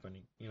everybody's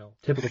laughing.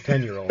 Typical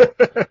 10-year-old.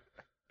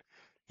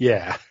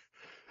 Yeah.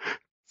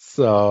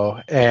 So,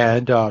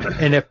 and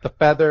if the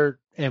feather,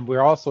 and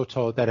we're also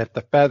told that if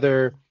the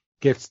feather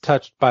gets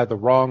touched by the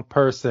wrong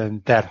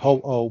person, that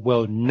Ho-Oh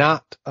will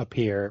not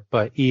appear,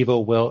 but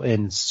evil will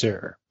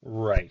ensue.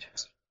 Right.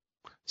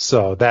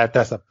 So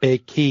that's a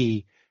big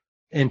key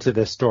into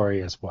this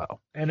story as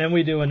well. And then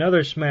we do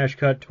another smash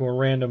cut to a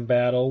random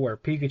battle where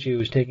Pikachu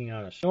is taking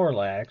on a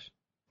Snorlax.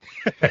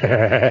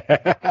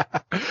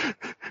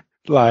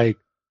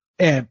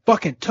 And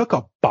fucking took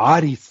a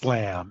body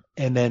slam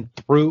and then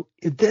threw.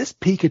 This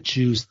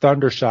Pikachu's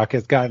Thundershock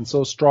has gotten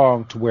so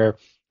strong to where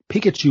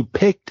Pikachu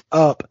picked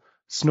up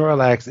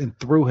Snorlax and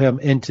threw him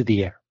into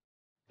the air.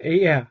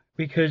 Yeah,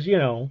 because,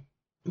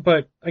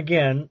 but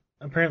again,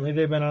 apparently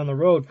they've been on the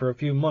road for a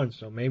few months,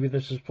 so maybe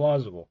this is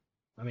plausible.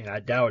 I mean,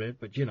 I doubt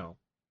it, but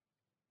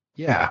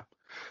Yeah.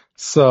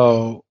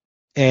 So,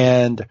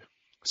 and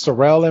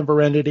Sorrel and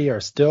Verenity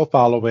are still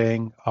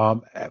following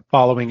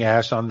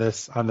Ash on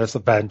this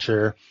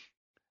adventure.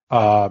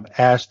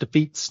 Ash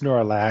defeats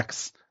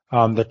Snorlax.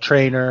 The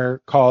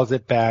trainer calls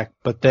it back,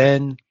 but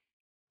then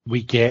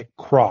we get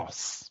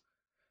Cross.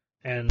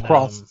 And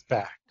Cross is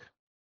back.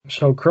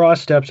 So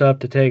Cross steps up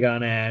to take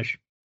on Ash,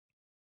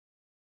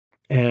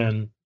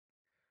 and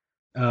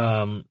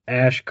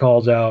Ash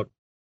calls out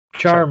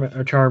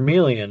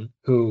Charmeleon,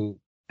 who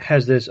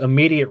has this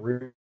immediate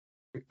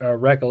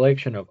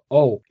recollection of,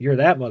 oh, you're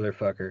that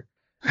motherfucker.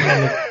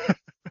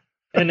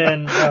 And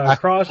then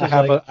Cross is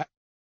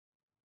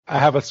I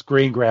have a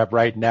screen grab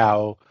right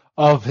now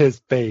of his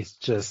face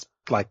just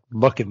like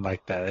looking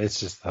like that. It's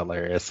just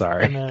hilarious.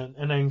 Sorry.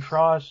 And then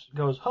Cross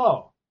goes,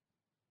 oh,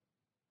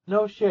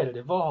 no shit, it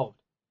evolved.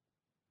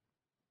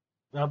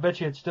 I'll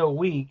bet you it's still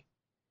weak.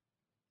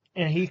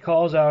 And he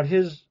calls out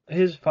his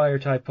fire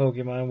type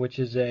Pokemon, which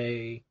is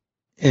a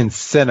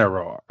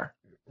Incineroar.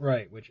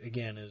 Right, which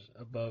again is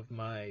above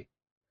my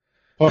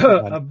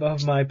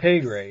Pokemon. my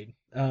pay grade.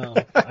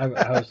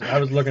 I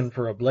was looking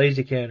for a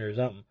Blaziken or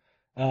something.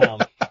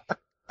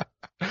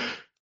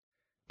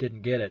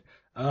 Didn't get it.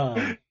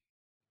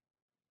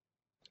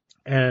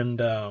 In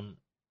the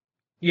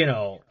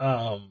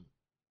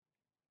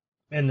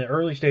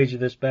early stage of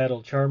this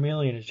battle,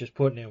 Charmeleon is just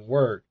putting in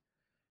work,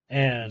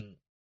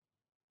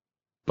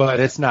 but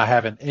it's not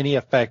having any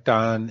effect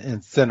on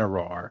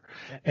Incineroar,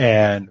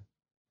 and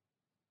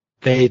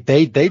they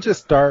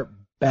just start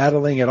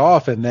battling it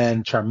off, and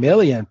then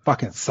Charmeleon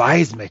fucking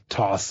seismic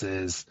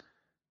tosses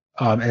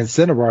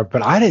Incineroar,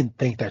 but I didn't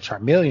think that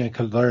Charmeleon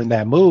could learn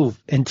that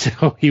move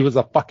until he was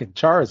a fucking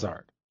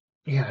Charizard.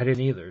 Yeah, I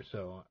didn't either,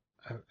 so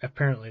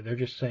apparently they're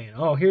just saying,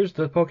 "Oh, here's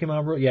the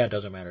Pokemon rule." Yeah, it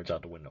doesn't matter. It's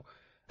out the window.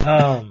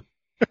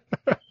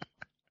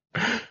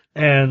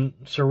 And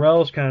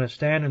Sorrel's kind of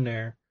standing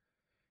there,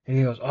 and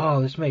he goes,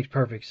 "Oh, this makes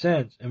perfect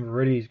sense." And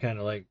Viridity's kind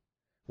of like,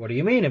 "What do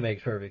you mean it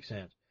makes perfect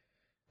sense?"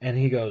 And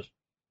he goes,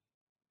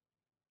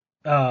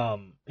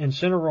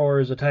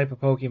 Incineroar is a type of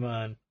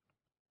Pokemon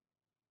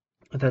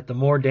that the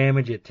more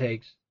damage it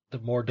takes, the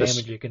more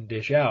damage it can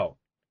dish out."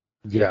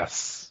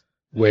 Yes.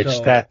 Which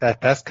So,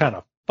 that's kind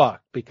of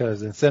fucked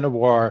because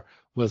Incineroar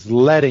was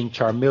letting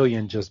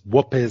Charmeleon just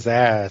whoop his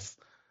ass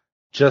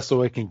just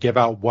so it can give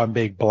out one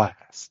big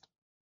blast.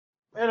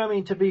 and I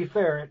mean, to be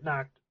fair, it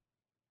knocked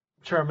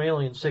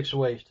Charmeleon 6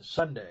 ways to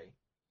Sunday.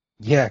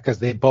 Yeah, because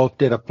they both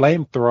did a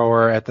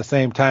flamethrower at the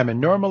same time. And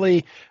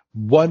normally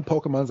one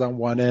Pokemon's on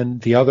one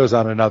end, the other's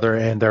on another,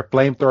 and their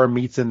flamethrower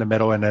meets in the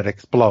middle and it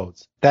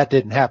explodes. That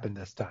didn't happen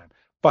this time.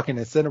 Fucking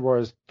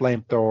Incineroar's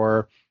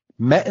flamethrower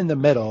met in the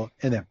middle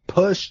and then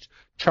pushed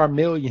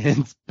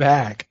Charmeleon's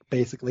back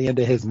basically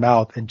into his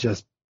mouth and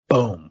just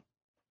boom.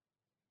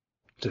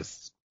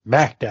 Just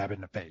smack dab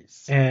in the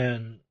face.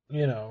 And,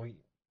 he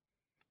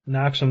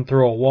knocks him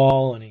through a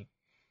wall, and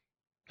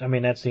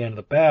that's the end of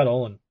the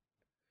battle,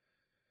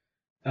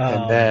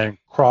 and then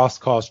Cross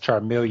calls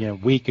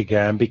Charmeleon weak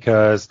again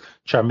because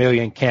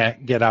Charmeleon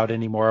can't get out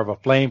any more of a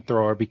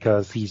flamethrower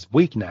because he's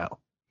weak now.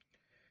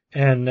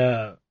 And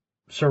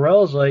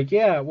Sorrel's like,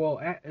 yeah, well,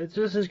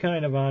 this is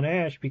kind of on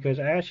Ash because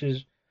Ash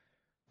is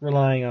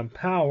relying on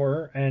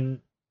power, and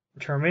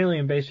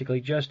Charmeleon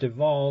basically just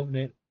evolved,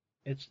 and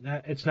it's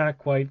not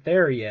quite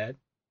there yet.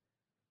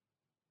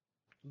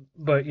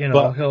 But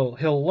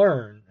he'll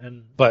learn.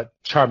 But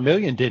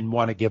Charmeleon didn't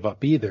want to give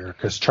up either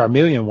because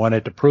Charmeleon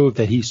wanted to prove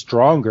that he's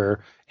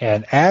stronger.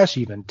 And Ash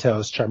even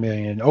tells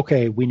Charmeleon,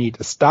 "Okay, we need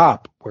to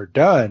stop. We're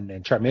done."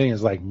 And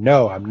Charmeleon's like,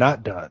 "No, I'm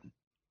not done."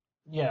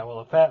 Yeah, well,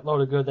 a fat load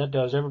of good that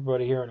does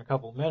everybody here in a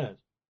couple minutes.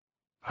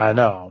 I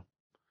know.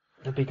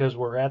 Because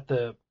we're at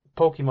the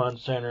Pokemon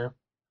Center,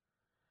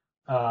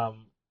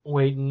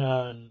 waiting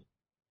on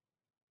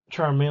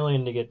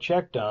Charmeleon to get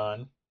checked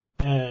on.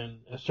 And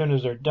as soon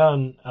as they're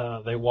done,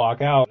 they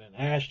walk out, and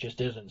Ash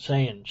just isn't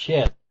saying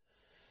shit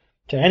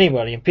to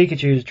anybody. And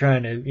Pikachu's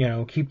trying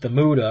to, keep the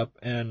mood up,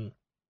 and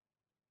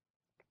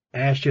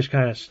Ash just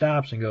kind of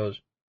stops and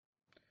goes,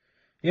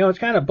 it's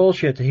kind of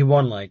bullshit that he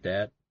won like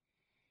that.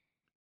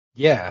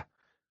 Yeah.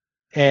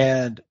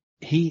 And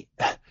he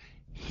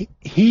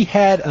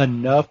had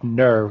enough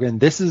nerve, and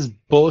this is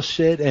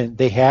bullshit, and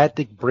they had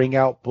to bring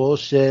out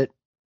bullshit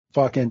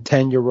fucking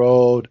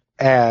 10-year-old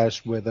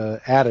Ash with an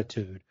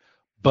attitude.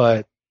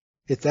 But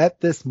it's at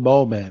this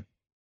moment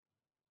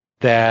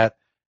that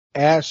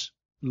Ash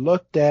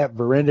looked at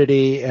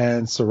Virinity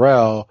and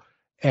Sorrel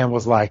and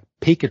was like,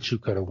 Pikachu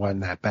could have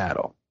won that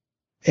battle.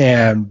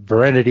 And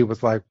Virinity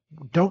was like,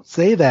 don't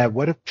say that.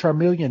 What if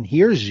Charmeleon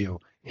hears you?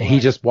 And he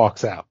just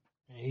walks out.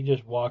 He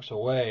just walks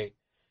away.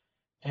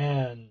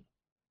 And,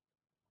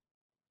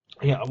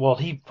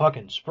 he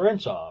fucking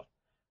sprints off.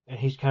 And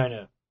he's kind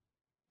of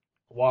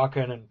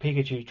walking, and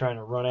Pikachu's trying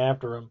to run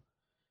after him.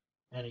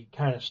 And he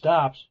kind of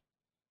stops.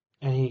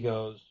 And he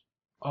goes,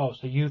 "Oh,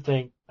 so you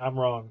think I'm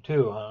wrong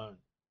too, huh?"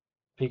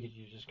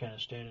 Pikachu's just kind of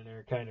standing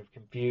there, kind of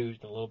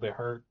confused, a little bit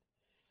hurt.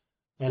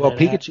 And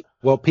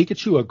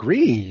Pikachu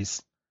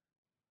agrees.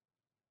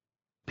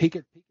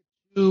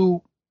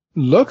 Pikachu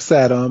looks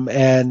at him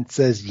and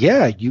says,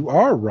 "Yeah, you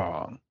are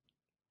wrong."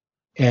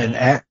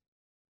 And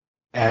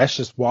Ash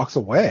just walks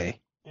away.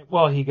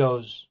 Well, he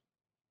goes,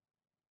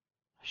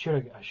 "I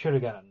should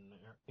have gotten."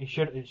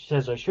 He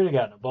says, "I should have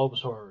gotten a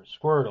Bulbasaur or a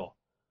Squirtle."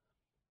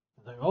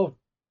 I'm like, "Oh,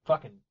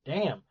 fucking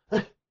damn."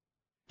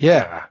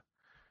 Yeah.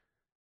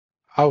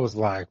 I was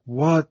like,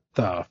 what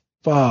the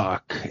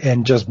fuck?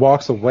 And just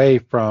walks away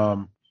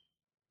from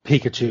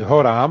Pikachu.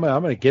 Hold on,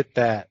 I'm gonna get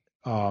that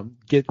I'm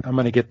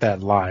gonna get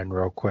that line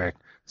real quick.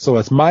 So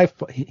it's my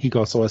he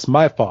goes, so it's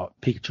my fault.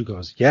 Pikachu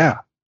goes, yeah.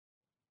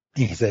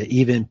 And he said,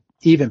 even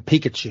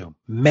Pikachu,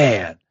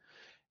 man.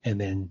 And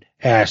then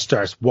Ash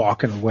starts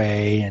walking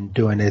away and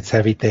doing its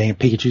heavy thing.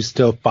 Pikachu's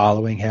still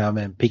following him,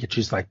 and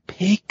Pikachu's like,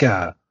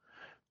 Pika.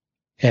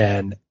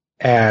 And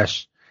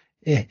Ash,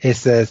 it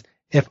says,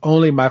 if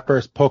only my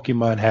first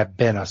Pokemon had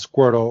been a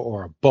Squirtle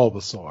or a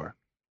Bulbasaur.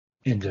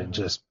 And then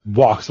just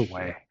walks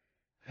away.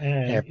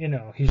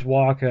 And, he's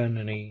walking,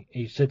 and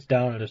he sits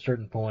down at a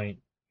certain point,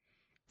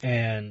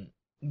 and,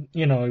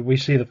 we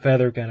see the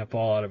feather kind of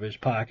fall out of his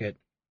pocket,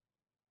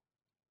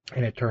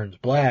 and it turns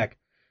black,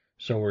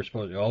 so we're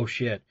supposed to, oh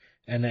shit.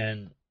 And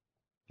then,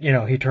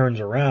 he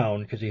turns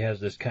around, because he has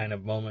this kind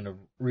of moment of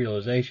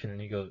realization, and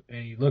he goes,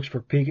 and he looks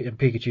for Pikachu, and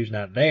Pikachu's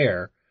not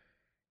there,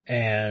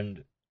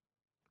 and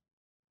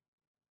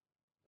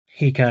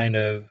he kind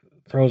of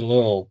throws a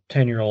little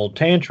 10-year-old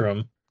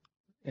tantrum.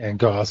 And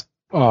goes,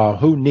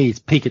 who needs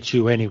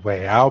Pikachu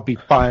anyway? I'll be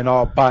fine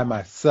all by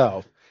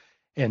myself.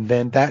 And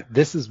then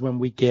this is when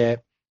we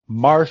get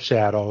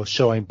Marshadow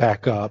showing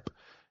back up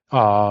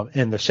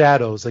in the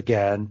shadows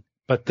again,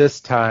 but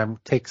this time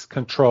takes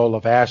control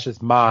of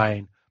Ash's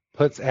mind,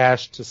 puts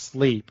Ash to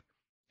sleep,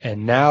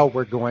 and now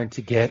we're going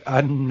to get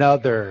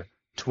another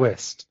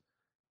twist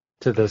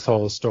to this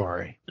whole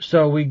story.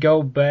 So we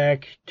go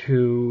back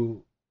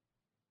to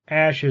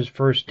Ash's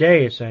first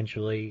day,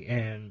 essentially,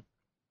 and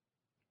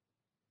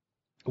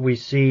we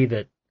see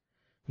that,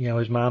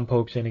 his mom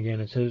pokes in again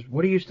and says,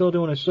 "What are you still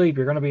doing asleep?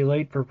 You're going to be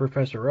late for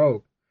Professor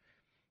Oak."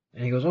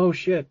 And he goes, "Oh,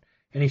 shit."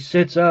 And he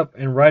sits up,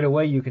 and right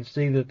away you can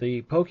see that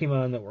the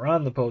Pokemon that were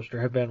on the poster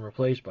have been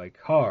replaced by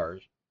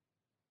cars.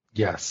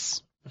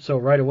 Yes. So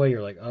right away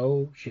you're like,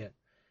 oh, shit.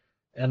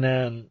 And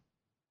then,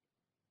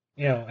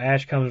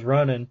 Ash comes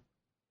running,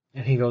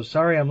 and he goes,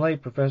 "Sorry I'm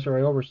late, Professor.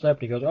 I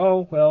overslept." He goes,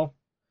 "Oh, well,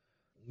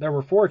 there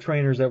were 4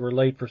 trainers that were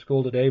late for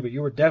school today, but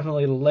you were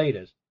definitely the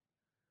latest."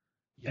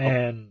 Yep.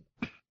 And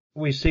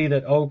we see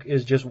that Oak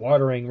is just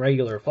watering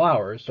regular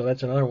flowers, so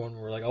that's another one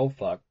where we're like, oh,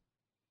 fuck.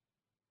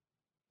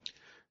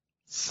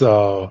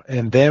 So,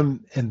 and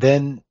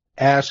then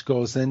Ash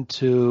goes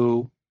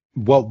into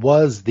what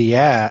was the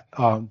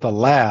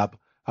lab.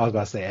 I was about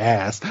to say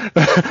ass.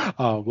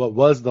 What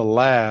was the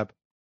lab,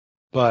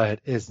 but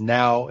is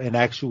now an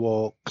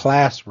actual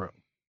classroom.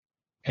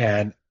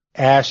 And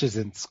Ash is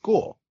in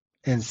school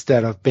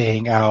instead of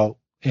being out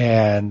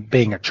and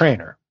being a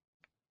trainer.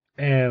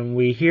 And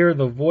we hear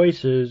the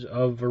voices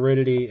of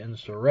Viridity and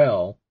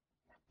Sorrel,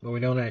 but we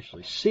don't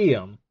actually see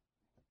them.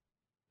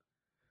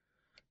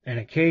 And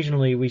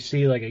occasionally we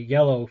see like a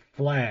yellow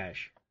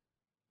flash.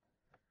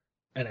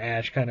 And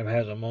Ash kind of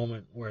has a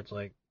moment where it's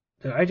like,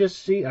 did I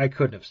just see? I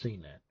couldn't have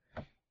seen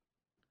that.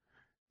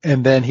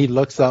 And then he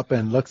looks up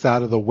and looks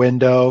out of the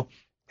window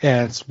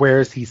and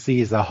swears he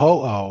sees a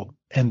Ho-Oh.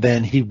 And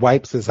then he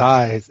wipes his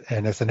eyes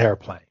and it's an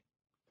airplane.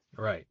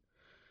 Right.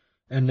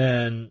 And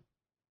then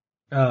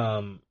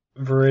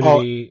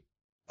Viridity...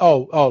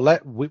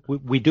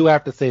 We do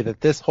have to say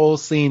that this whole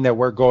scene that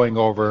we're going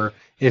over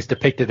is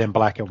depicted in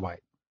black and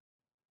white.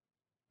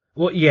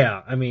 Well,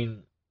 yeah, I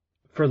mean,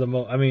 there's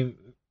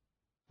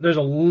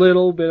a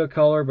little bit of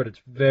color, but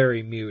it's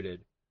very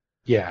muted.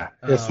 Yeah,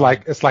 it's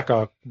like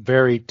a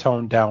very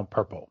toned down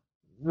purple.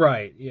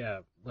 Right, yeah,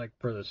 like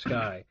for the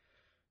sky.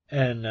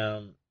 And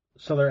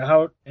so they're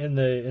out in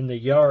the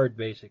yard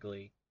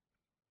basically.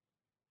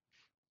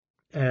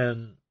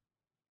 And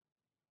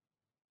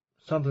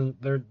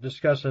they're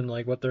discussing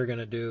like what they're going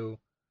to do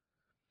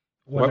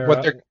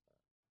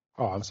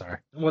I'm sorry.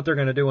 What they're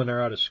going to do when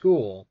they're out of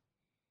school.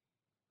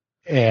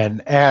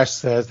 And Ash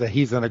says that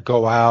he's going to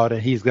go out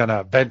and he's going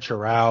to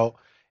venture out.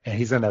 And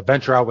he's going to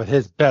venture out with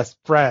his best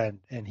friend.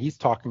 And he's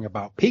talking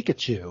about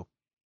Pikachu.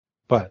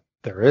 But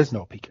there is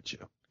no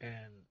Pikachu.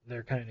 And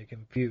they're kind of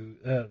confused.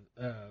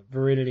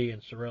 Viridity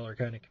and Sorrel are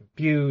kind of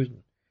confused.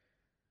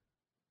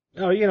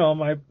 Oh,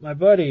 my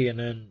buddy. And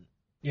then,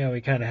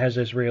 he kind of has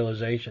this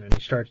realization and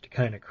he starts to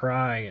kind of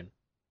cry. And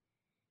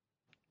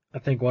I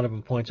think one of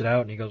them points it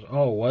out and he goes,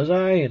 "Oh, was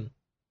I?" And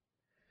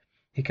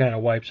he kind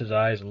of wipes his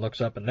eyes and looks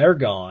up and they're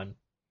gone.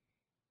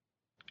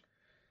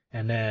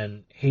 And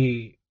then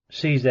he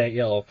sees that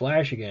yellow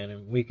flash again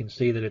and we can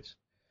see that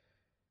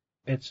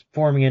it's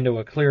forming into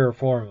a clearer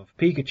form of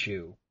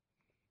Pikachu.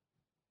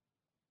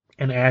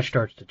 And Ash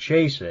starts to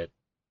chase it.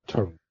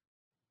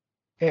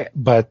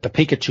 But the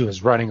Pikachu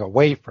is running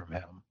away from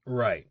him.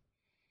 Right.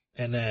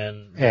 And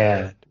then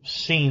the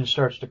scene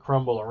starts to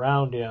crumble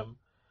around him.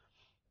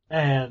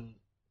 And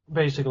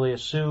basically,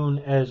 as soon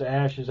as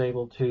Ash is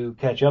able to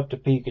catch up to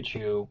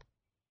Pikachu,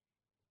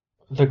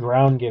 the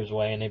ground gives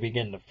way and they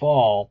begin to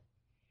fall.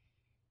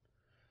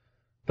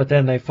 But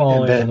then they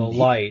fall into the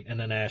light, and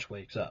then Ash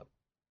wakes up.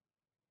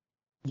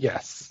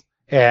 Yes.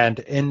 And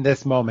in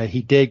this moment,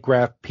 he did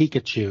grab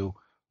Pikachu.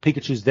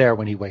 Pikachu's there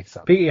when he wakes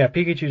up.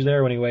 Pikachu's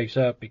there when he wakes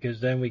up, because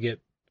then we get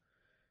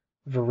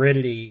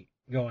Viridity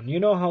going, "You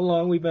know how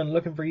long we've been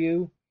looking for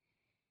you?"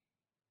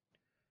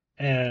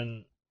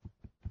 And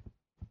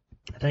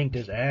I think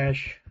does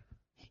Ash...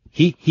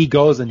 He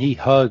goes and he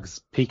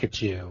hugs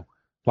Pikachu,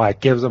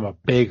 like gives him a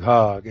big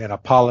hug and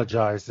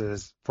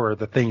apologizes for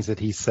the things that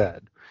he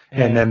said.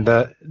 And then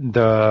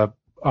the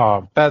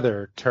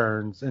feather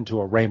turns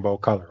into a rainbow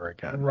color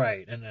again.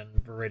 Right, and then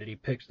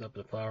Viridity picks up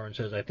the flower and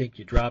says, "I think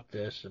you dropped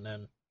this." And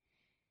then,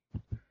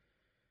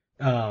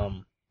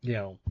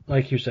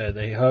 like you said,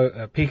 they hug,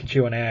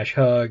 Pikachu and Ash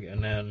hug,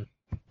 and then,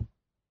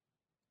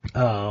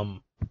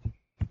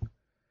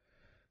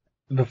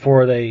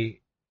 before they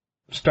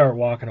start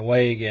walking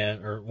away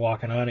again, or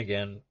walking on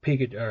again,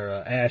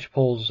 Ash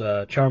pulls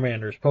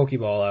Charmander's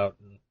Pokeball out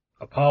and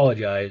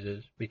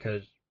apologizes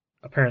because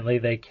apparently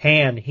they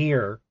can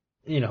hear,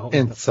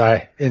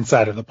 inside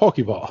of the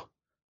Pokeball.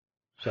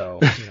 So,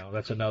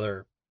 that's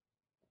another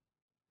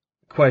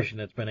question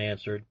that's been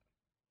answered.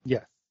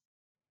 Yes.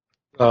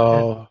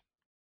 So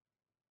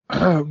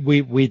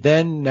we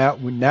then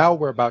now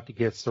we're about to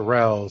get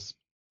Sorrel's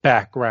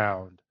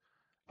background,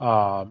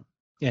 and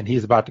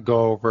he's about to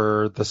go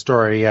over the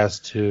story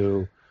as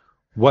to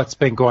what's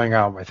been going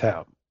on with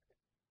him.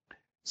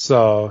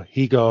 So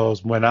he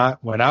goes, when I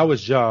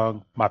was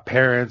young, my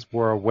parents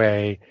were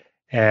away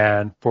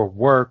and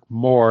worked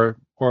more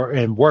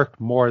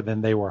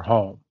than they were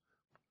home.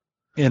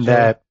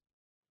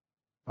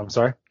 I'm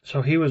sorry?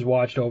 So he was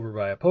watched over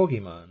by a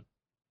Pokemon.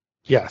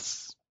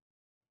 Yes.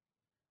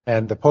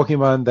 And the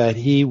Pokemon that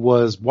he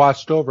was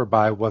watched over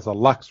by was a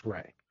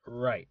Luxray.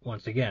 Right.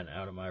 Once again,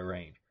 out of my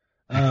range.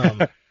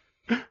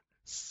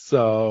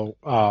 So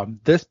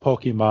this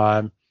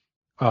Pokemon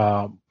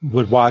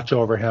would watch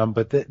over him,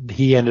 but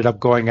he ended up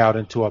going out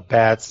into a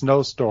bad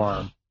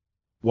snowstorm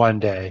one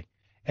day,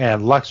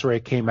 and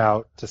Luxray came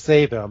out to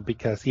save him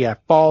because he had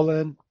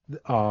fallen.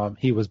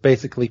 He was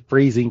basically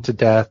freezing to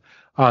death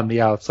on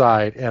the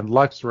outside, and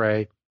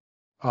Luxray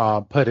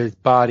put his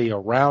body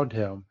around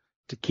him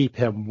to keep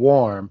him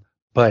warm,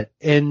 but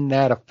in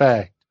that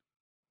effect,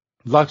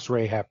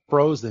 Luxray had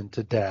frozen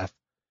to death,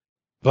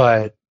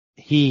 but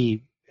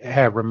he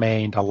had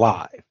remained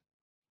alive.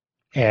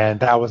 And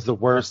that was the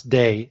worst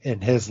day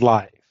in his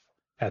life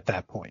at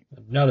that point.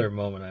 Another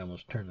moment I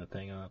almost turned the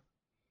thing off.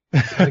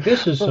 Like,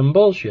 this is some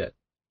bullshit.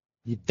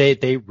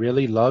 They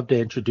really love to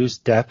introduce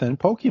death in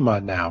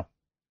Pokemon now.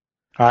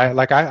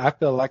 I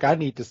feel like I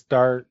need to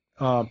start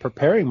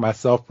preparing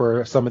myself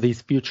for some of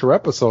these future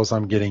episodes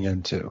I'm getting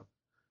into.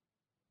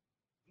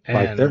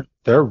 And, like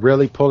they're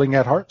really pulling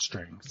at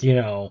heartstrings. You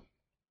know,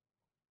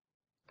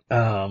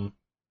 and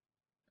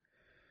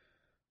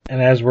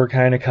as we're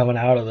kind of coming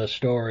out of the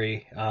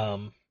story,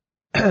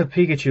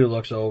 Pikachu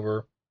looks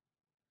over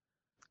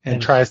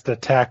and tries to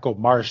tackle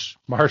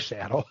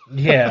Marshadow.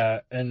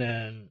 Yeah, and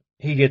then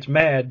he gets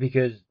mad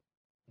because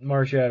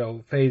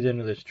Marshadow fades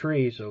into this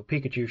tree, so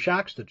Pikachu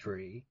shocks the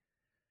tree,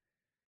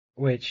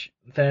 which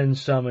then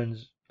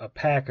summons a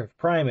pack of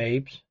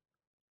Primeapes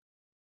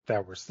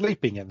that were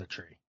sleeping in the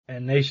tree.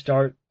 And they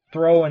start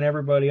throwing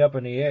everybody up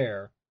in the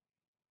air.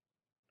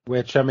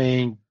 Which, I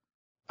mean,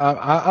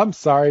 I'm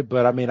sorry,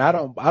 but I mean, I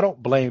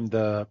don't blame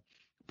the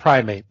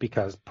Primeape,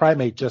 because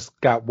Primeape just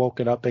got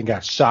woken up and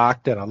got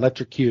shocked and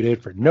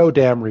electrocuted for no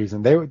damn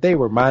reason. They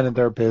were minding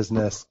their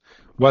business,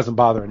 wasn't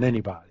bothering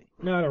anybody.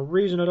 Not a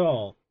reason at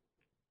all.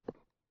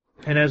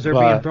 And as they're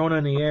being thrown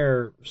in the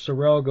air,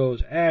 Sorrel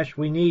goes, Ash,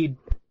 we need,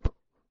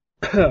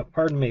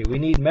 pardon me, we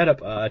need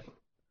Metapod.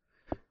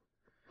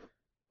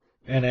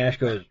 And Ash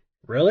goes,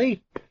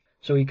 really?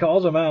 So he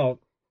calls him out,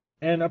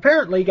 and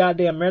apparently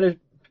goddamn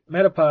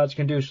Metapods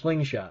can do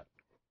slingshot.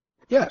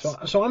 Yes.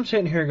 So I'm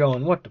sitting here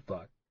going, what the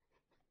fuck?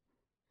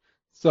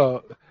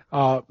 So,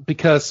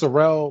 because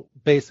Sorrel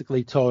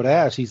basically told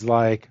Ash, he's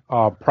like,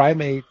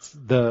 Primates,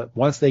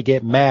 once they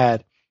get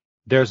mad,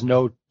 there's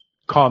no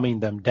calming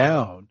them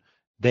down.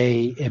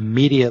 They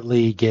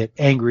immediately get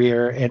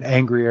angrier and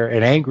angrier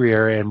and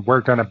angrier, and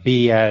we're going to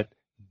be at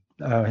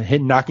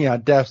knocking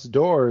on death's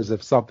doors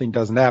if something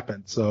doesn't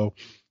happen. So,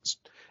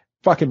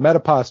 fucking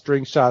Metapod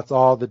string shots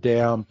all the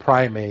damn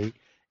Primate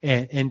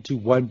and into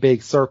one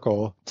big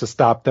circle to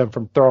stop them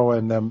from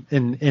throwing them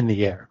in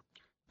the air.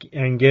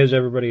 And gives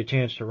everybody a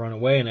chance to run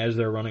away, and as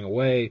they're running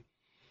away,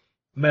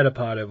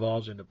 Metapod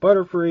evolves into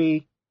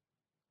Butterfree.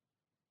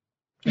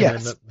 And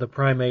yes. then the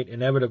Primate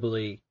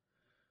inevitably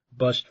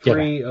busts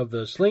free of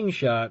the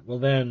slingshot. Well,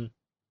 then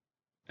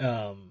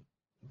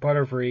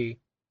Butterfree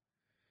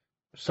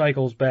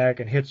cycles back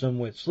and hits them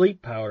with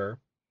sleep powder.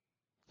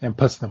 And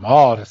puts them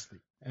all to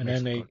sleep. And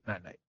then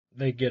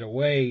they get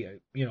away,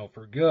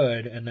 for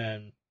good. And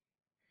then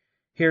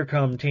here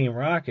come Team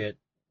Rocket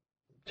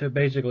to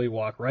basically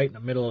walk right in the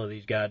middle of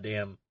these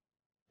goddamn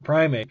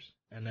Primates.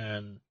 And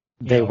then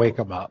they wake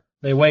them up.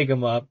 They wake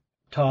them up,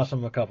 toss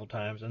them a couple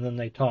times, and then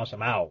they toss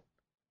them out.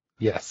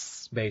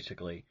 Yes.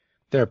 Basically.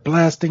 They're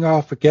blasting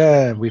off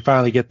again. We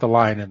finally get the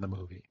line in the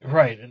movie.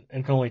 Right. And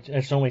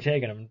it's only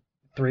taken them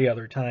 3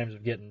 other times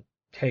of getting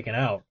taken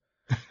out.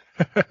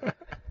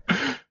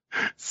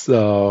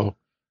 So,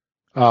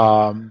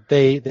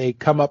 they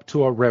come up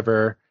to a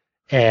river,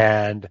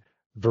 and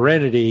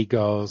Virinity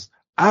goes,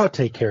 I'll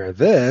take care of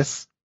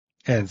this,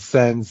 and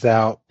sends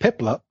out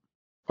Piplup.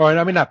 Or,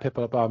 I mean, not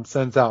Piplup,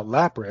 sends out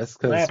Lapras.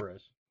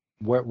 Lapras.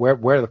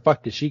 Where the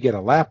fuck did she get a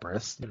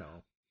Lapras?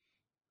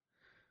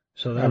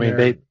 So I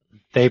mean,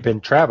 they've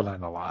been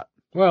traveling a lot.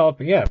 Well,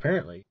 yeah,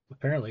 apparently.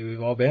 Apparently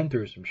we've all been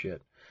through some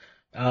shit.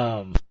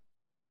 And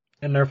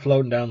they're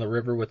floating down the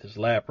river with this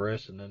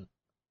Lapras, and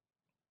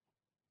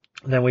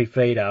then we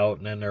fade out,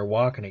 and then they're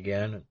walking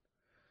again, and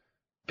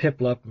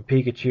Piplup and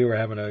Pikachu are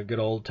having a good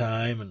old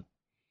time,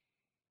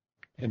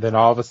 and then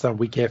all of a sudden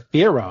we get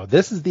Fearow.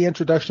 This is the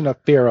introduction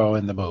of Fearow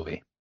in the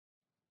movie.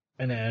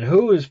 And then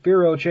who is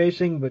Fearow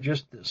chasing but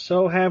just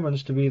so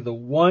happens to be the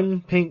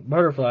one pink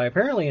butterfly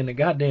apparently in the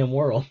goddamn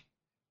world.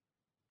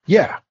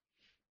 Yeah.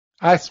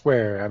 I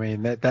swear, I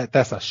mean,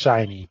 that's a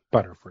shiny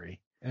Butterfree.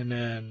 And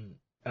then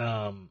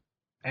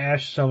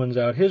Ash summons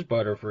out his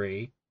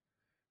Butterfree,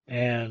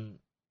 and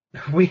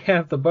we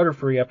have the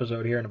Butterfree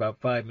episode here in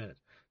about 5 minutes.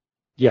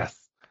 Yes.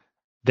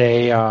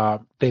 They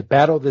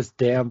battle this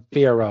damn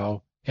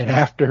Fearow, and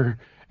after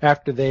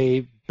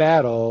they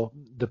battle,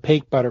 the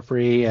pink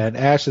Butterfree and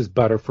Ash's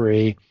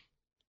Butterfree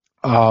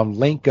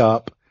link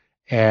up,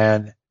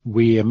 and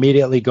we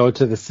immediately go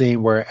to the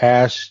scene where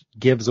Ash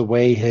gives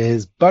away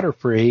his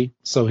Butterfree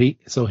so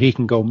he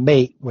can go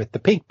mate with the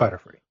pink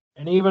Butterfree.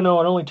 And even though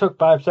it only took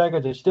 5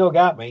 seconds, it still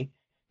got me,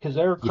 because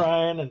they're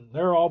crying and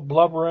they're all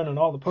blubbering and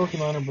all the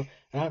Pokemon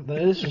are.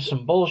 This is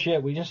some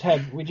bullshit. We just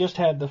had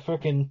the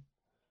frickin'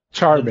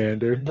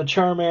 Charmander. The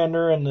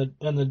Charmander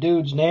and the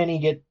dude's nanny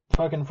get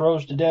fucking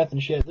froze to death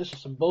and shit. This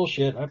is some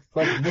bullshit.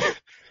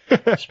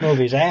 This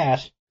movie's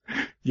ass.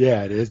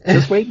 Yeah, it is.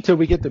 Just wait until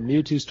we get the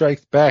Mewtwo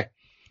Strikes Back.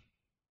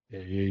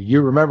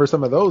 You remember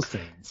some of those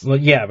things. Well,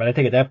 yeah, but I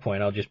think at that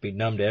point I'll just be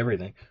numb to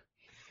everything.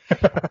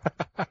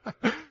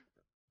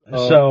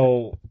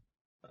 So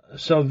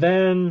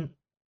then,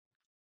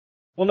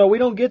 well, no, we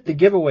don't get the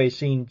giveaway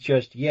scene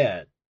just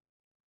yet.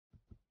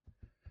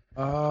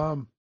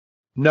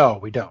 No,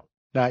 we don't.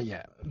 Not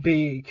yet.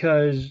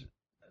 Because,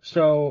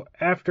 so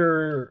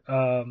after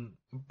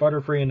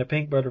Butterfree and the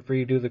Pink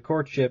Butterfree do the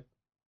courtship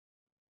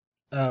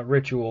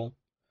ritual,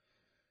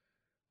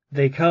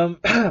 they come,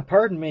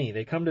 pardon me,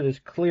 they come to this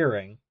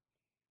clearing.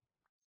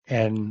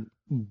 And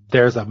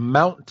there's a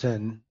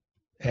mountain,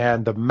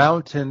 and the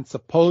mountain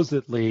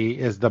supposedly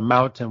is the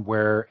mountain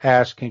where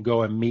Ash can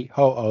go and meet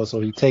Ho-Oh. So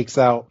he takes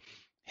out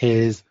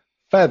his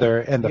feather,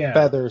 and the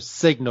feather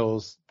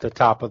signals the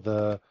top of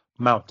the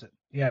mountain.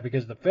 Yeah,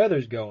 because the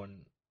feather's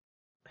going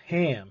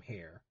ham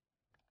here.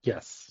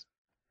 Yes.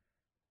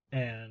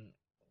 And,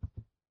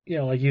 you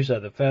know, like you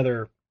said, the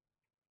feather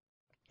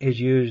is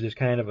used as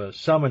kind of a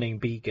summoning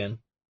beacon.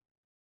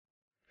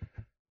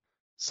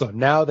 So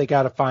now they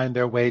got to find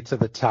their way to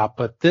the top,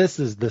 but this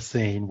is the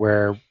scene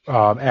where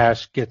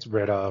Ash gets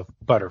rid of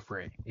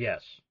Butterfree.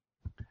 Yes.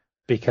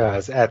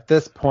 Because at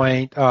this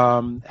point,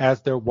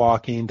 as they're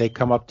walking, they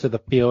come up to the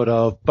field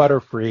of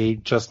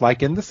Butterfree, just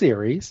like in the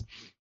series.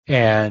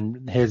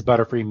 And his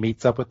Butterfree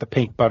meets up with the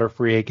Pink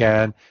Butterfree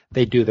again.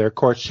 They do their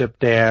courtship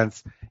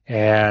dance,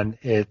 and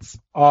it's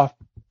off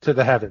to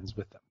the heavens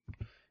with them.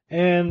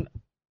 And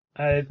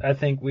I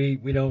think we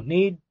don't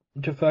need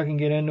to fucking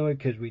get into it,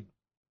 because we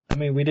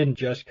didn't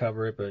just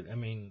cover it, but I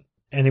mean,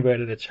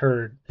 anybody that's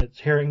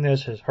hearing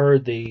this has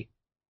heard the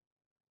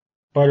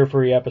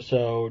Butterfree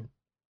episode.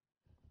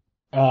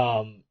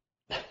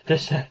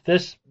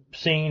 This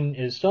scene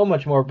is so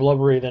much more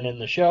blubbery than in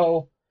the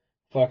show.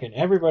 Fucking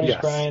everybody's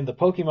crying. The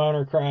Pokemon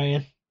are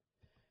crying.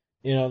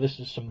 You know, this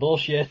is some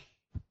bullshit.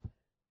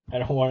 I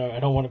don't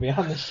want to be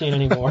on this scene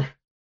anymore.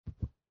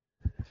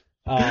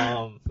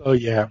 Oh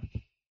yeah.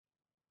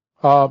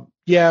 I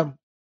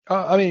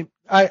mean,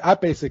 I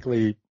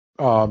basically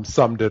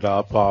summed it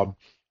up.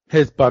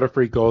 His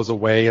Butterfree goes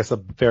away. It's a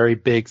very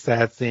big,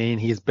 sad scene.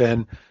 He's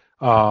been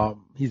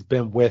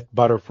with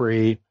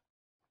Butterfree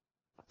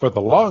for the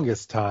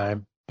longest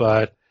time,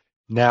 but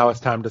now it's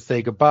time to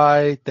say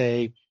goodbye.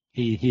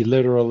 He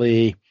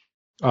literally,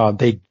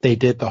 they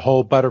did the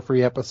whole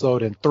Butterfree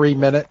episode in 3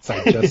 minutes.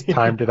 I just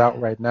timed it out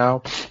right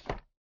now.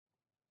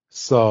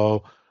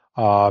 So,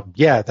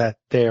 that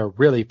they're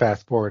really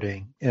fast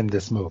forwarding in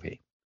this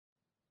movie.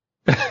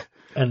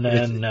 And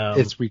then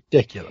it's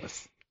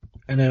ridiculous.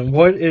 And then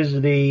what is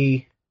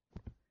the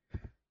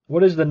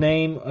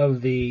name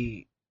of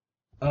the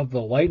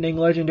lightning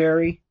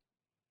legendary?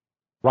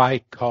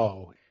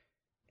 Raikou.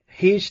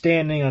 He's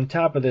standing on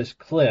top of this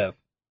cliff,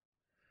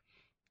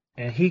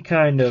 and he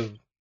kind of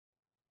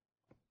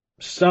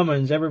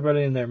summons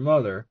everybody and their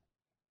mother.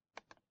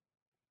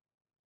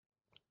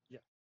 Yeah.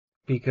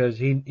 Because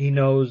he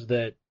knows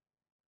that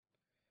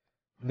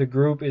the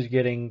group is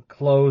getting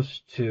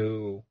close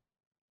to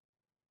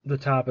the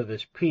top of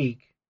this peak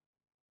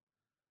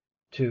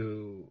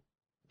to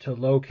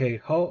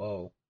locate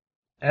Ho-Oh.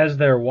 As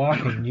they're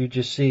walking, you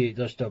just see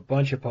just a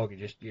bunch of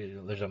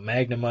Pokemon. There's a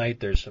Magnemite,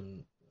 there's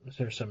some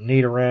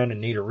Nidoran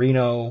and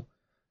Nidorino,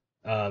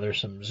 there's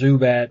some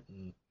Zubat,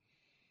 and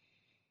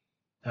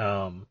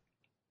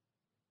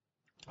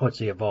what's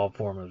the evolved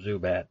form of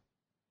Zubat?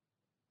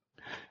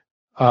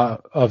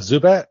 Of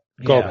Zubat?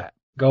 Golbat.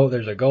 Yeah,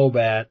 there's a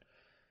Golbat.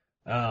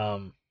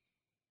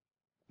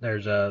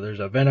 There's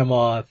a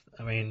Venomoth.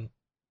 I mean,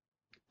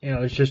 you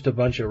know, it's just a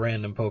bunch of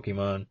random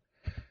Pokemon.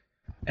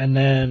 And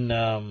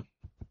then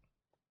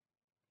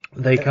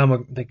they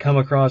come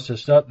across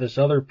this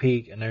other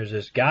peak, and there's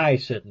this guy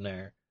sitting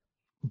there.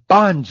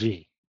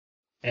 Banji.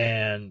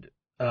 And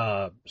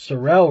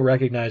Sorrel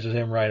recognizes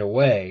him right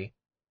away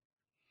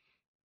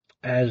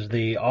as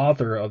the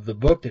author of the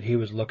book that he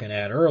was looking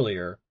at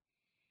earlier.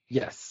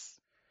 Yes.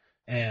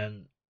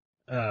 And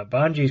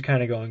Banji's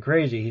kind of going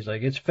crazy. He's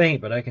like, it's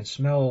faint, but I can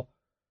smell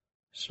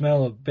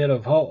a bit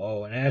of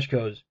Ho-Oh. And Ash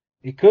goes,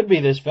 it could be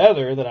this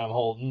feather that I'm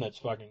holding that's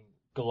fucking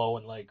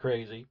glowing like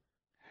crazy.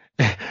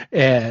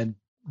 And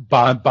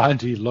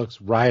Banji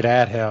looks right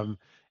at him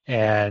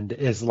and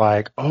is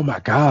like, oh my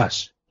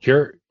gosh,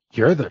 you're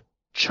the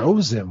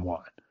chosen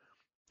one.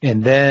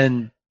 And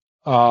then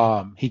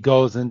he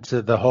goes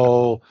into the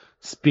whole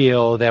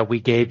spiel that we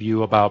gave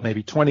you about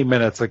maybe 20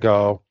 minutes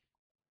ago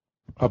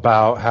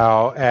about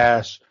how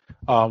Ash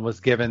was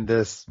given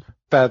this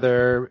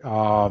feather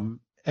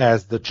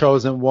as the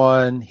chosen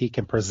one. He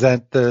can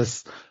present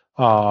this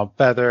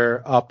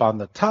feather up on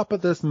the top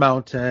of this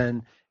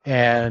mountain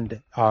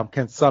and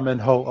can summon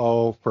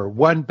Ho-Oh for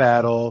one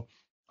battle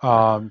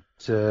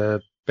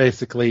to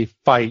basically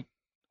fight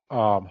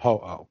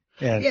Ho-Oh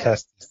and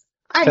test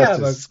I test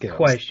have a his skills.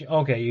 question.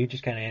 Okay, you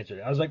just kind of answered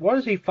it. I was like, what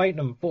is he fighting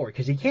him for?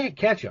 Because he can't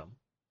catch him.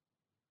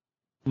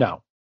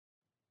 No.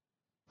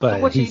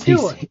 but what's he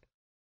doing?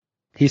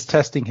 He's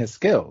testing his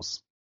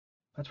skills.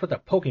 That's what the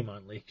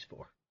Pokemon League's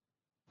for.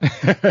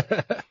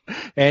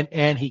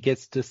 and he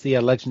gets to see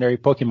a legendary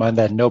Pokemon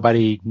that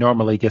nobody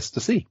normally gets to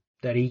see.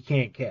 That he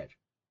can't catch.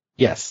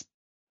 Yes.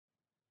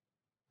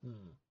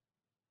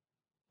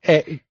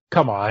 Hey,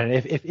 come on.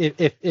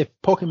 If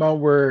Pokemon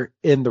were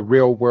in the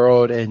real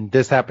world and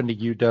this happened to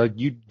you, Doug,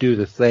 you'd do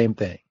the same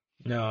thing.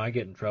 No, I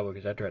get in trouble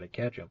because I try to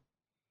catch him.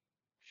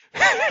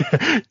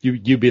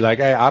 You'd be like,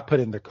 hey, I put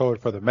in the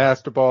code for the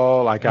Master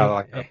Ball. I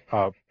got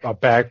like a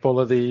bag full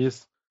of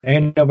these.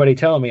 Ain't nobody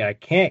telling me I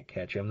can't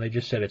catch him. They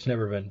just said it's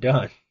never been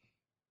done.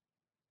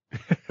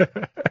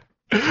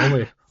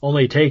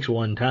 only takes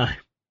one time.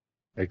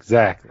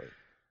 Exactly.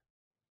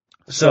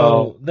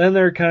 So then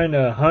they're kind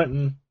of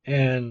hunting,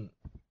 and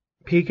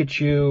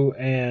Pikachu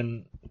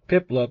and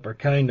Piplup are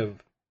kind of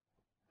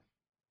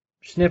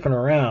sniffing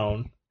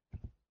around.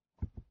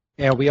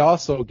 And we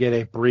also get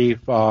a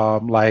brief,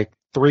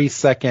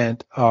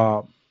 3-second,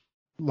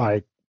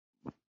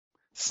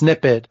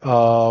 snippet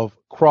of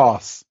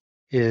Cross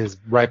is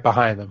right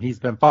behind them. He's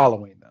been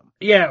following them.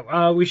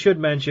 Yeah, we should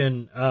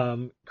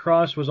mention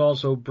Cross was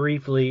also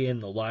briefly in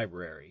the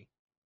library.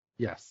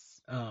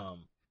 Yes.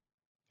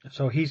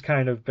 So he's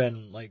kind of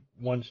been like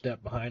one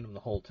step behind them the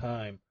whole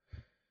time.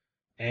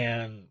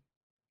 And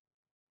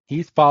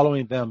he's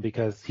following them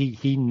because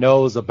he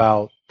knows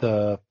about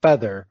the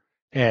feather,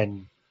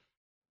 and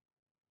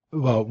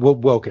well,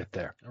 we'll get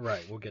there.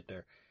 Right, we'll get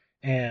there.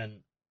 And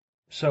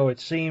so it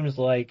seems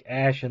like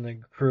Ash and the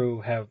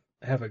crew have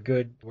a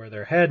good where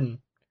they're heading,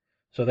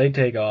 so they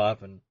take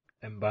off, and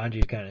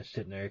Bungy's kind of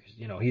sitting there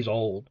because he's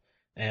old,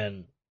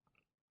 and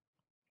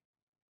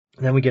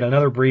then we get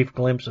another brief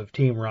glimpse of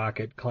Team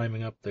Rocket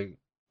climbing up the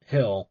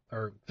hill,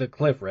 or the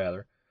cliff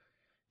rather,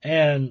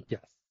 and yes.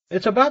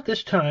 It's about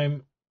this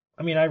time.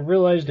 I mean, I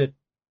realized it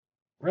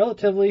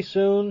relatively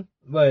soon,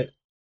 but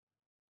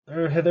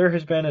there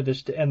has been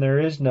and there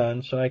is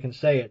none, so I can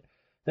say it.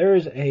 There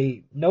is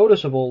a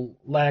noticeable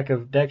lack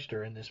of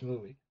Dexter in this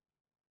movie.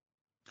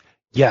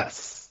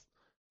 Yes.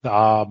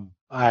 I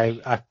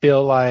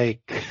feel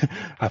like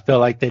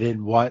they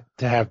didn't want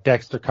to have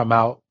Dexter come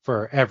out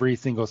for every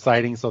single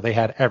sighting, so they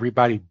had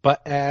everybody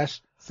but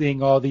Ash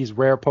seeing all these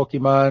rare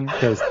Pokemon,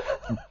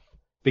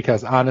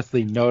 because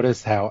honestly,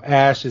 notice how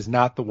Ash is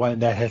not the one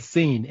that has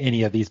seen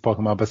any of these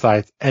Pokemon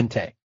besides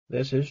Entei.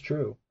 This is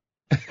true.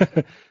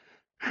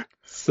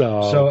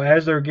 So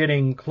as they're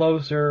getting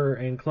closer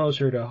and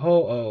closer to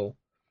Ho-Oh,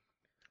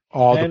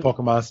 all the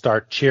Pokemon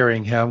start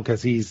cheering him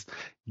because he's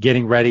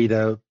getting ready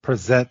to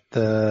present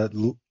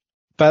the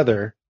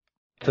feather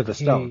to the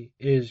stone.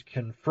 He is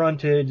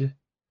confronted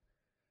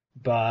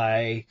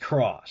by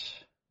Cross.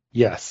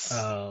 Yes.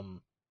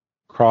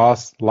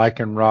 Cross,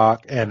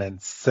 Lycanroc, and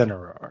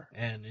Incineroar.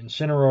 And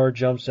Incineroar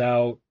jumps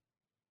out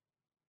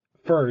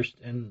first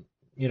and,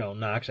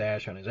 knocks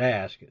Ash on his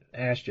ass.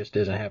 Ash just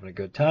isn't having a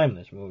good time in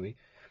this movie.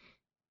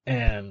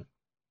 And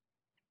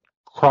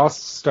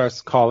Cross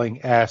starts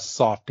calling Ash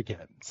soft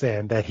again,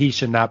 saying that he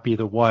should not be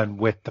the one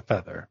with the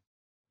feather.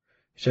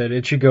 He said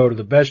it should go to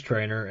the best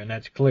trainer, and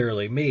that's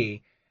clearly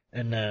me.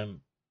 And then,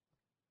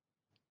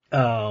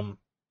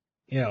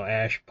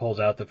 Ash pulls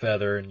out the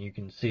feather, and you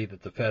can see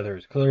that the feather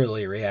is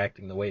clearly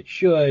reacting the way it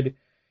should.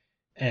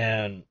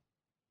 And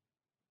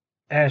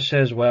Ash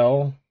says,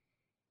 well,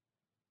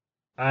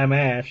 I'm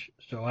Ash,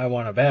 so I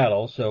want to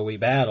battle, so we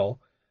battle.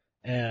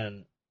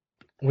 And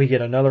we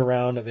get another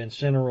round of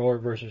Incineroar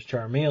versus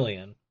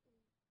Charmeleon.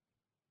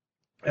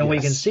 And we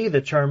can see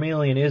that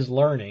Charmeleon is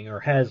learning, or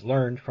has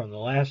learned from the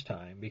last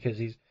time, because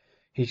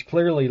he's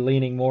clearly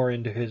leaning more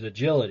into his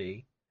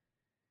agility.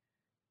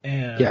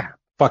 And yeah,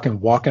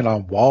 fucking walking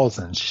on walls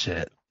and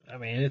shit. I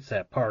mean, it's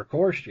that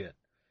parkour shit.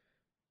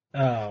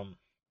 And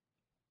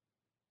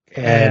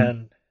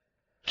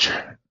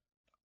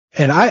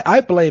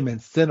I blame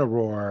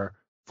Incineroar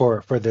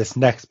for this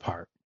next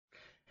part.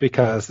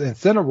 Because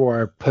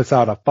Incineroar puts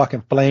out a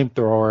fucking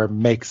flamethrower,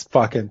 makes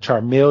fucking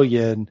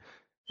Charmeleon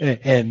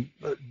and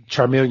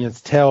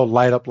Charmeleon's tail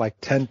light up like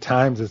 10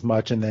 times as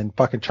much, and then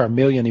fucking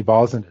Charmeleon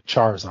evolves into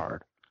Charizard.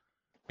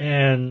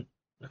 And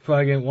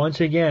fucking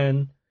once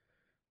again,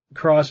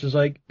 Cross is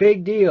like,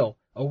 big deal.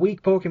 A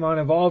weak Pokemon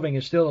evolving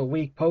is still a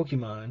weak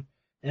Pokemon.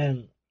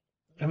 And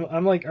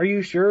I'm like, are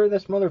you sure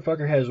this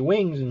motherfucker has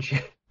wings and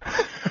shit?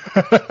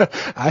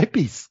 I'd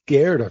be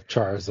scared of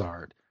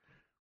Charizard.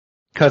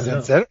 Because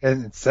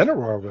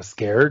Incineroar was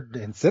scared.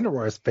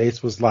 Incineroar's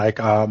face was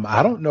like,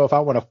 I don't know if I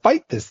want to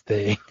fight this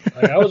thing.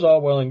 Like, I was all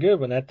well and good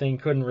when that thing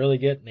couldn't really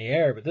get in the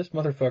air, but this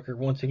motherfucker,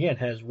 once again,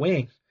 has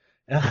wings.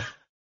 And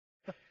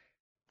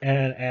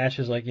Ash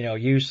is like,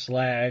 use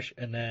Slash,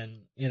 and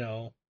then,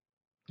 you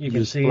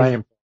can see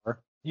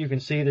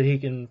that he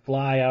can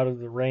fly out of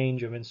the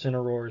range of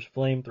Incineroar's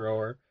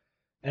flamethrower.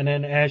 And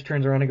then Ash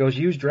turns around and goes,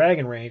 use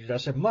Dragon Rage. And I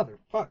said,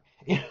 motherfucker.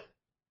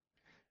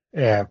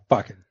 Yeah,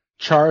 fucking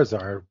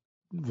Charizard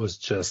was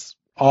just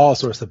all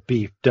sorts of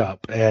beefed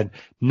up and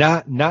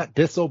not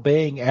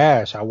disobeying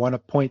Ash. I want to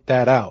point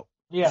that out.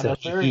 Yeah, so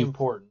that's very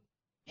important.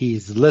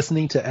 He's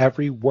listening to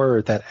every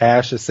word that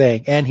Ash is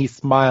saying, and he's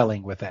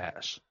smiling with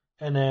Ash.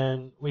 And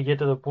then we get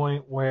to the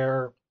point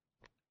where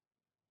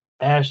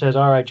Ash says,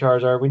 "All right,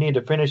 Charizard, we need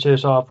to finish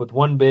this off with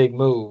one big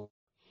move."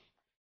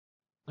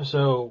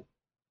 So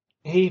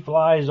he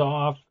flies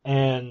off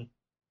and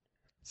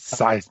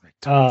seismic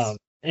toss.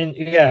 And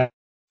yeah,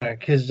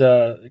 because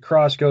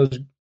Cross goes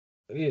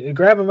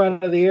grab him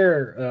out of the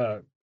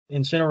air,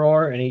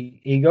 Incineroar, and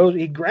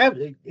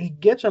he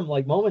gets him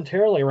like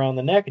momentarily around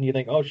the neck, and you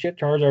think, oh shit,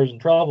 Charizard's in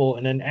trouble,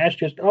 and then Ash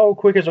just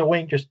quick as a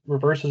wink just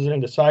reverses it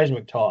into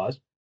seismic toss.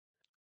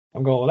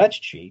 I'm going, well, that's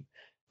cheap,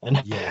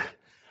 and yeah,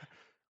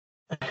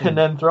 and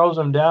then throws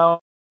him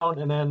down,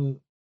 and then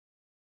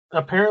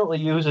apparently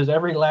uses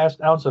every last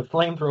ounce of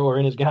flamethrower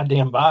in his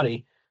goddamn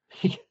body.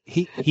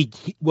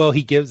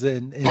 he gives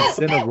an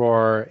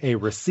Incineroar a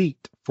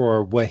receipt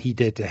for what he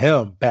did to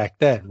him back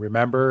then.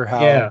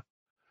 Remember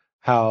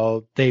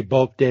how they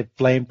both did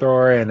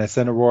flamethrower and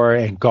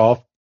Incineroar and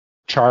golf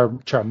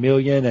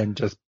Charmeleon and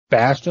just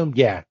bashed him?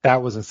 Yeah,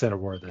 that was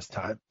Incineroar this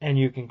time. And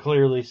you can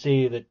clearly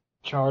see that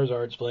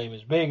Charizard's flame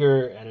is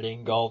bigger and it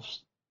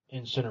engulfs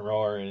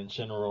Incineroar, and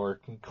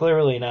Incineroar can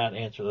clearly not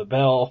answer the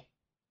bell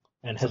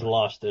and has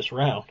lost this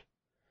round.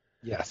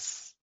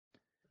 Yes.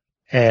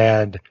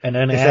 And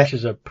then Ash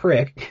is a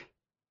prick.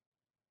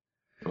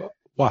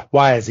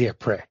 Why is he a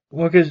prick?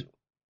 Well, because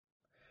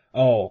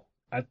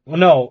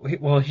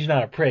he's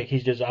not a prick.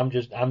 He's just I'm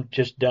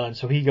just done.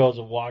 So he goes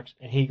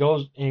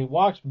and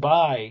walks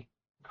by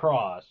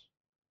Cross.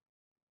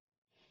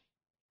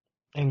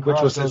 And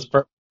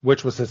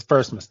which was his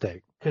first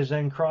mistake. Because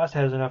then Cross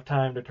has enough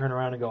time to turn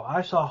around and go,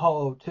 I saw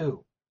Ho-Oh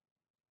too.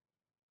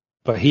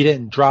 But he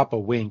didn't drop a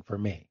wing for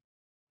me.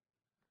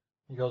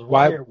 He goes,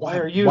 why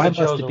are you the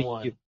chosen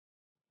one? You?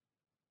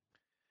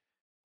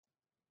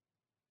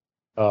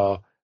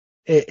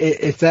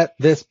 It's at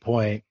this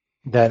point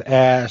that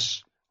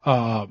Ash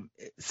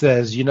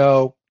says,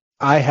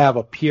 I have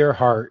a pure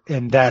heart,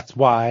 and that's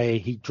why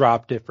he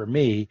dropped it for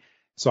me.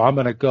 So I'm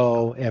going to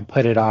go and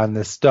put it on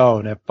this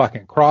stone. And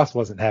fucking Cross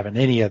wasn't having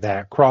any of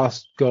that.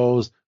 Cross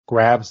goes,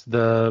 grabs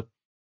the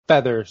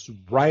feathers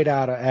right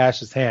out of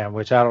Ash's hand,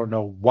 which I don't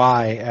know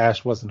why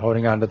Ash wasn't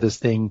holding on to this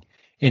thing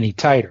any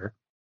tighter.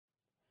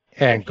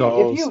 And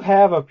if you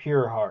have a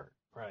pure heart,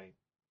 right?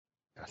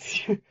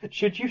 Yes.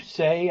 Should you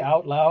say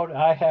out loud,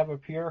 I have a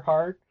pure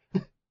heart?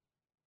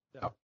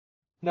 No.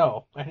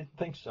 No, I didn't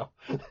think so.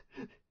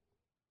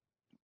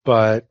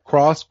 But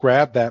Cross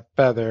grabbed that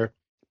feather,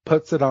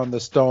 puts it on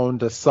the stone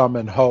to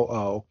summon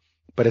Ho-Oh.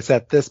 But it's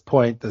at this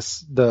point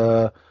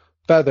the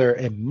feather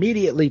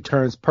immediately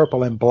turns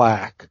purple and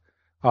black.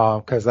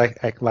 Because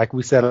like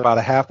we said about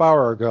a half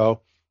hour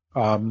ago,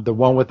 the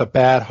one with a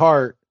bad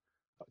heart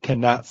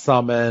cannot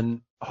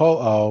summon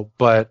Ho-Oh,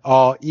 but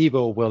all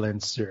evil will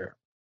ensue.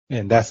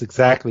 And that's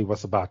exactly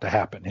what's about to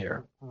happen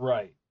here.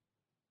 Right.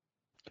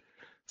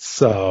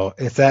 So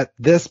it's at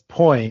this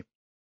point,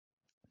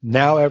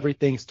 now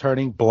everything's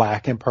turning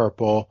black and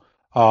purple.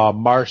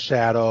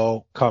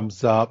 Marshadow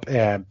comes up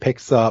and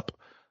picks up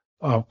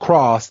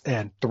Cross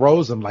and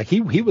throws him like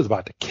he was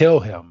about to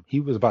kill him. He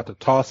was about to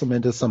toss him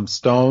into some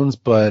stones,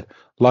 but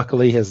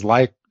luckily his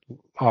Lyrican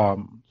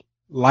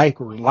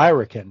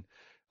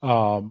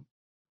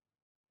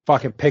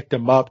fucking picked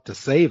him up to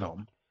save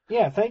him.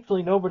 Yeah,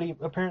 thankfully nobody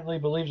apparently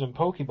believes in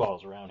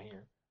Pokeballs around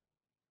here.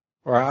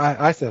 Or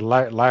I said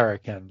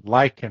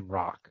Lycan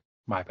Rock.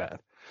 My bad.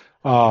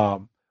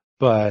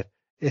 But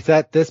it's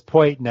at this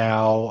point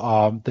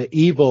now, the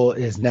evil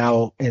is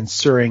now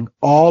ensuring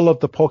all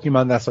of the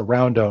Pokemon that's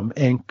around him,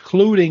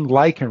 including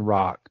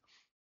Lycanroc.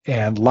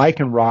 And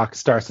Lycanroc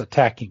starts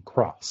attacking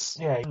Cross.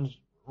 Yeah, he's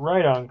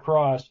right on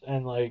Cross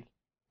and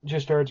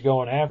just starts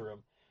going after him.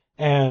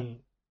 And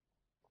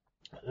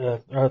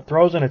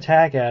throws an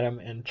attack at him,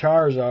 and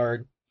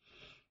Charizard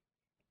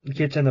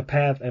gets in the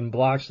path and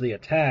blocks the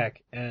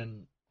attack,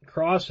 and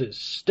Cross is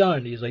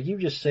stunned. He's like, you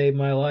just saved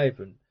my life,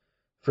 and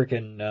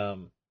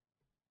freaking,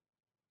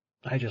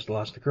 I just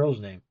lost the girl's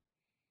name.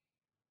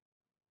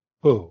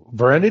 Who?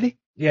 Verenity?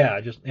 Yeah,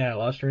 I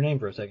lost her name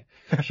for a second.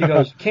 She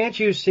goes, can't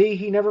you see?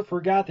 He never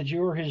forgot that you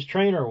were his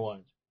trainer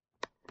once.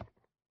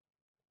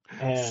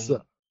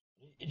 And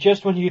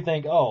just when you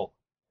think, oh,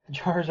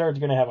 Charizard's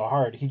going to have a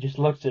heart, he just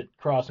looks at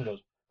Cross and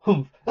goes,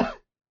 humph.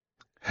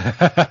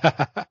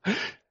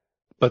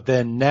 But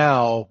then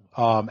now,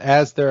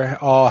 as they're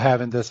all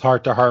having this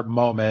heart-to-heart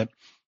moment,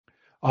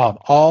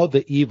 all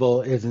the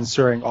evil is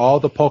ensuring all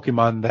the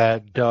Pokemon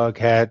that Doug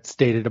had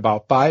stated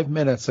about 5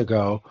 minutes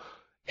ago,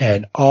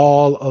 and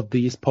all of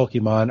these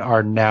Pokemon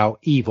are now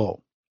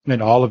evil.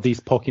 And all of these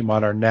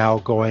Pokemon are now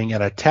going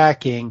and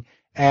attacking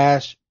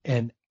Ash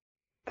and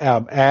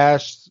Verenity,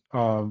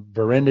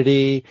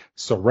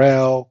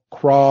 Sorrel,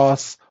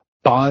 Cross,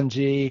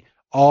 Bonji,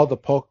 all the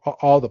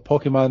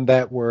Pokemon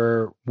that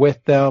were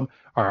with them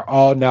are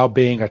all now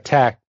being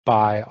attacked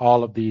by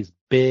all of these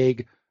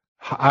big,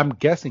 I'm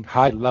guessing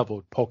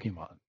high-leveled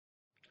Pokemon.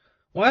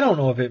 Well, I don't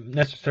know if it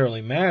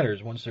necessarily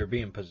matters once they're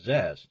being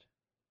possessed.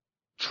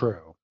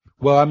 True.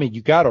 Well, I mean,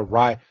 you got to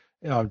ride,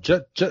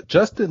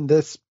 just in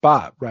this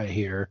spot right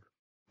here,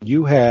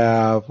 You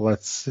have,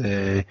 let's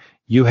see,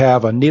 you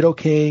have a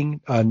Nidoking,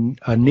 a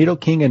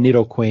Nidoking, a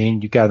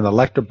Nidoqueen. You got an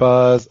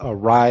Electabuzz, a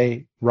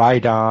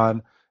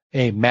Rhydon,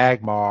 a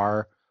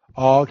Magmar,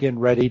 all getting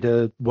ready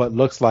to what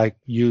looks like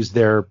use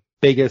their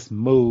biggest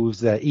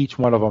moves that each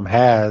one of them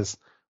has,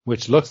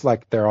 which looks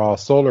like they're all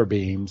solar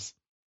beams,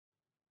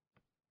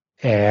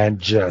 and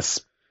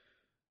just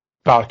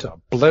about to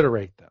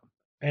obliterate them.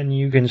 And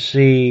you can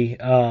see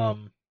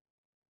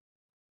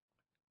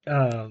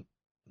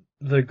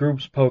the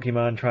group's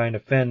Pokemon trying to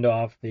fend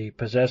off the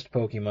possessed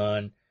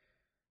Pokemon,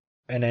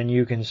 and then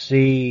you can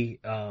see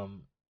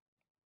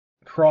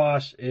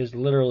Cross is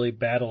literally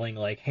battling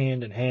like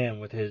hand in hand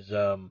with his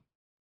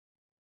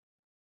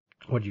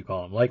what do you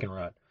call him?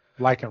 Lycanrod.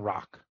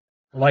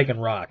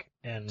 Lycanroc.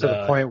 And To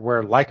the point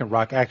where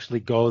Lycanroc actually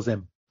goes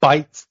and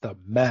bites the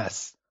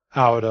mess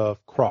out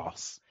of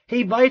Cross.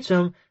 he bites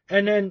him,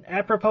 and then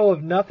apropos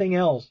of nothing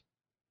else,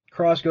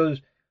 Cross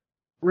goes,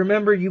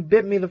 "Remember, you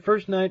bit me the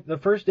first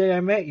day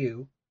I met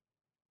you."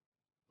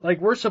 Like,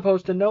 we're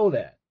supposed to know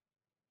that.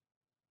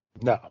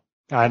 No,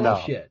 I know.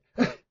 Bullshit.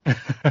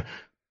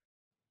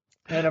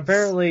 And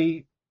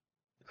apparently,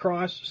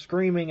 Cross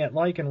screaming at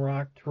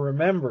Lycanroc to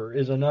remember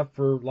is enough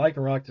for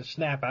Lycanroc to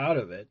snap out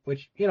of it,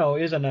 which,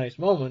 is a nice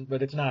moment,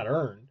 but it's not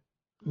earned.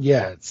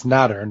 Yeah, it's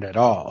not earned at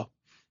all.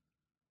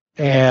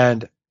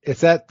 And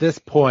it's at this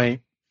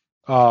point,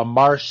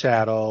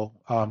 Marshadow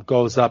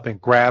goes up and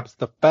grabs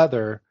the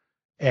feather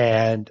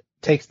and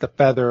takes the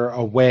feather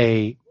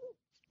away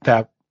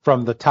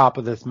from the top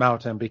of this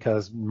mountain,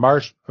 because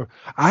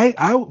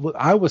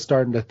I was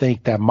starting to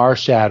think that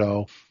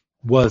Marshadow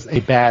was a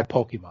bad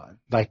Pokemon.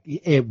 Like,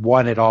 it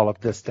wanted all of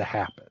this to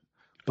happen.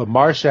 But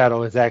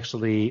Marshadow is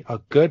actually a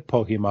good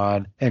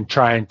Pokemon and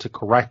trying to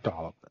correct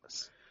all of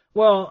this.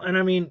 Well, and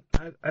I mean,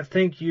 I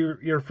think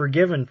you're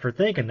forgiven for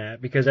thinking that,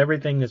 because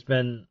everything that's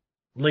been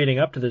leading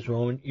up to this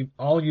moment,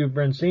 all you've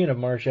been seeing of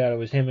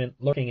Marshadow is him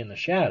looking in the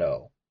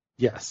shadow.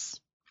 Yes.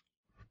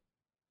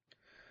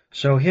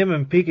 So him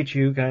and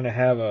Pikachu kind of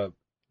have a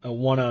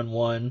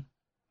one-on-one.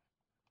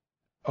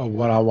 A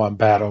one-on-one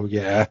battle,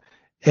 yeah.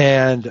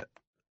 And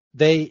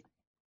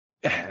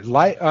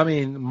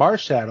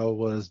Marshadow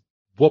was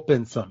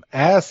whooping some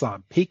ass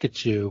on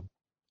Pikachu.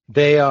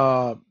 They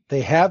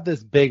have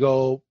this big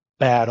old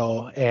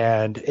battle,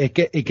 and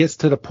it gets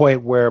to the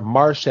point where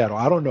Marshadow,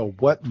 I don't know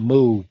what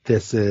move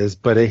this is,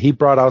 but he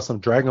brought out some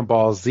Dragon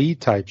Ball Z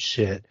type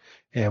shit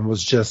and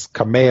was just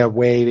Kamea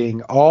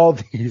waving all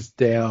these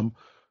damn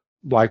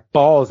like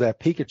balls at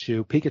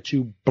Pikachu.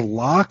 Pikachu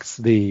blocks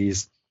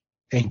these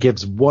and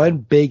gives one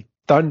big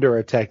thunder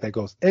attack that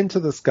goes into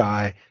the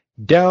sky,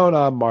 down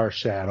on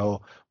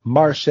Marshadow.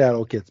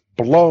 Marshadow gets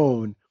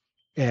blown,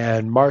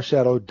 and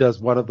Marshadow does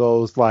one of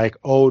those like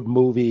old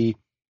movie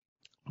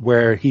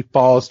where he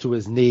falls to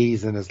his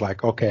knees and is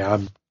like, okay,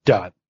 I'm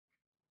done.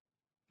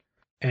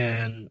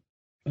 And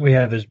we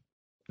have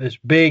this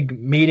big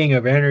meeting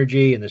of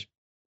energy and this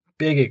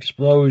big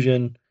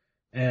explosion,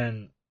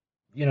 and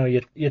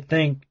you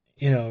think,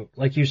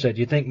 like you said,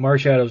 you think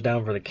Marshadow's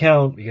down for the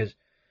count because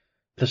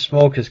the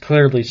smoke has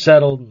clearly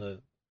settled and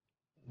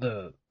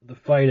the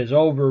fight is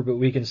over, but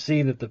we can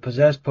see that the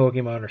possessed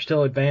Pokemon are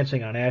still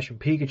advancing on Ash and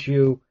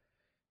Pikachu,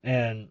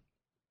 and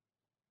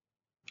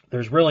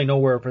there's really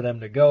nowhere for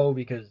them to go,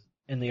 because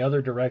in the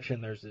other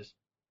direction there's this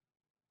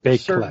big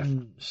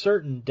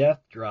certain death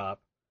drop.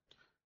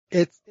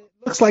 It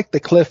looks like the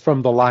cliff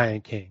from The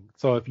Lion King.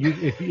 So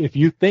if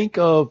you think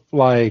of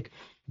like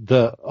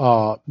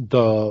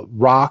the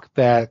rock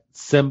that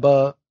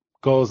Simba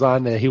goes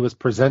on, that he was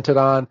presented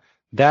on,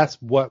 that's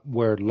what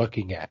we're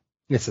looking at.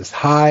 It's this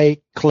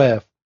high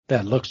cliff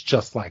that looks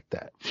just like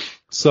that.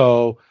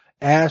 So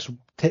Ash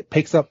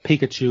picks up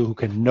Pikachu, who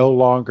can no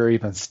longer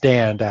even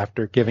stand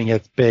after giving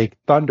its big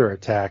thunder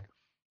attack,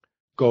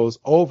 goes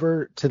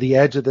over to the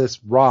edge of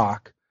this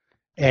rock,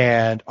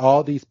 and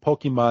all these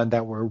Pokemon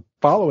that were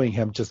following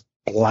him just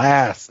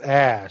blast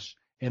Ash,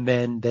 and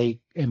then they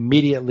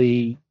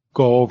immediately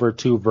go over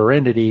to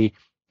Virinity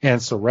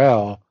and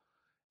Sorrel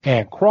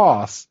and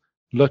Cross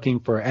looking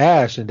for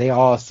Ash, and they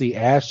all see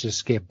Ash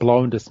just get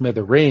blown to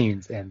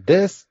smithereens. And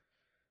this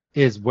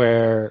is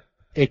where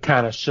it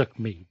kind of shook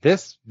me.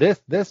 This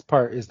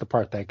part is the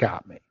part that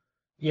got me.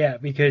 Yeah,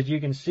 because you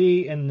can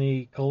see in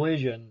the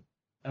collision,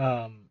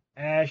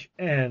 Ash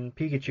and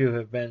Pikachu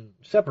have been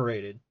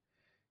separated,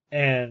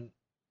 and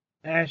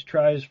Ash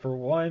tries for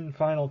one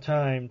final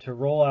time to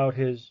roll out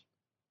his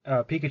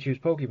Pikachu's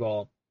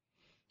Pokeball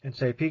and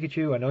say,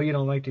 "Pikachu, I know you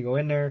don't like to go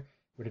in there,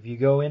 but if you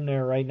go in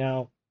there right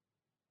now,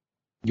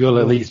 you'll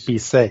at least be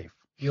safe.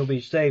 You'll be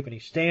safe." And he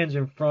stands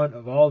in front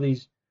of all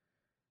these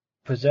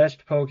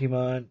possessed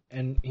Pokemon,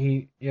 and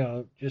he,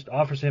 just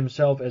offers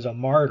himself as a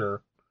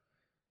martyr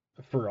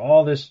for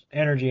all this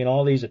energy and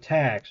all these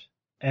attacks.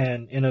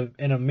 And in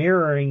a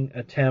mirroring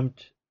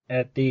attempt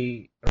at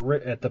the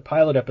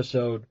pilot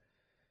episode,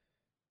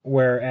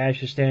 where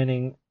Ash is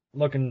standing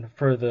looking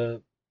for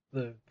the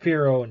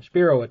Fearow and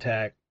Spearow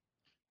attack,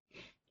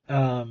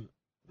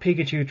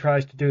 Pikachu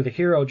tries to do the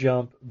hero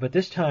jump, but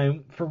this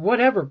time, for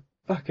whatever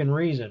fucking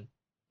reason,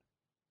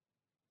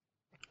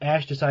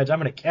 Ash decides, I'm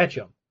going to catch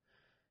him.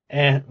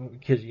 And,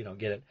 because you don't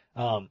get it.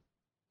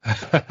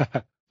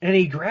 And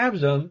he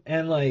grabs him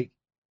and, like,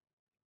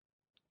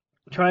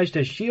 tries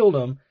to shield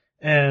him.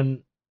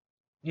 And,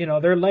 you know,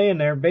 they're laying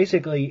there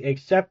basically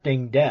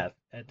accepting death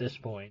at this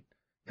point.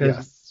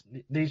 Because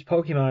these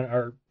Pokemon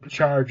are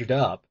charged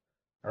up.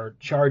 Or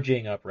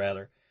charging up,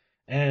 rather.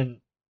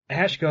 And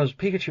Ash goes,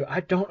 Pikachu,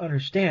 I don't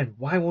understand.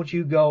 Why won't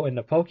you go in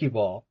the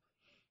Pokeball?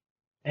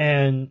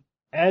 And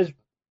as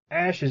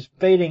Ash is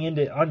fading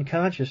into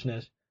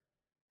unconsciousness,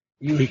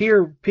 you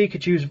hear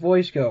Pikachu's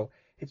voice go,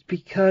 it's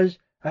because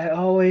I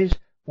always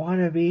want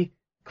to be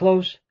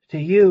close to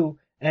you.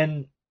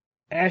 And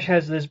Ash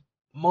has this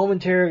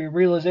momentary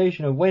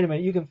realization of, wait a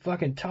minute, you can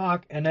fucking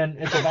talk. And then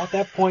it's about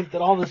that point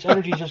that all this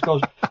energy just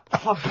goes,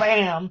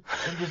 bam,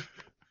 and just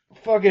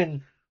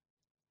fucking,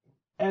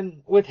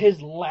 and with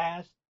his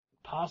last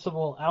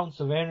possible ounce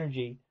of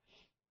energy,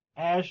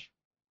 Ash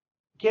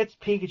gets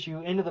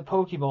Pikachu into the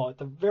Pokeball at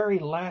the very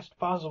last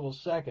possible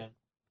second,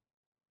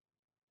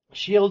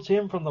 shields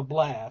him from the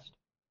blast,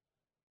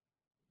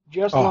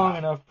 just long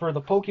enough for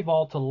the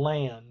Pokeball to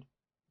land,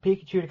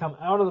 Pikachu to come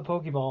out of the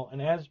Pokeball,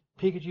 and as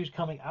Pikachu's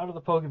coming out of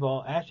the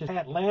Pokeball, Ash's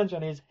hat lands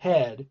on his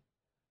head,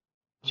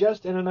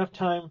 just in enough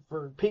time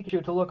for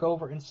Pikachu to look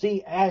over and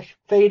see Ash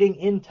fading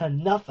into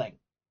nothing.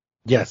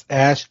 Yes,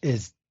 Ash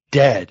is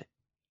dead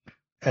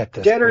at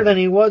this Deader point. than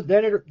he was,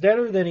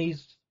 deader than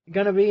he's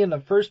gonna be in the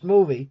first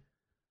movie.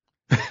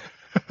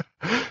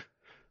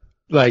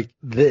 Like,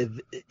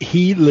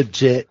 he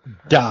legit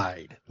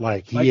died.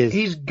 Like,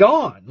 he's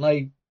gone.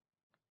 Like,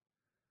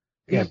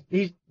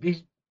 he's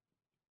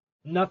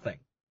nothing.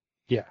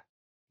 Yeah.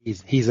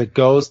 He's a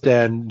ghost,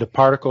 and the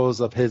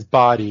particles of his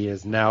body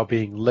is now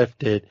being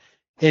lifted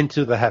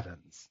into the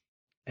heavens.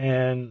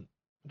 And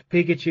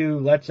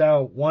Pikachu lets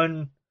out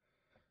one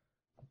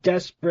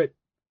desperate,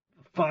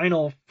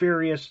 final,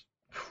 furious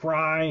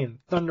cry and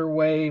thunder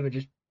wave. It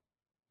just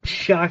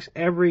shocks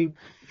every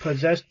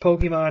possessed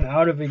Pokemon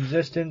out of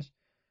existence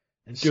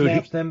and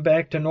snaps them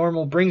back to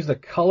normal, brings the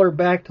color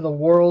back to the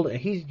world, and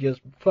he's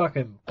just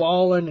fucking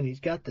bawling, and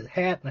he's got the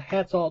hat, and the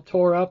hat's all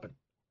tore up, and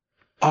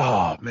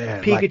oh,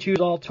 man.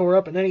 Pikachu's all tore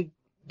up, and then he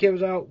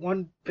gives out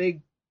one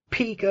big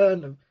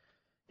Pika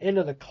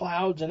into the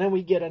clouds, and then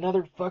we get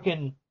another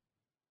fucking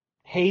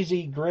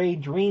hazy gray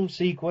dream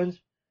sequence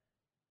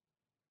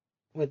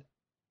with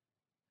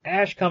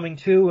Ash coming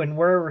to and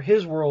wherever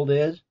his world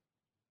is.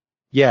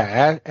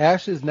 Yeah,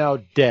 Ash is now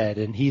dead,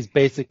 and he's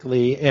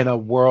basically in a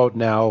world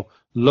now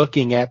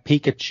looking at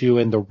Pikachu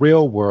in the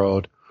real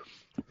world,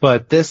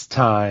 but this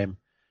time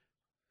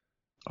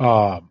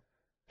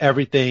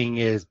everything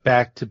is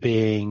back to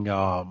being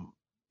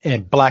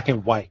in black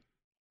and white.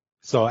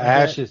 So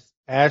okay.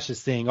 Ash is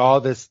seeing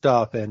all this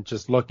stuff and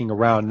just looking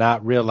around,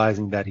 not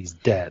realizing that he's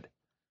dead.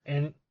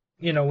 And,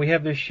 you know, we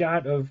have this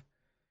shot of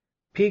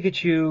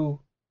Pikachu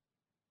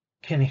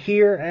can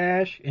hear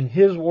Ash in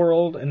his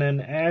world, and then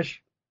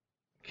Ash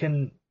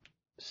can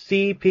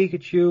see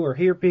Pikachu or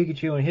hear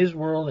Pikachu in his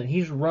world, and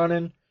he's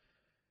running.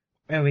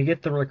 And we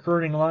get the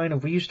recurring line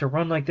of, we used to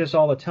run like this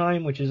all the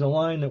time, which is a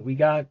line that we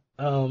got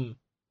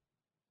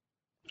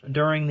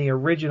during the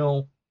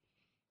original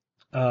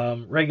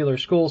regular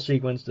school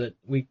sequence that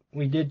we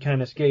did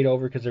kind of skate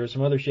over because there was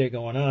some other shit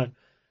going on.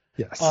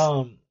 Yes.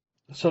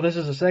 So this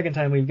is the second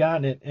time we've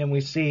gotten it, and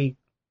we see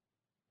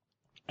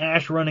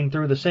Ash running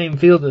through the same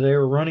field that they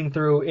were running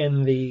through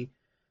in the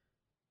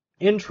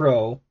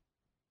intro,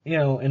 you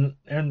know,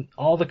 and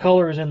all the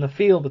color is in the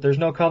field, but there's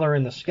no color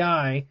in the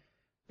sky.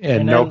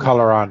 And no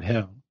color on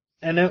him.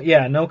 And then,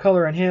 yeah, no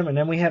color on him, and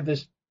then we have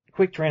this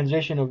quick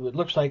transition of, it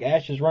looks like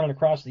Ash is running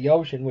across the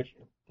ocean, which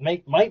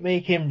might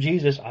make him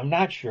Jesus, I'm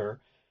not sure.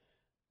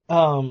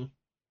 And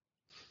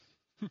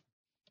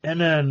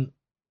then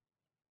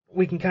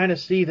we can kind of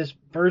see this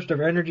burst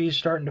of energy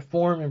starting to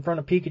form in front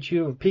of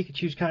Pikachu, and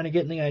Pikachu's kind of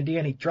getting the idea,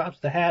 and he drops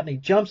the hat, and he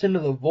jumps into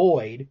the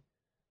void.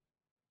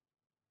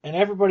 And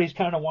everybody's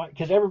kind of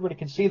because everybody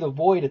can see the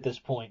void at this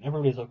point.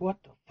 Everybody's like, what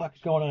the fuck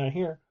is going on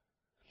here?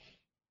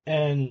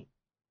 And,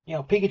 you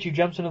know, Pikachu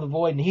jumps into the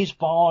void, and he's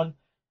falling,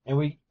 and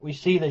we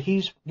see that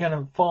he's going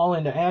to fall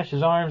into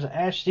Ash's arms.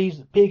 Ash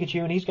sees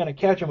Pikachu, and he's going to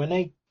catch him, and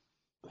they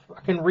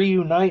fucking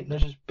reunite, and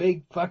there's this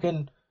big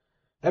fucking,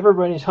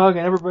 everybody's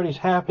hugging, everybody's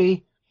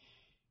happy.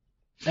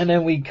 And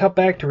then we cut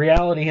back to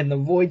reality, and the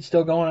void's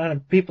still going on,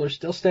 and people are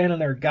still standing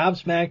there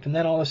gobsmacked, and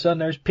then all of a sudden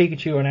there's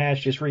Pikachu and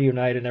Ash just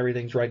reunited, and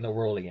everything's right in the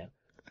world again.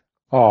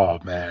 Oh,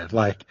 man,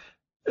 like,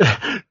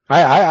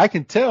 I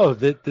can tell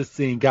that this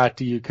scene got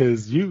to you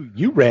because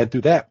you ran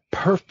through that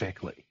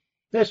perfectly.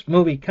 This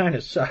movie kind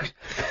of sucks.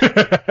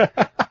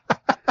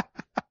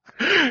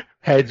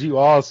 Had you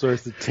all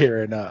sorts of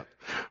tearing up.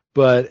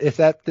 But it's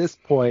at this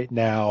point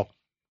now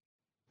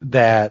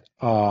that,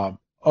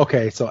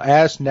 okay, so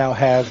Ash now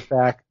has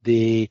back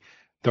the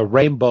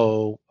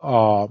rainbow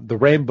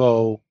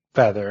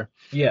feather.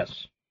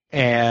 Yes.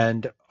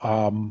 And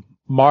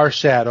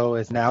Marshadow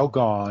is now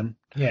gone.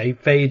 Yeah, he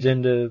fades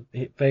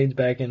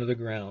back into the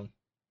ground.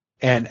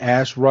 And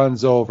Ash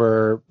runs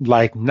over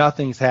like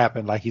nothing's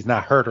happened, like he's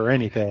not hurt or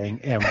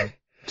anything, and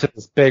to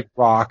this big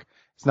rock.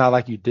 It's not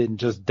like you didn't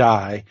just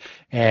die,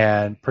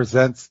 and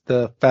presents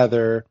the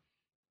feather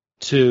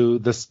to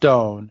the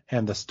stone,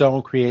 and the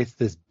stone creates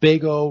this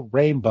big old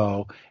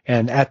rainbow.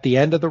 And at the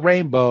end of the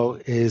rainbow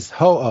is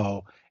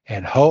Ho-Oh,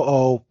 and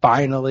Ho-Oh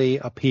finally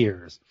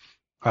appears.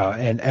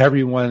 And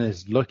everyone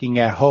is looking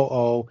at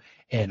Ho-Oh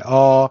in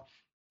awe.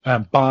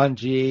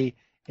 Banji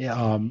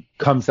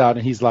comes out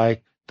and he's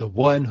like, the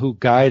one who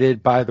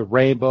guided by the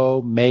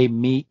rainbow may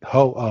meet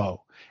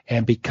Ho-Oh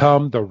and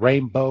become the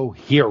rainbow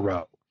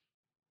hero.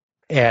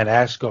 And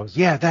Ash goes,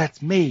 yeah,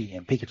 that's me.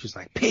 And Pikachu's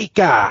like,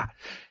 Pika!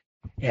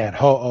 And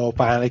Ho-Oh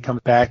finally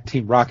comes back.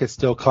 Team Rocket's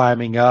still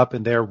climbing up,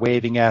 and they're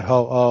waving at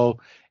Ho-Oh.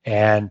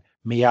 And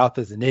Meowth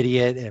is an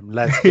idiot and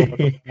lets go of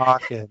the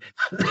rock and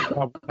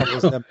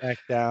covers them back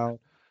down.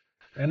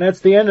 And that's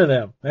the end of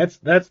them.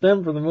 That's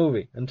them for the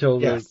movie until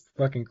the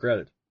fucking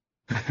credits.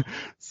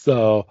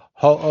 So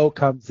Ho-Oh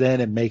comes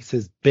in and makes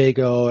his big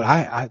old.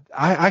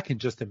 I can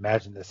just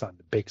imagine this on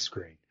the big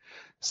screen.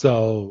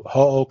 So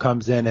Ho-Oh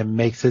comes in and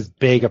makes his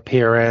big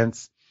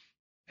appearance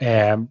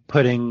and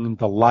putting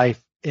the life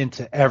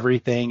into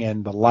everything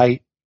and the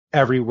light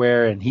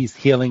everywhere, and he's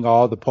healing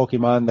all the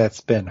Pokemon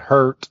that's been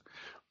hurt.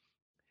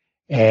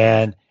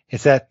 And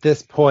it's at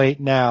this point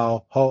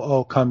now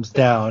Ho-Oh comes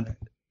down,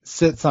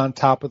 sits on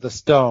top of the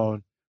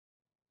stone,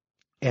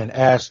 and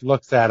Ash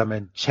looks at him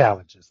and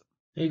challenges him.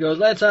 He goes,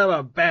 let's have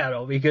a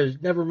battle,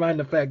 because never mind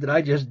the fact that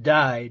I just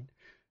died.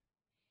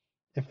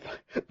 It's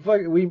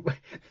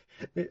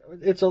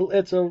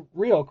a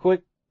real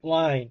quick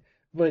line,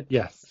 but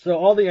yes. So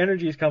all the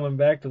energy is coming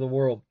back to the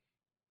world.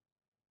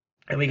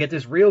 And we get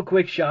this real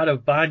quick shot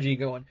of Banji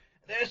going,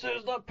 this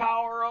is the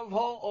power of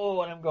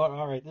Ho-Oh. And I'm going,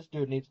 all right, this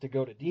dude needs to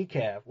go to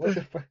decaf. What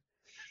the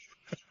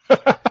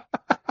fuck?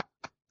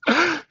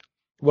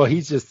 Well,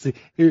 he's just,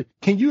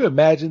 can you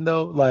imagine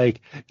though?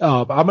 Like,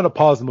 I'm going to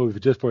pause the movie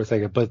just for a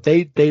second, but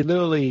they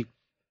literally,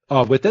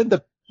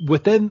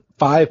 within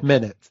 5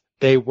 minutes,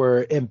 they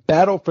were in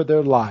battle for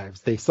their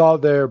lives. They saw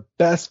their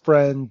best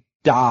friend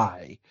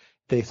die.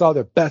 They saw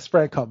their best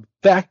friend come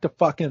back to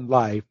fucking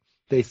life.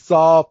 They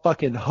saw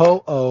fucking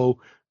Ho-Oh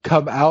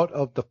come out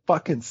of the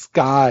fucking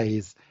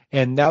skies,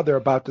 and now they're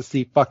about to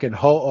see fucking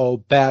Ho-Oh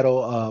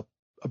battle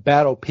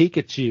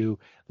Pikachu.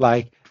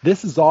 Like,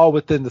 this is all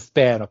within the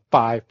span of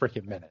 5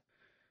 freaking minutes.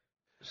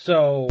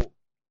 So,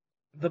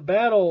 the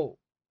battle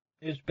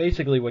is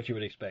basically what you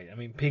would expect. I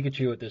mean,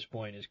 Pikachu at this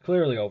point is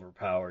clearly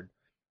overpowered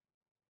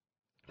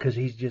because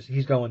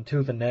he's going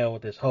tooth and nail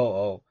with this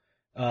Ho-Oh.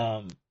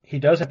 He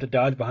does have to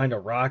dodge behind a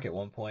rock at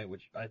one point,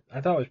 which I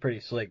thought was pretty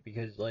slick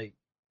because, like,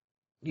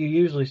 you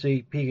usually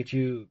see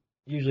Pikachu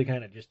usually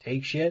kind of just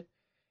take shit.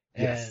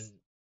 Yes.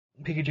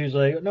 And Pikachu's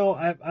like, no,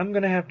 I'm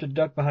going to have to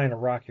duck behind a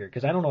rock here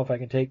because I don't know if I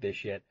can take this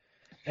shit.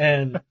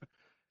 And,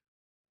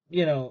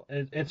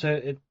 it's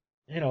a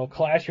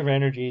clash of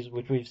energies,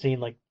 which we've seen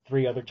like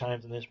 3 other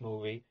times in this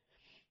movie.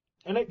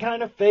 And it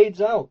kind of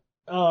fades out.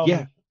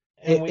 Yeah.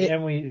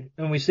 And we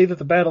see that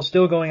the battle's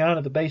still going on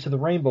at the base of the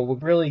rainbow. We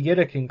really get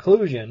a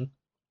conclusion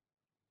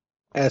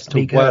as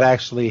to what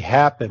actually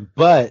happened.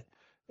 But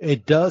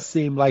it does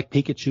seem like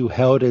Pikachu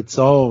held its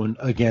own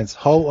against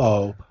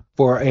Ho-Oh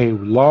for a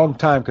long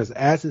time, because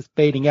as it's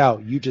fading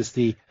out, you just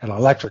see an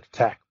electric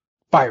attack,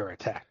 fire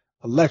attack,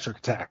 electric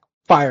attack,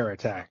 fire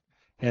attack.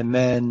 And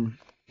then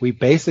we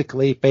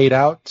basically fade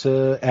out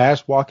to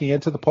Ash walking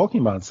into the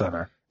Pokemon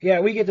Center. Yeah,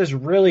 we get this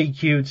really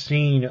cute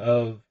scene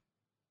of,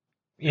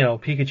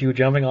 Pikachu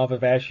jumping off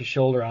of Ash's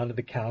shoulder onto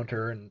the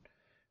counter, and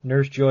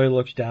Nurse Joy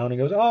looks down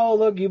and goes, oh,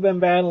 look, you've been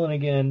battling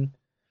again.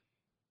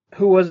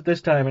 Who was it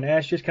this time? And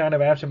Ash just kind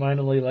of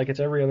absentmindedly, like it's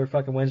every other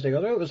fucking Wednesday,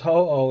 goes, oh, it was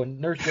Ho-Oh. And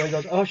Nurse Joy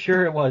goes, oh,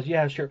 sure it was.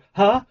 Yeah, sure.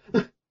 Huh?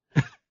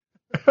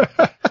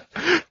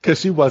 Because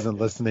she wasn't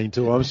listening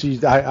to him.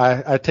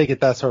 I take it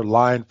that's her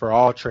line for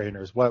all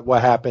trainers.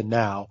 What happened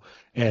now?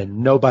 And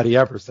nobody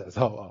ever says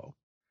Ho-Oh.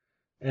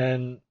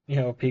 And,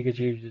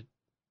 Pikachu's just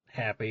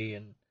happy.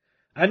 And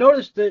I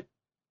noticed that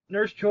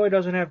Nurse Joy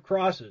doesn't have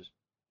crosses.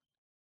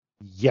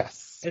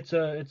 Yes. It's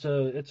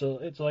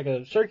like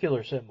a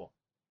circular symbol.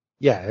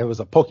 Yeah, it was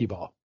a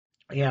Pokeball.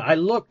 Yeah, I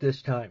looked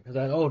this time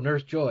because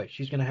Nurse Joy,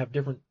 she's gonna have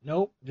different.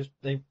 Nope, just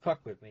they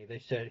fucked with me. They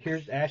said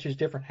here's Ash's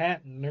different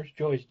hat and Nurse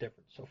Joy's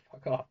different, so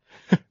fuck off.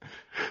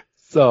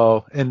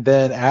 So, and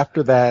then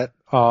after that,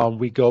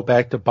 we go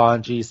back to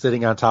Banji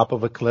sitting on top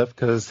of a cliff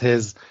because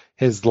his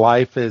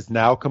life is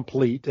now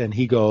complete, and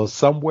he goes,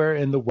 somewhere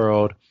in the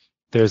world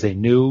there's a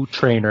new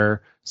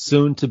trainer,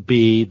 soon to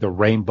be the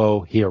Rainbow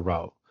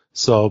Hero.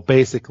 So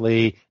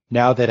basically,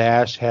 now that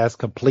Ash has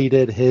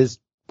completed his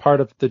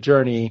part of the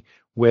journey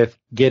with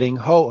getting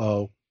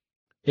Ho-Oh,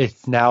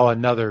 it's now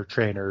another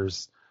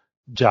trainer's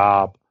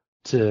job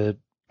to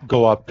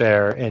go up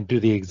there and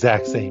do the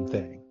exact same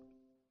thing.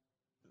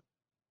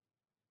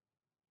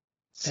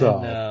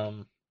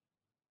 So,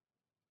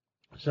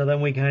 so then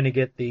we kind of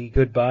get the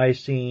goodbye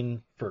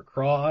scene for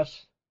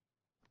Cross.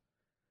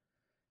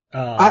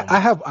 I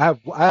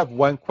have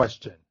one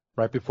question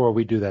right before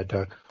we do that,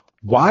 Doug.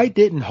 Why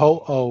didn't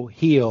Ho-Oh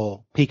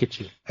heal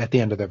Pikachu at the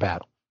end of their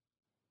battle?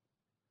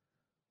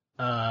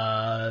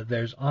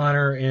 There's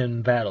honor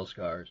in battle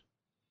scars.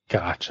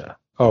 Gotcha.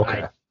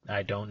 Okay.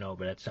 I don't know,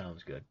 but it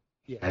sounds good.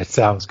 Yeah, it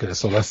sounds good.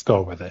 So let's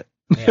go with it.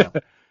 Yeah.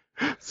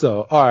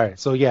 So, all right.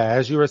 So, yeah,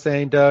 as you were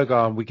saying,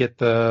 Doug, we get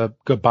the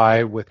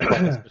goodbye with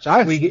Quest, which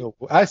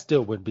I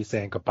still wouldn't be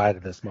saying goodbye to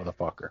this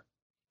motherfucker.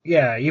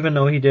 Yeah, even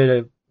though he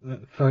did a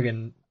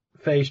fucking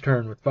face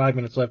turn with 5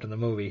 minutes left in the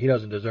movie, he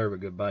doesn't deserve a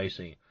goodbye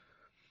scene.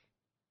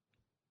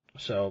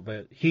 So,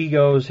 but he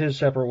goes his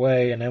separate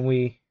way, and then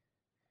we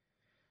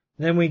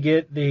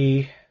get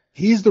the...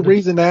 He's the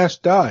reason Ash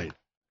died.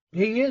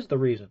 He is the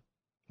reason.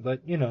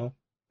 But, you know,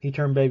 he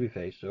turned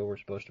babyface, so we're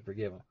supposed to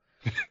forgive him.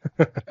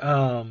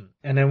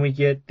 And then we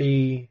get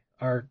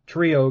our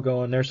trio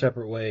going their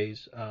separate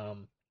ways.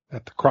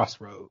 At the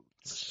crossroads.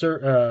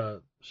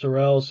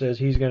 Sorrel says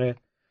he's going to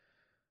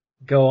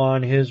go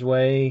on his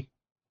way,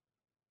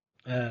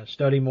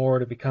 study more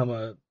to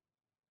become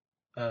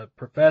a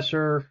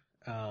professor.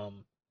 I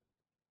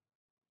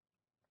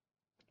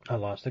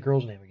lost the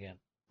girl's name again.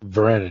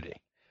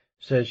 Verenity.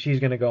 Says she's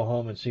going to go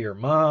home and see her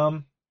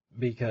mom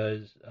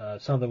because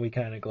something we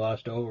kind of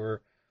glossed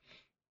over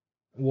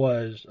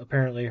was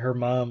apparently her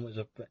mom was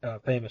a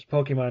famous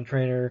Pokemon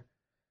trainer,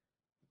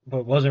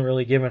 but wasn't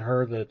really giving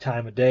her the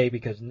time of day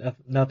because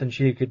nothing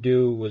she could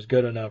do was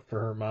good enough for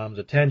her mom's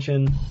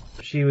attention.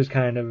 She was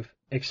kind of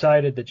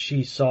excited that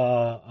she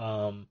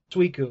saw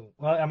Suicune.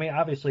 Well, I mean,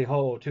 obviously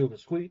Ho-Oh too, but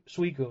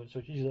Suicune.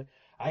 So she's like,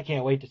 I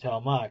can't wait to tell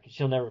Ma because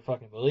she'll never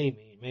fucking believe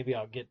me. Maybe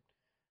I'll get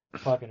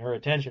fucking her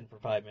attention for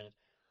 5 minutes.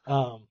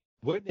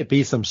 Wouldn't it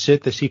be some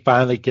shit that she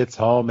finally gets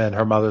home and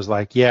her mother's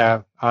like,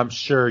 yeah, I'm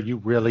sure you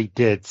really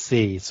did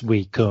see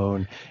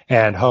Suicune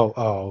and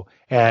Ho-Oh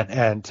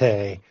and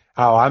Tay.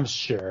 Oh, I'm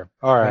sure.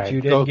 All right. But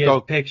you didn't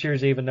get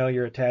pictures even though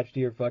you're attached to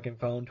your fucking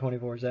phone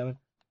 24/7?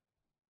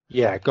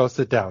 Yeah, go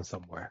sit down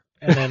somewhere.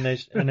 And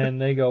then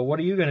they go, what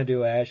are you going to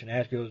do, Ash? And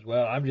Ash goes,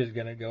 well, I'm just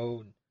going to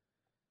go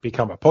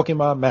become a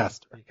Pokemon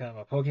master.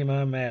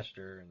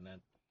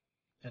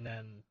 And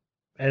then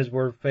as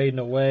we're fading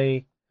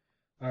away,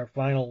 our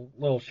final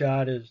little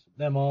shot is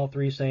them all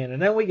three saying,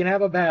 and then we can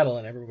have a battle,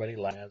 and everybody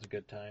has a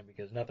good time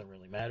because nothing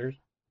really matters.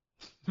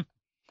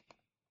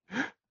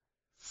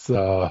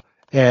 So,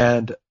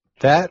 and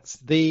that's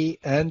the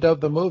end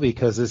of the movie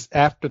because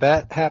after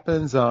that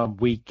happens,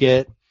 we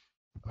get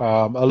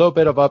a little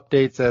bit of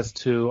updates as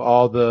to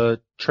all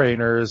the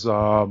trainers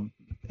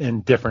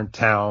in different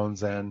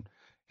towns, and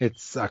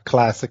it's a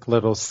classic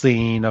little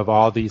scene of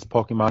all these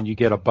Pokemon. You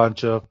get a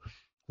bunch of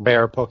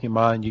rare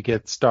Pokemon. You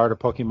get starter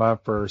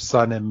Pokemon for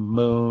Sun and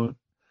Moon.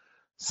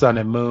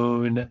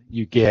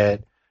 You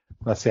get,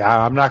 let's see,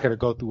 I'm not going to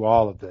go through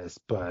all of this,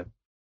 but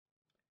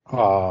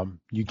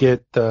you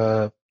get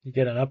an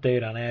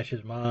update on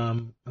Ash's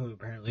mom, who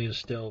apparently is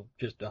still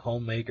just a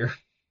homemaker.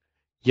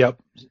 Yep.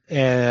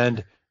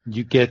 And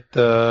you get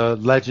the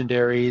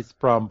legendaries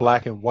from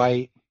Black and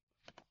White.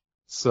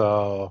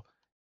 So,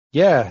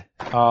 yeah,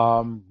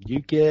 you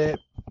get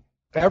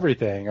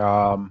everything.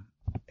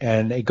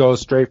 And it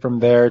goes straight from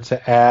there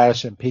to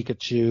Ash and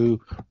Pikachu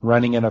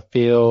running in a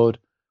field.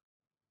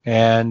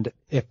 And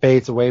it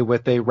fades away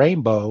with a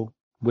rainbow,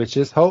 which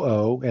is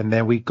Ho-Oh. And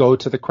then we go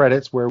to the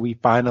credits where we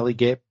finally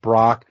get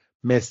Brock,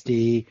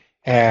 Misty,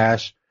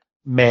 Ash,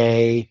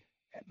 May,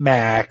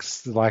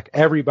 Max. Like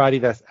everybody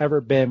that's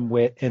ever been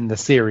in the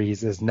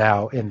series is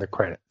now in the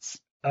credits.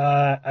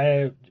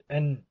 And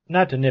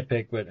not to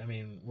nitpick, but I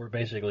mean, we're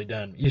basically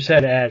done. You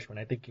said Ash when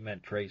I think you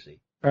meant Tracy.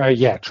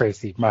 Yeah,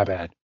 Tracy. My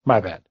bad.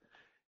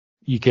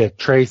 You get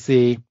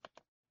Tracy.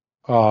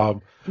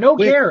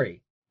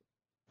 Gary.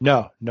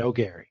 No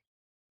Gary.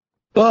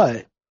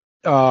 But,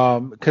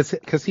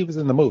 cause he was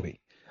in the movie.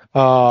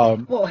 So,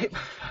 he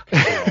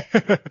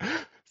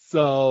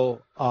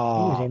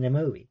was in the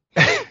movie.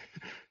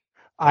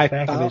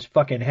 His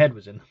fucking head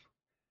was in.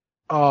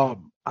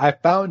 I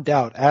found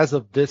out as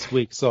of this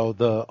week. So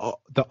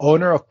the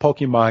owner of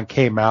Pokemon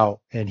came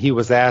out and he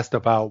was asked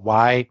about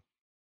why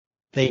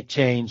they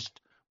changed.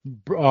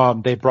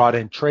 They brought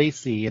in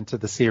Tracy into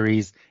the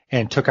series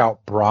and took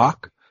out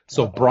Brock.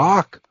 So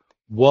Brock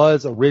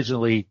was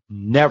originally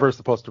never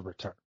supposed to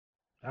return.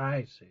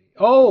 I see.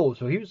 Oh,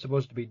 so he was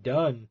supposed to be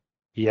done.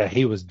 Yeah,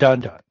 he was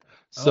done.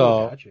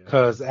 So,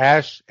 because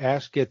Ash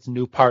gets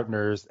new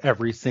partners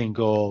every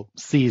single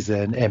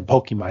season in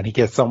Pokemon, he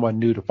gets someone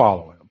new to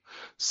follow him.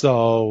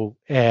 So,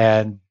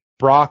 and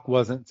Brock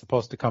wasn't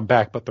supposed to come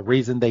back, but the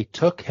reason they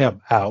took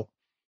him out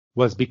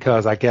was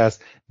because I guess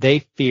they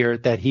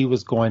feared that he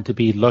was going to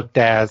be looked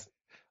as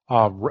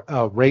a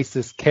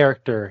racist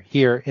character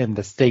here in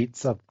the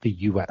states of the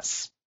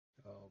U.S.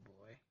 Oh,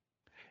 boy.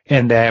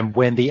 And then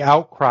when the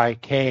outcry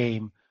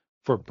came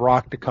for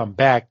Brock to come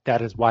back,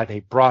 that is why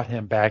they brought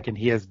him back, and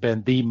he has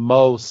been the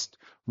most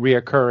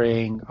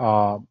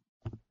reoccurring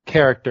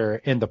character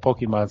in the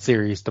Pokemon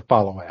series to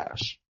follow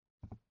Ash.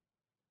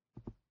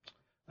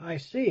 I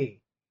see.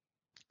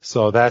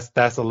 So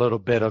that's a little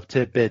bit of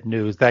tidbit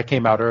news that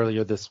came out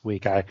earlier this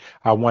week. I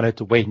wanted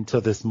to wait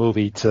until this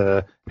movie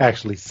to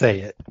actually say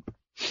it.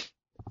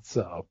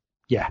 So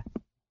yeah.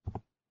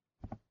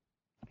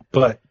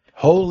 But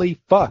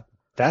holy fuck,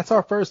 that's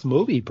our first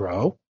movie,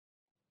 bro.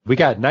 We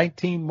got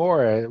 19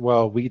 more.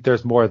 Well,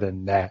 there's more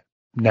than that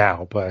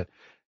now, but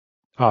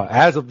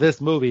as of this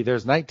movie,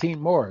 there's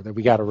 19 more that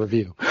we got to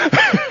review.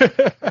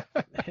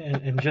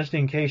 And just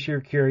in case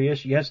you're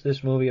curious, yes,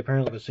 this movie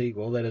apparently has a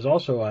sequel that is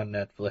also on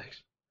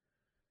Netflix.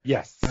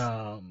 Yes.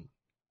 The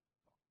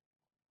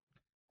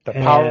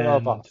Power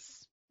of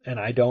Us. And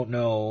I don't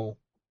know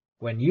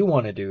when you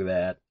want to do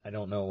that. I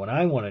don't know when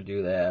I want to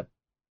do that.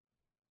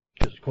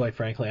 Because quite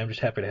frankly, I'm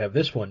just happy to have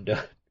this one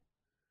done.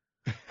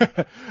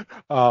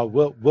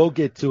 We'll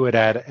get to it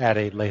at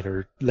a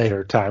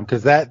later time,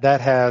 because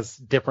that has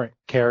different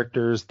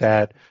characters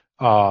that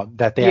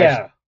they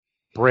actually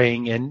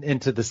bring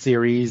into the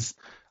series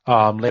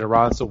later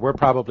on. So we're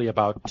probably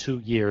about 2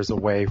 years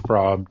away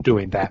from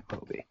doing that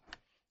movie.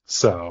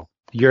 So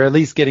you're at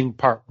least getting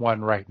part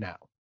 1 right now.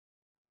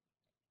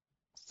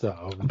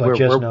 So, but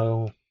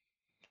know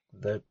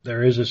that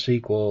there is a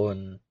sequel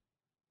and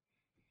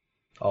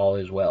all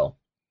is well.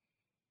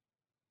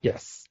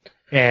 Yes.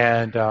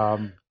 And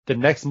the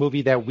next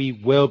movie that we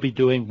will be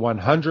doing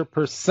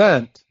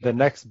 100%, the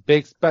next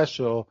big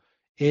special,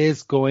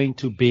 is going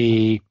to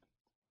be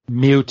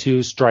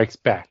Mewtwo Strikes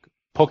Back,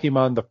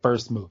 Pokemon the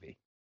first movie.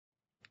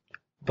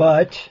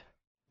 But,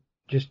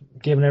 just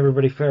giving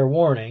everybody fair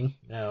warning,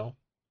 now,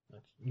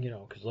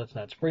 because let's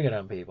not spring it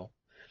on people.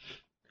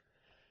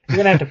 You're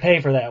going to have to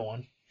pay for that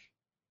one.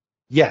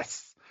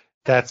 Yes,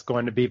 that's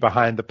going to be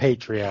behind the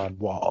Patreon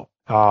wall.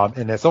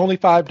 And it's only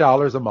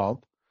 $5 a month.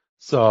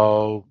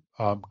 So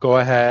go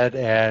ahead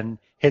and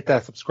hit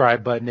that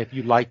subscribe button if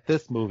you like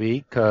this movie,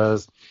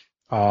 because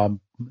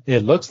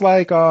it looks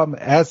like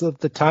as of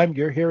the time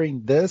you're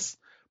hearing this,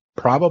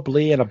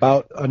 probably in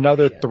about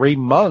another 3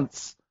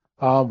 months,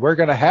 we're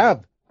going to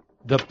have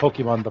the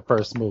Pokemon the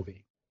first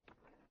movie.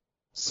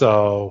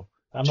 So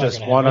I'm not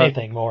going to have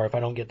anything more if I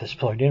don't get this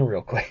plugged in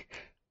real quick.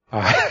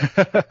 Oh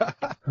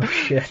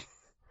shit!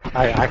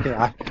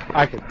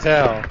 I can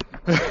tell.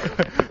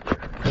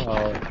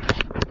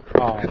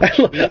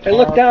 I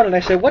looked down and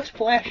I said, "What's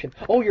flashing?"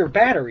 Oh, your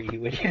battery,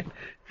 you idiot!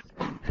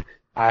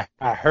 I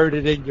heard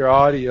it in your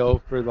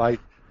audio for like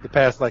the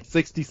past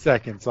 60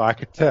 seconds, so I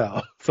could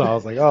tell. So I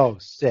was like, "Oh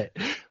shit!"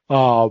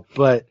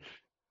 But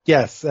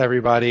yes,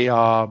 everybody,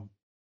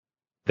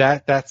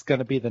 that's going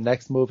to be the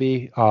next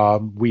movie.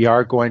 We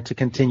are going to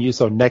continue.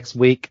 So next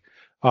week,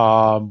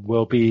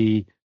 will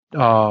be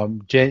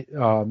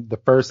the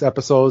first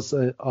episodes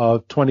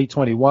of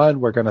 2021.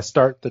 We're going to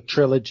start the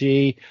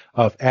trilogy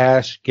of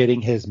Ash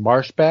getting his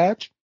Marsh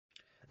badge.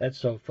 That's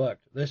so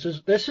fucked. This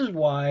is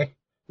why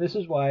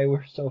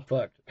we're so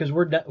fucked,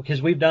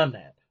 because we've done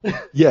that.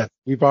 Yes,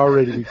 we've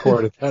already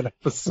recorded that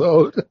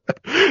episode.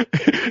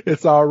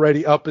 It's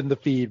already up in the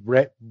feed,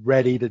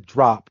 ready to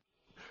drop.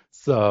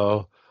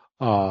 So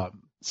yeah,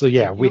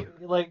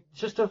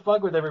 just to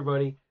fuck with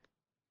everybody.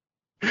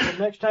 The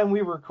next time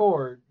we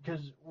record,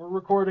 because we're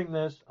recording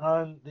this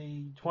on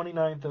the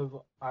 29th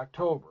of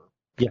October.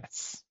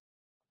 Yes.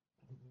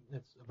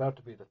 It's about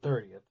to be the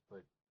 30th,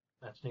 but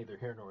that's neither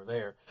here nor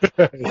there.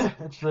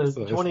 It's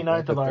the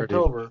 29th of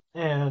October,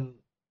 and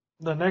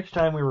the next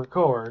time we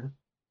record,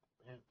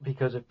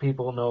 because if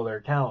people know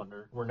their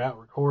calendar, we're not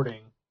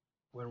recording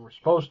when we're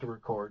supposed to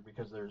record,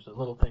 because there's a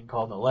little thing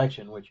called an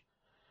election, which,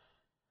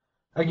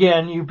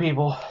 again, you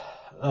people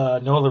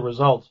know the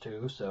results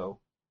to, so...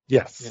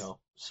 Yes.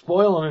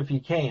 Spoil them if you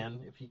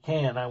can. If you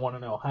can, I want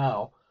to know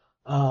how.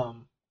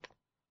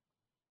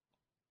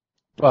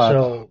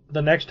 So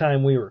the next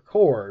time we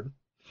record,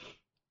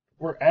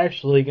 we're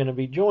actually going to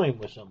be joined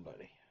with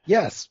somebody.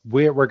 Yes,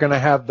 we're going to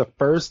have the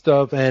first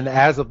of, and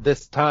as of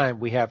this time,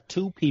 we have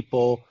 2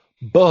 people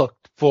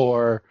booked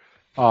for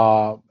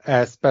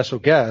as special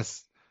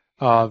guests.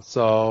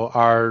 So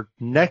our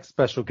next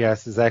special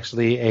guest is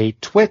actually a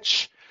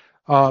Twitch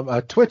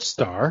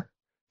star.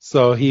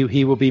 So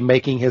he will be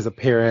making his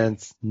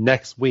appearance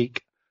next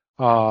week.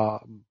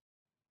 Well,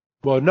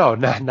 no,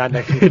 not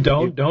next week.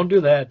 Don't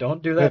do that.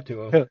 Don't do that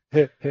to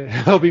him.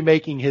 He'll be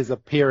making his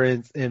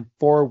appearance in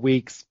 4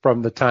 weeks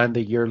from the time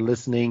that you're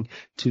listening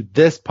to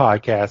this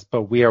podcast,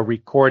 but we are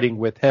recording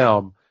with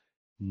him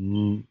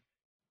in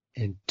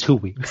 2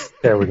 weeks.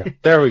 There we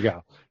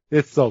go.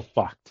 It's so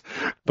fucked.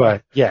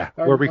 But yeah,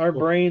 our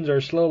brains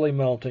are slowly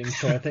melting,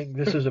 so I think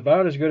this is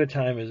about as good a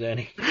time as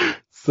any.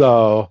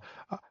 So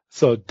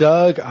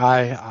Doug,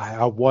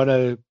 I want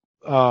to,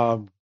 I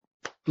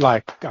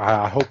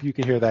hope you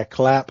can hear that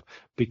clap,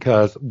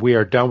 because we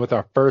are done with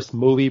our first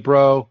movie,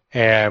 bro,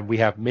 and we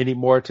have many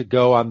more to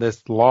go on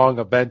this long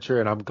adventure,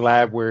 and I'm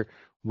glad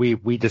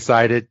we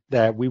decided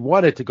that we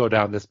wanted to go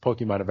down this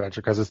Pokemon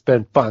adventure, because it's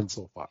been fun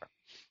so far.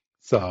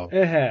 So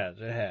it has.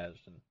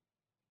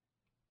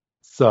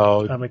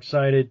 So I'm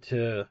excited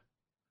to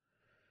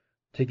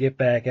get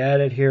back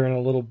at it here in a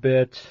little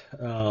bit.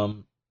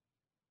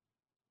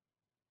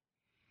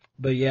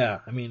 But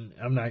yeah, I mean,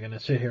 I'm not going to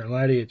sit here and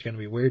lie to you. It's going to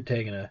be weird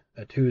taking a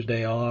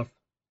Tuesday off.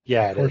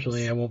 Yeah,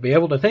 unfortunately, I won't be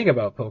able to think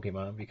about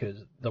Pokemon because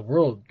the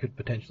world could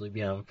potentially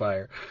be on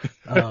fire.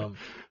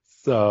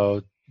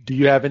 So, do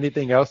you have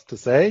anything else to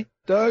say,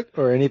 Doug,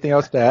 or anything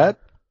else to add?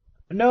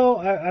 No,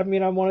 I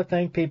mean, I want to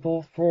thank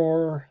people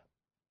for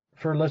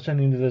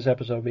listening to this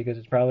episode because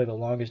it's probably the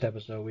longest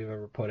episode we've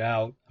ever put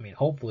out. I mean,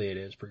 hopefully it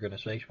is, for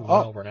goodness sakes. We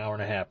went Oh, over an hour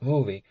and a half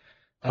movie.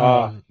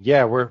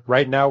 yeah,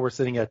 we're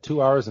sitting at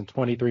 2 hours and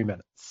 23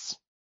 minutes.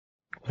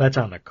 That's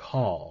on the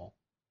call.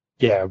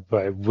 Yeah,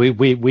 but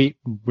we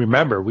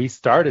remember we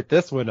started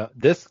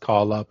this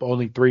call up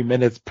only 3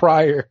 minutes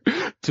prior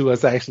to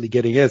us actually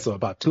getting in, so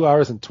about 2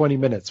 hours and 20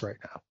 minutes right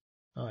now.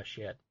 Oh,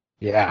 shit.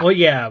 Yeah. Well,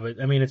 yeah, but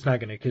I mean, it's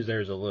not going to, because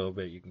there's a little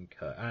bit you can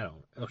cut.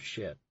 Oh,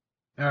 shit.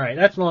 All right,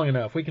 that's long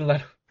enough. We can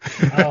let.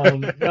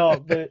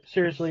 No, but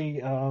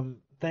seriously,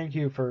 thank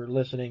you for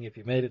listening. If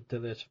you made it to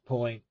this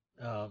point,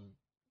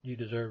 you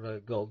deserve a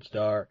gold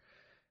star.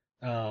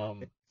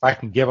 If I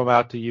can give them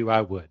out to you,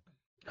 I would.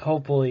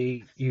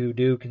 Hopefully, you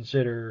do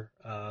consider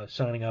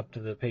signing up to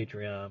the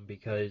Patreon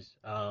because,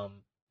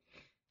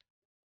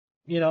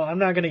 you know, I'm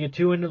not going to get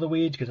too into the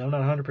weeds because I'm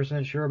not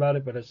 100% sure about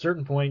it. But at a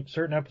certain point,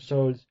 certain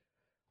episodes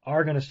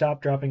are going to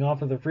stop dropping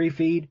off of the free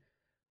feed.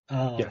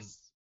 Yes.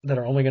 That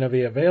are only going to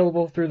be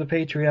available through the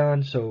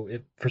Patreon. So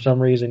if for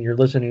some reason you're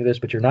listening to this,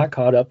 but you're not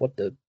caught up, what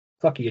the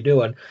fuck are you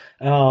doing?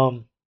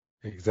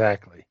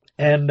 Exactly.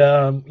 And,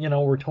 you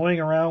know, we're toying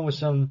around with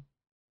some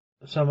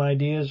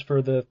ideas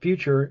for the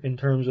future in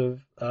terms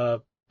of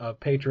a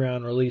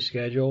Patreon release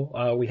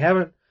schedule.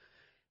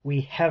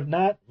 We have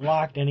not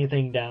locked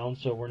anything down,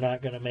 so we're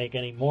not going to make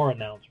any more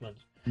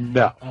announcements.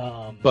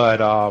 No. But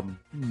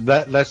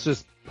let's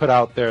just put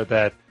out there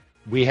that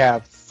we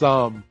have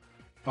some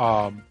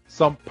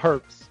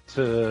perks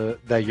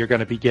that you're going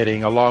to be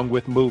getting along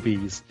with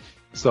movies.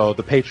 So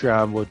the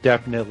Patreon will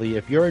definitely,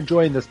 if you're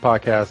enjoying this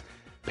podcast,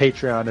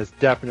 Patreon is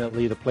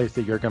definitely the place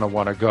that you're going to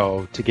want to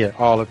go to get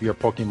all of your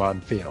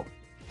Pokemon feel.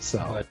 So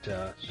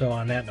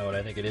on that note,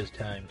 I think it is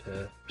time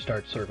to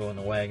start circling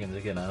the wagons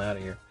and getting on out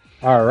of here.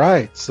 All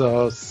right.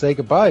 So say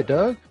goodbye,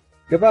 Doug.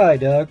 Goodbye,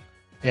 Doug.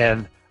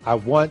 And I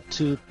want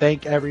to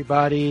thank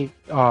everybody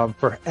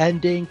for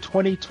ending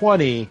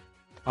 2020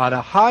 on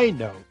a high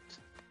note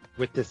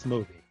with this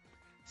movie.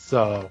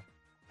 So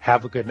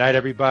have a good night,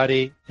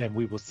 everybody, and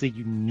we will see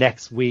you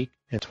next week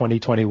in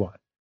 2021.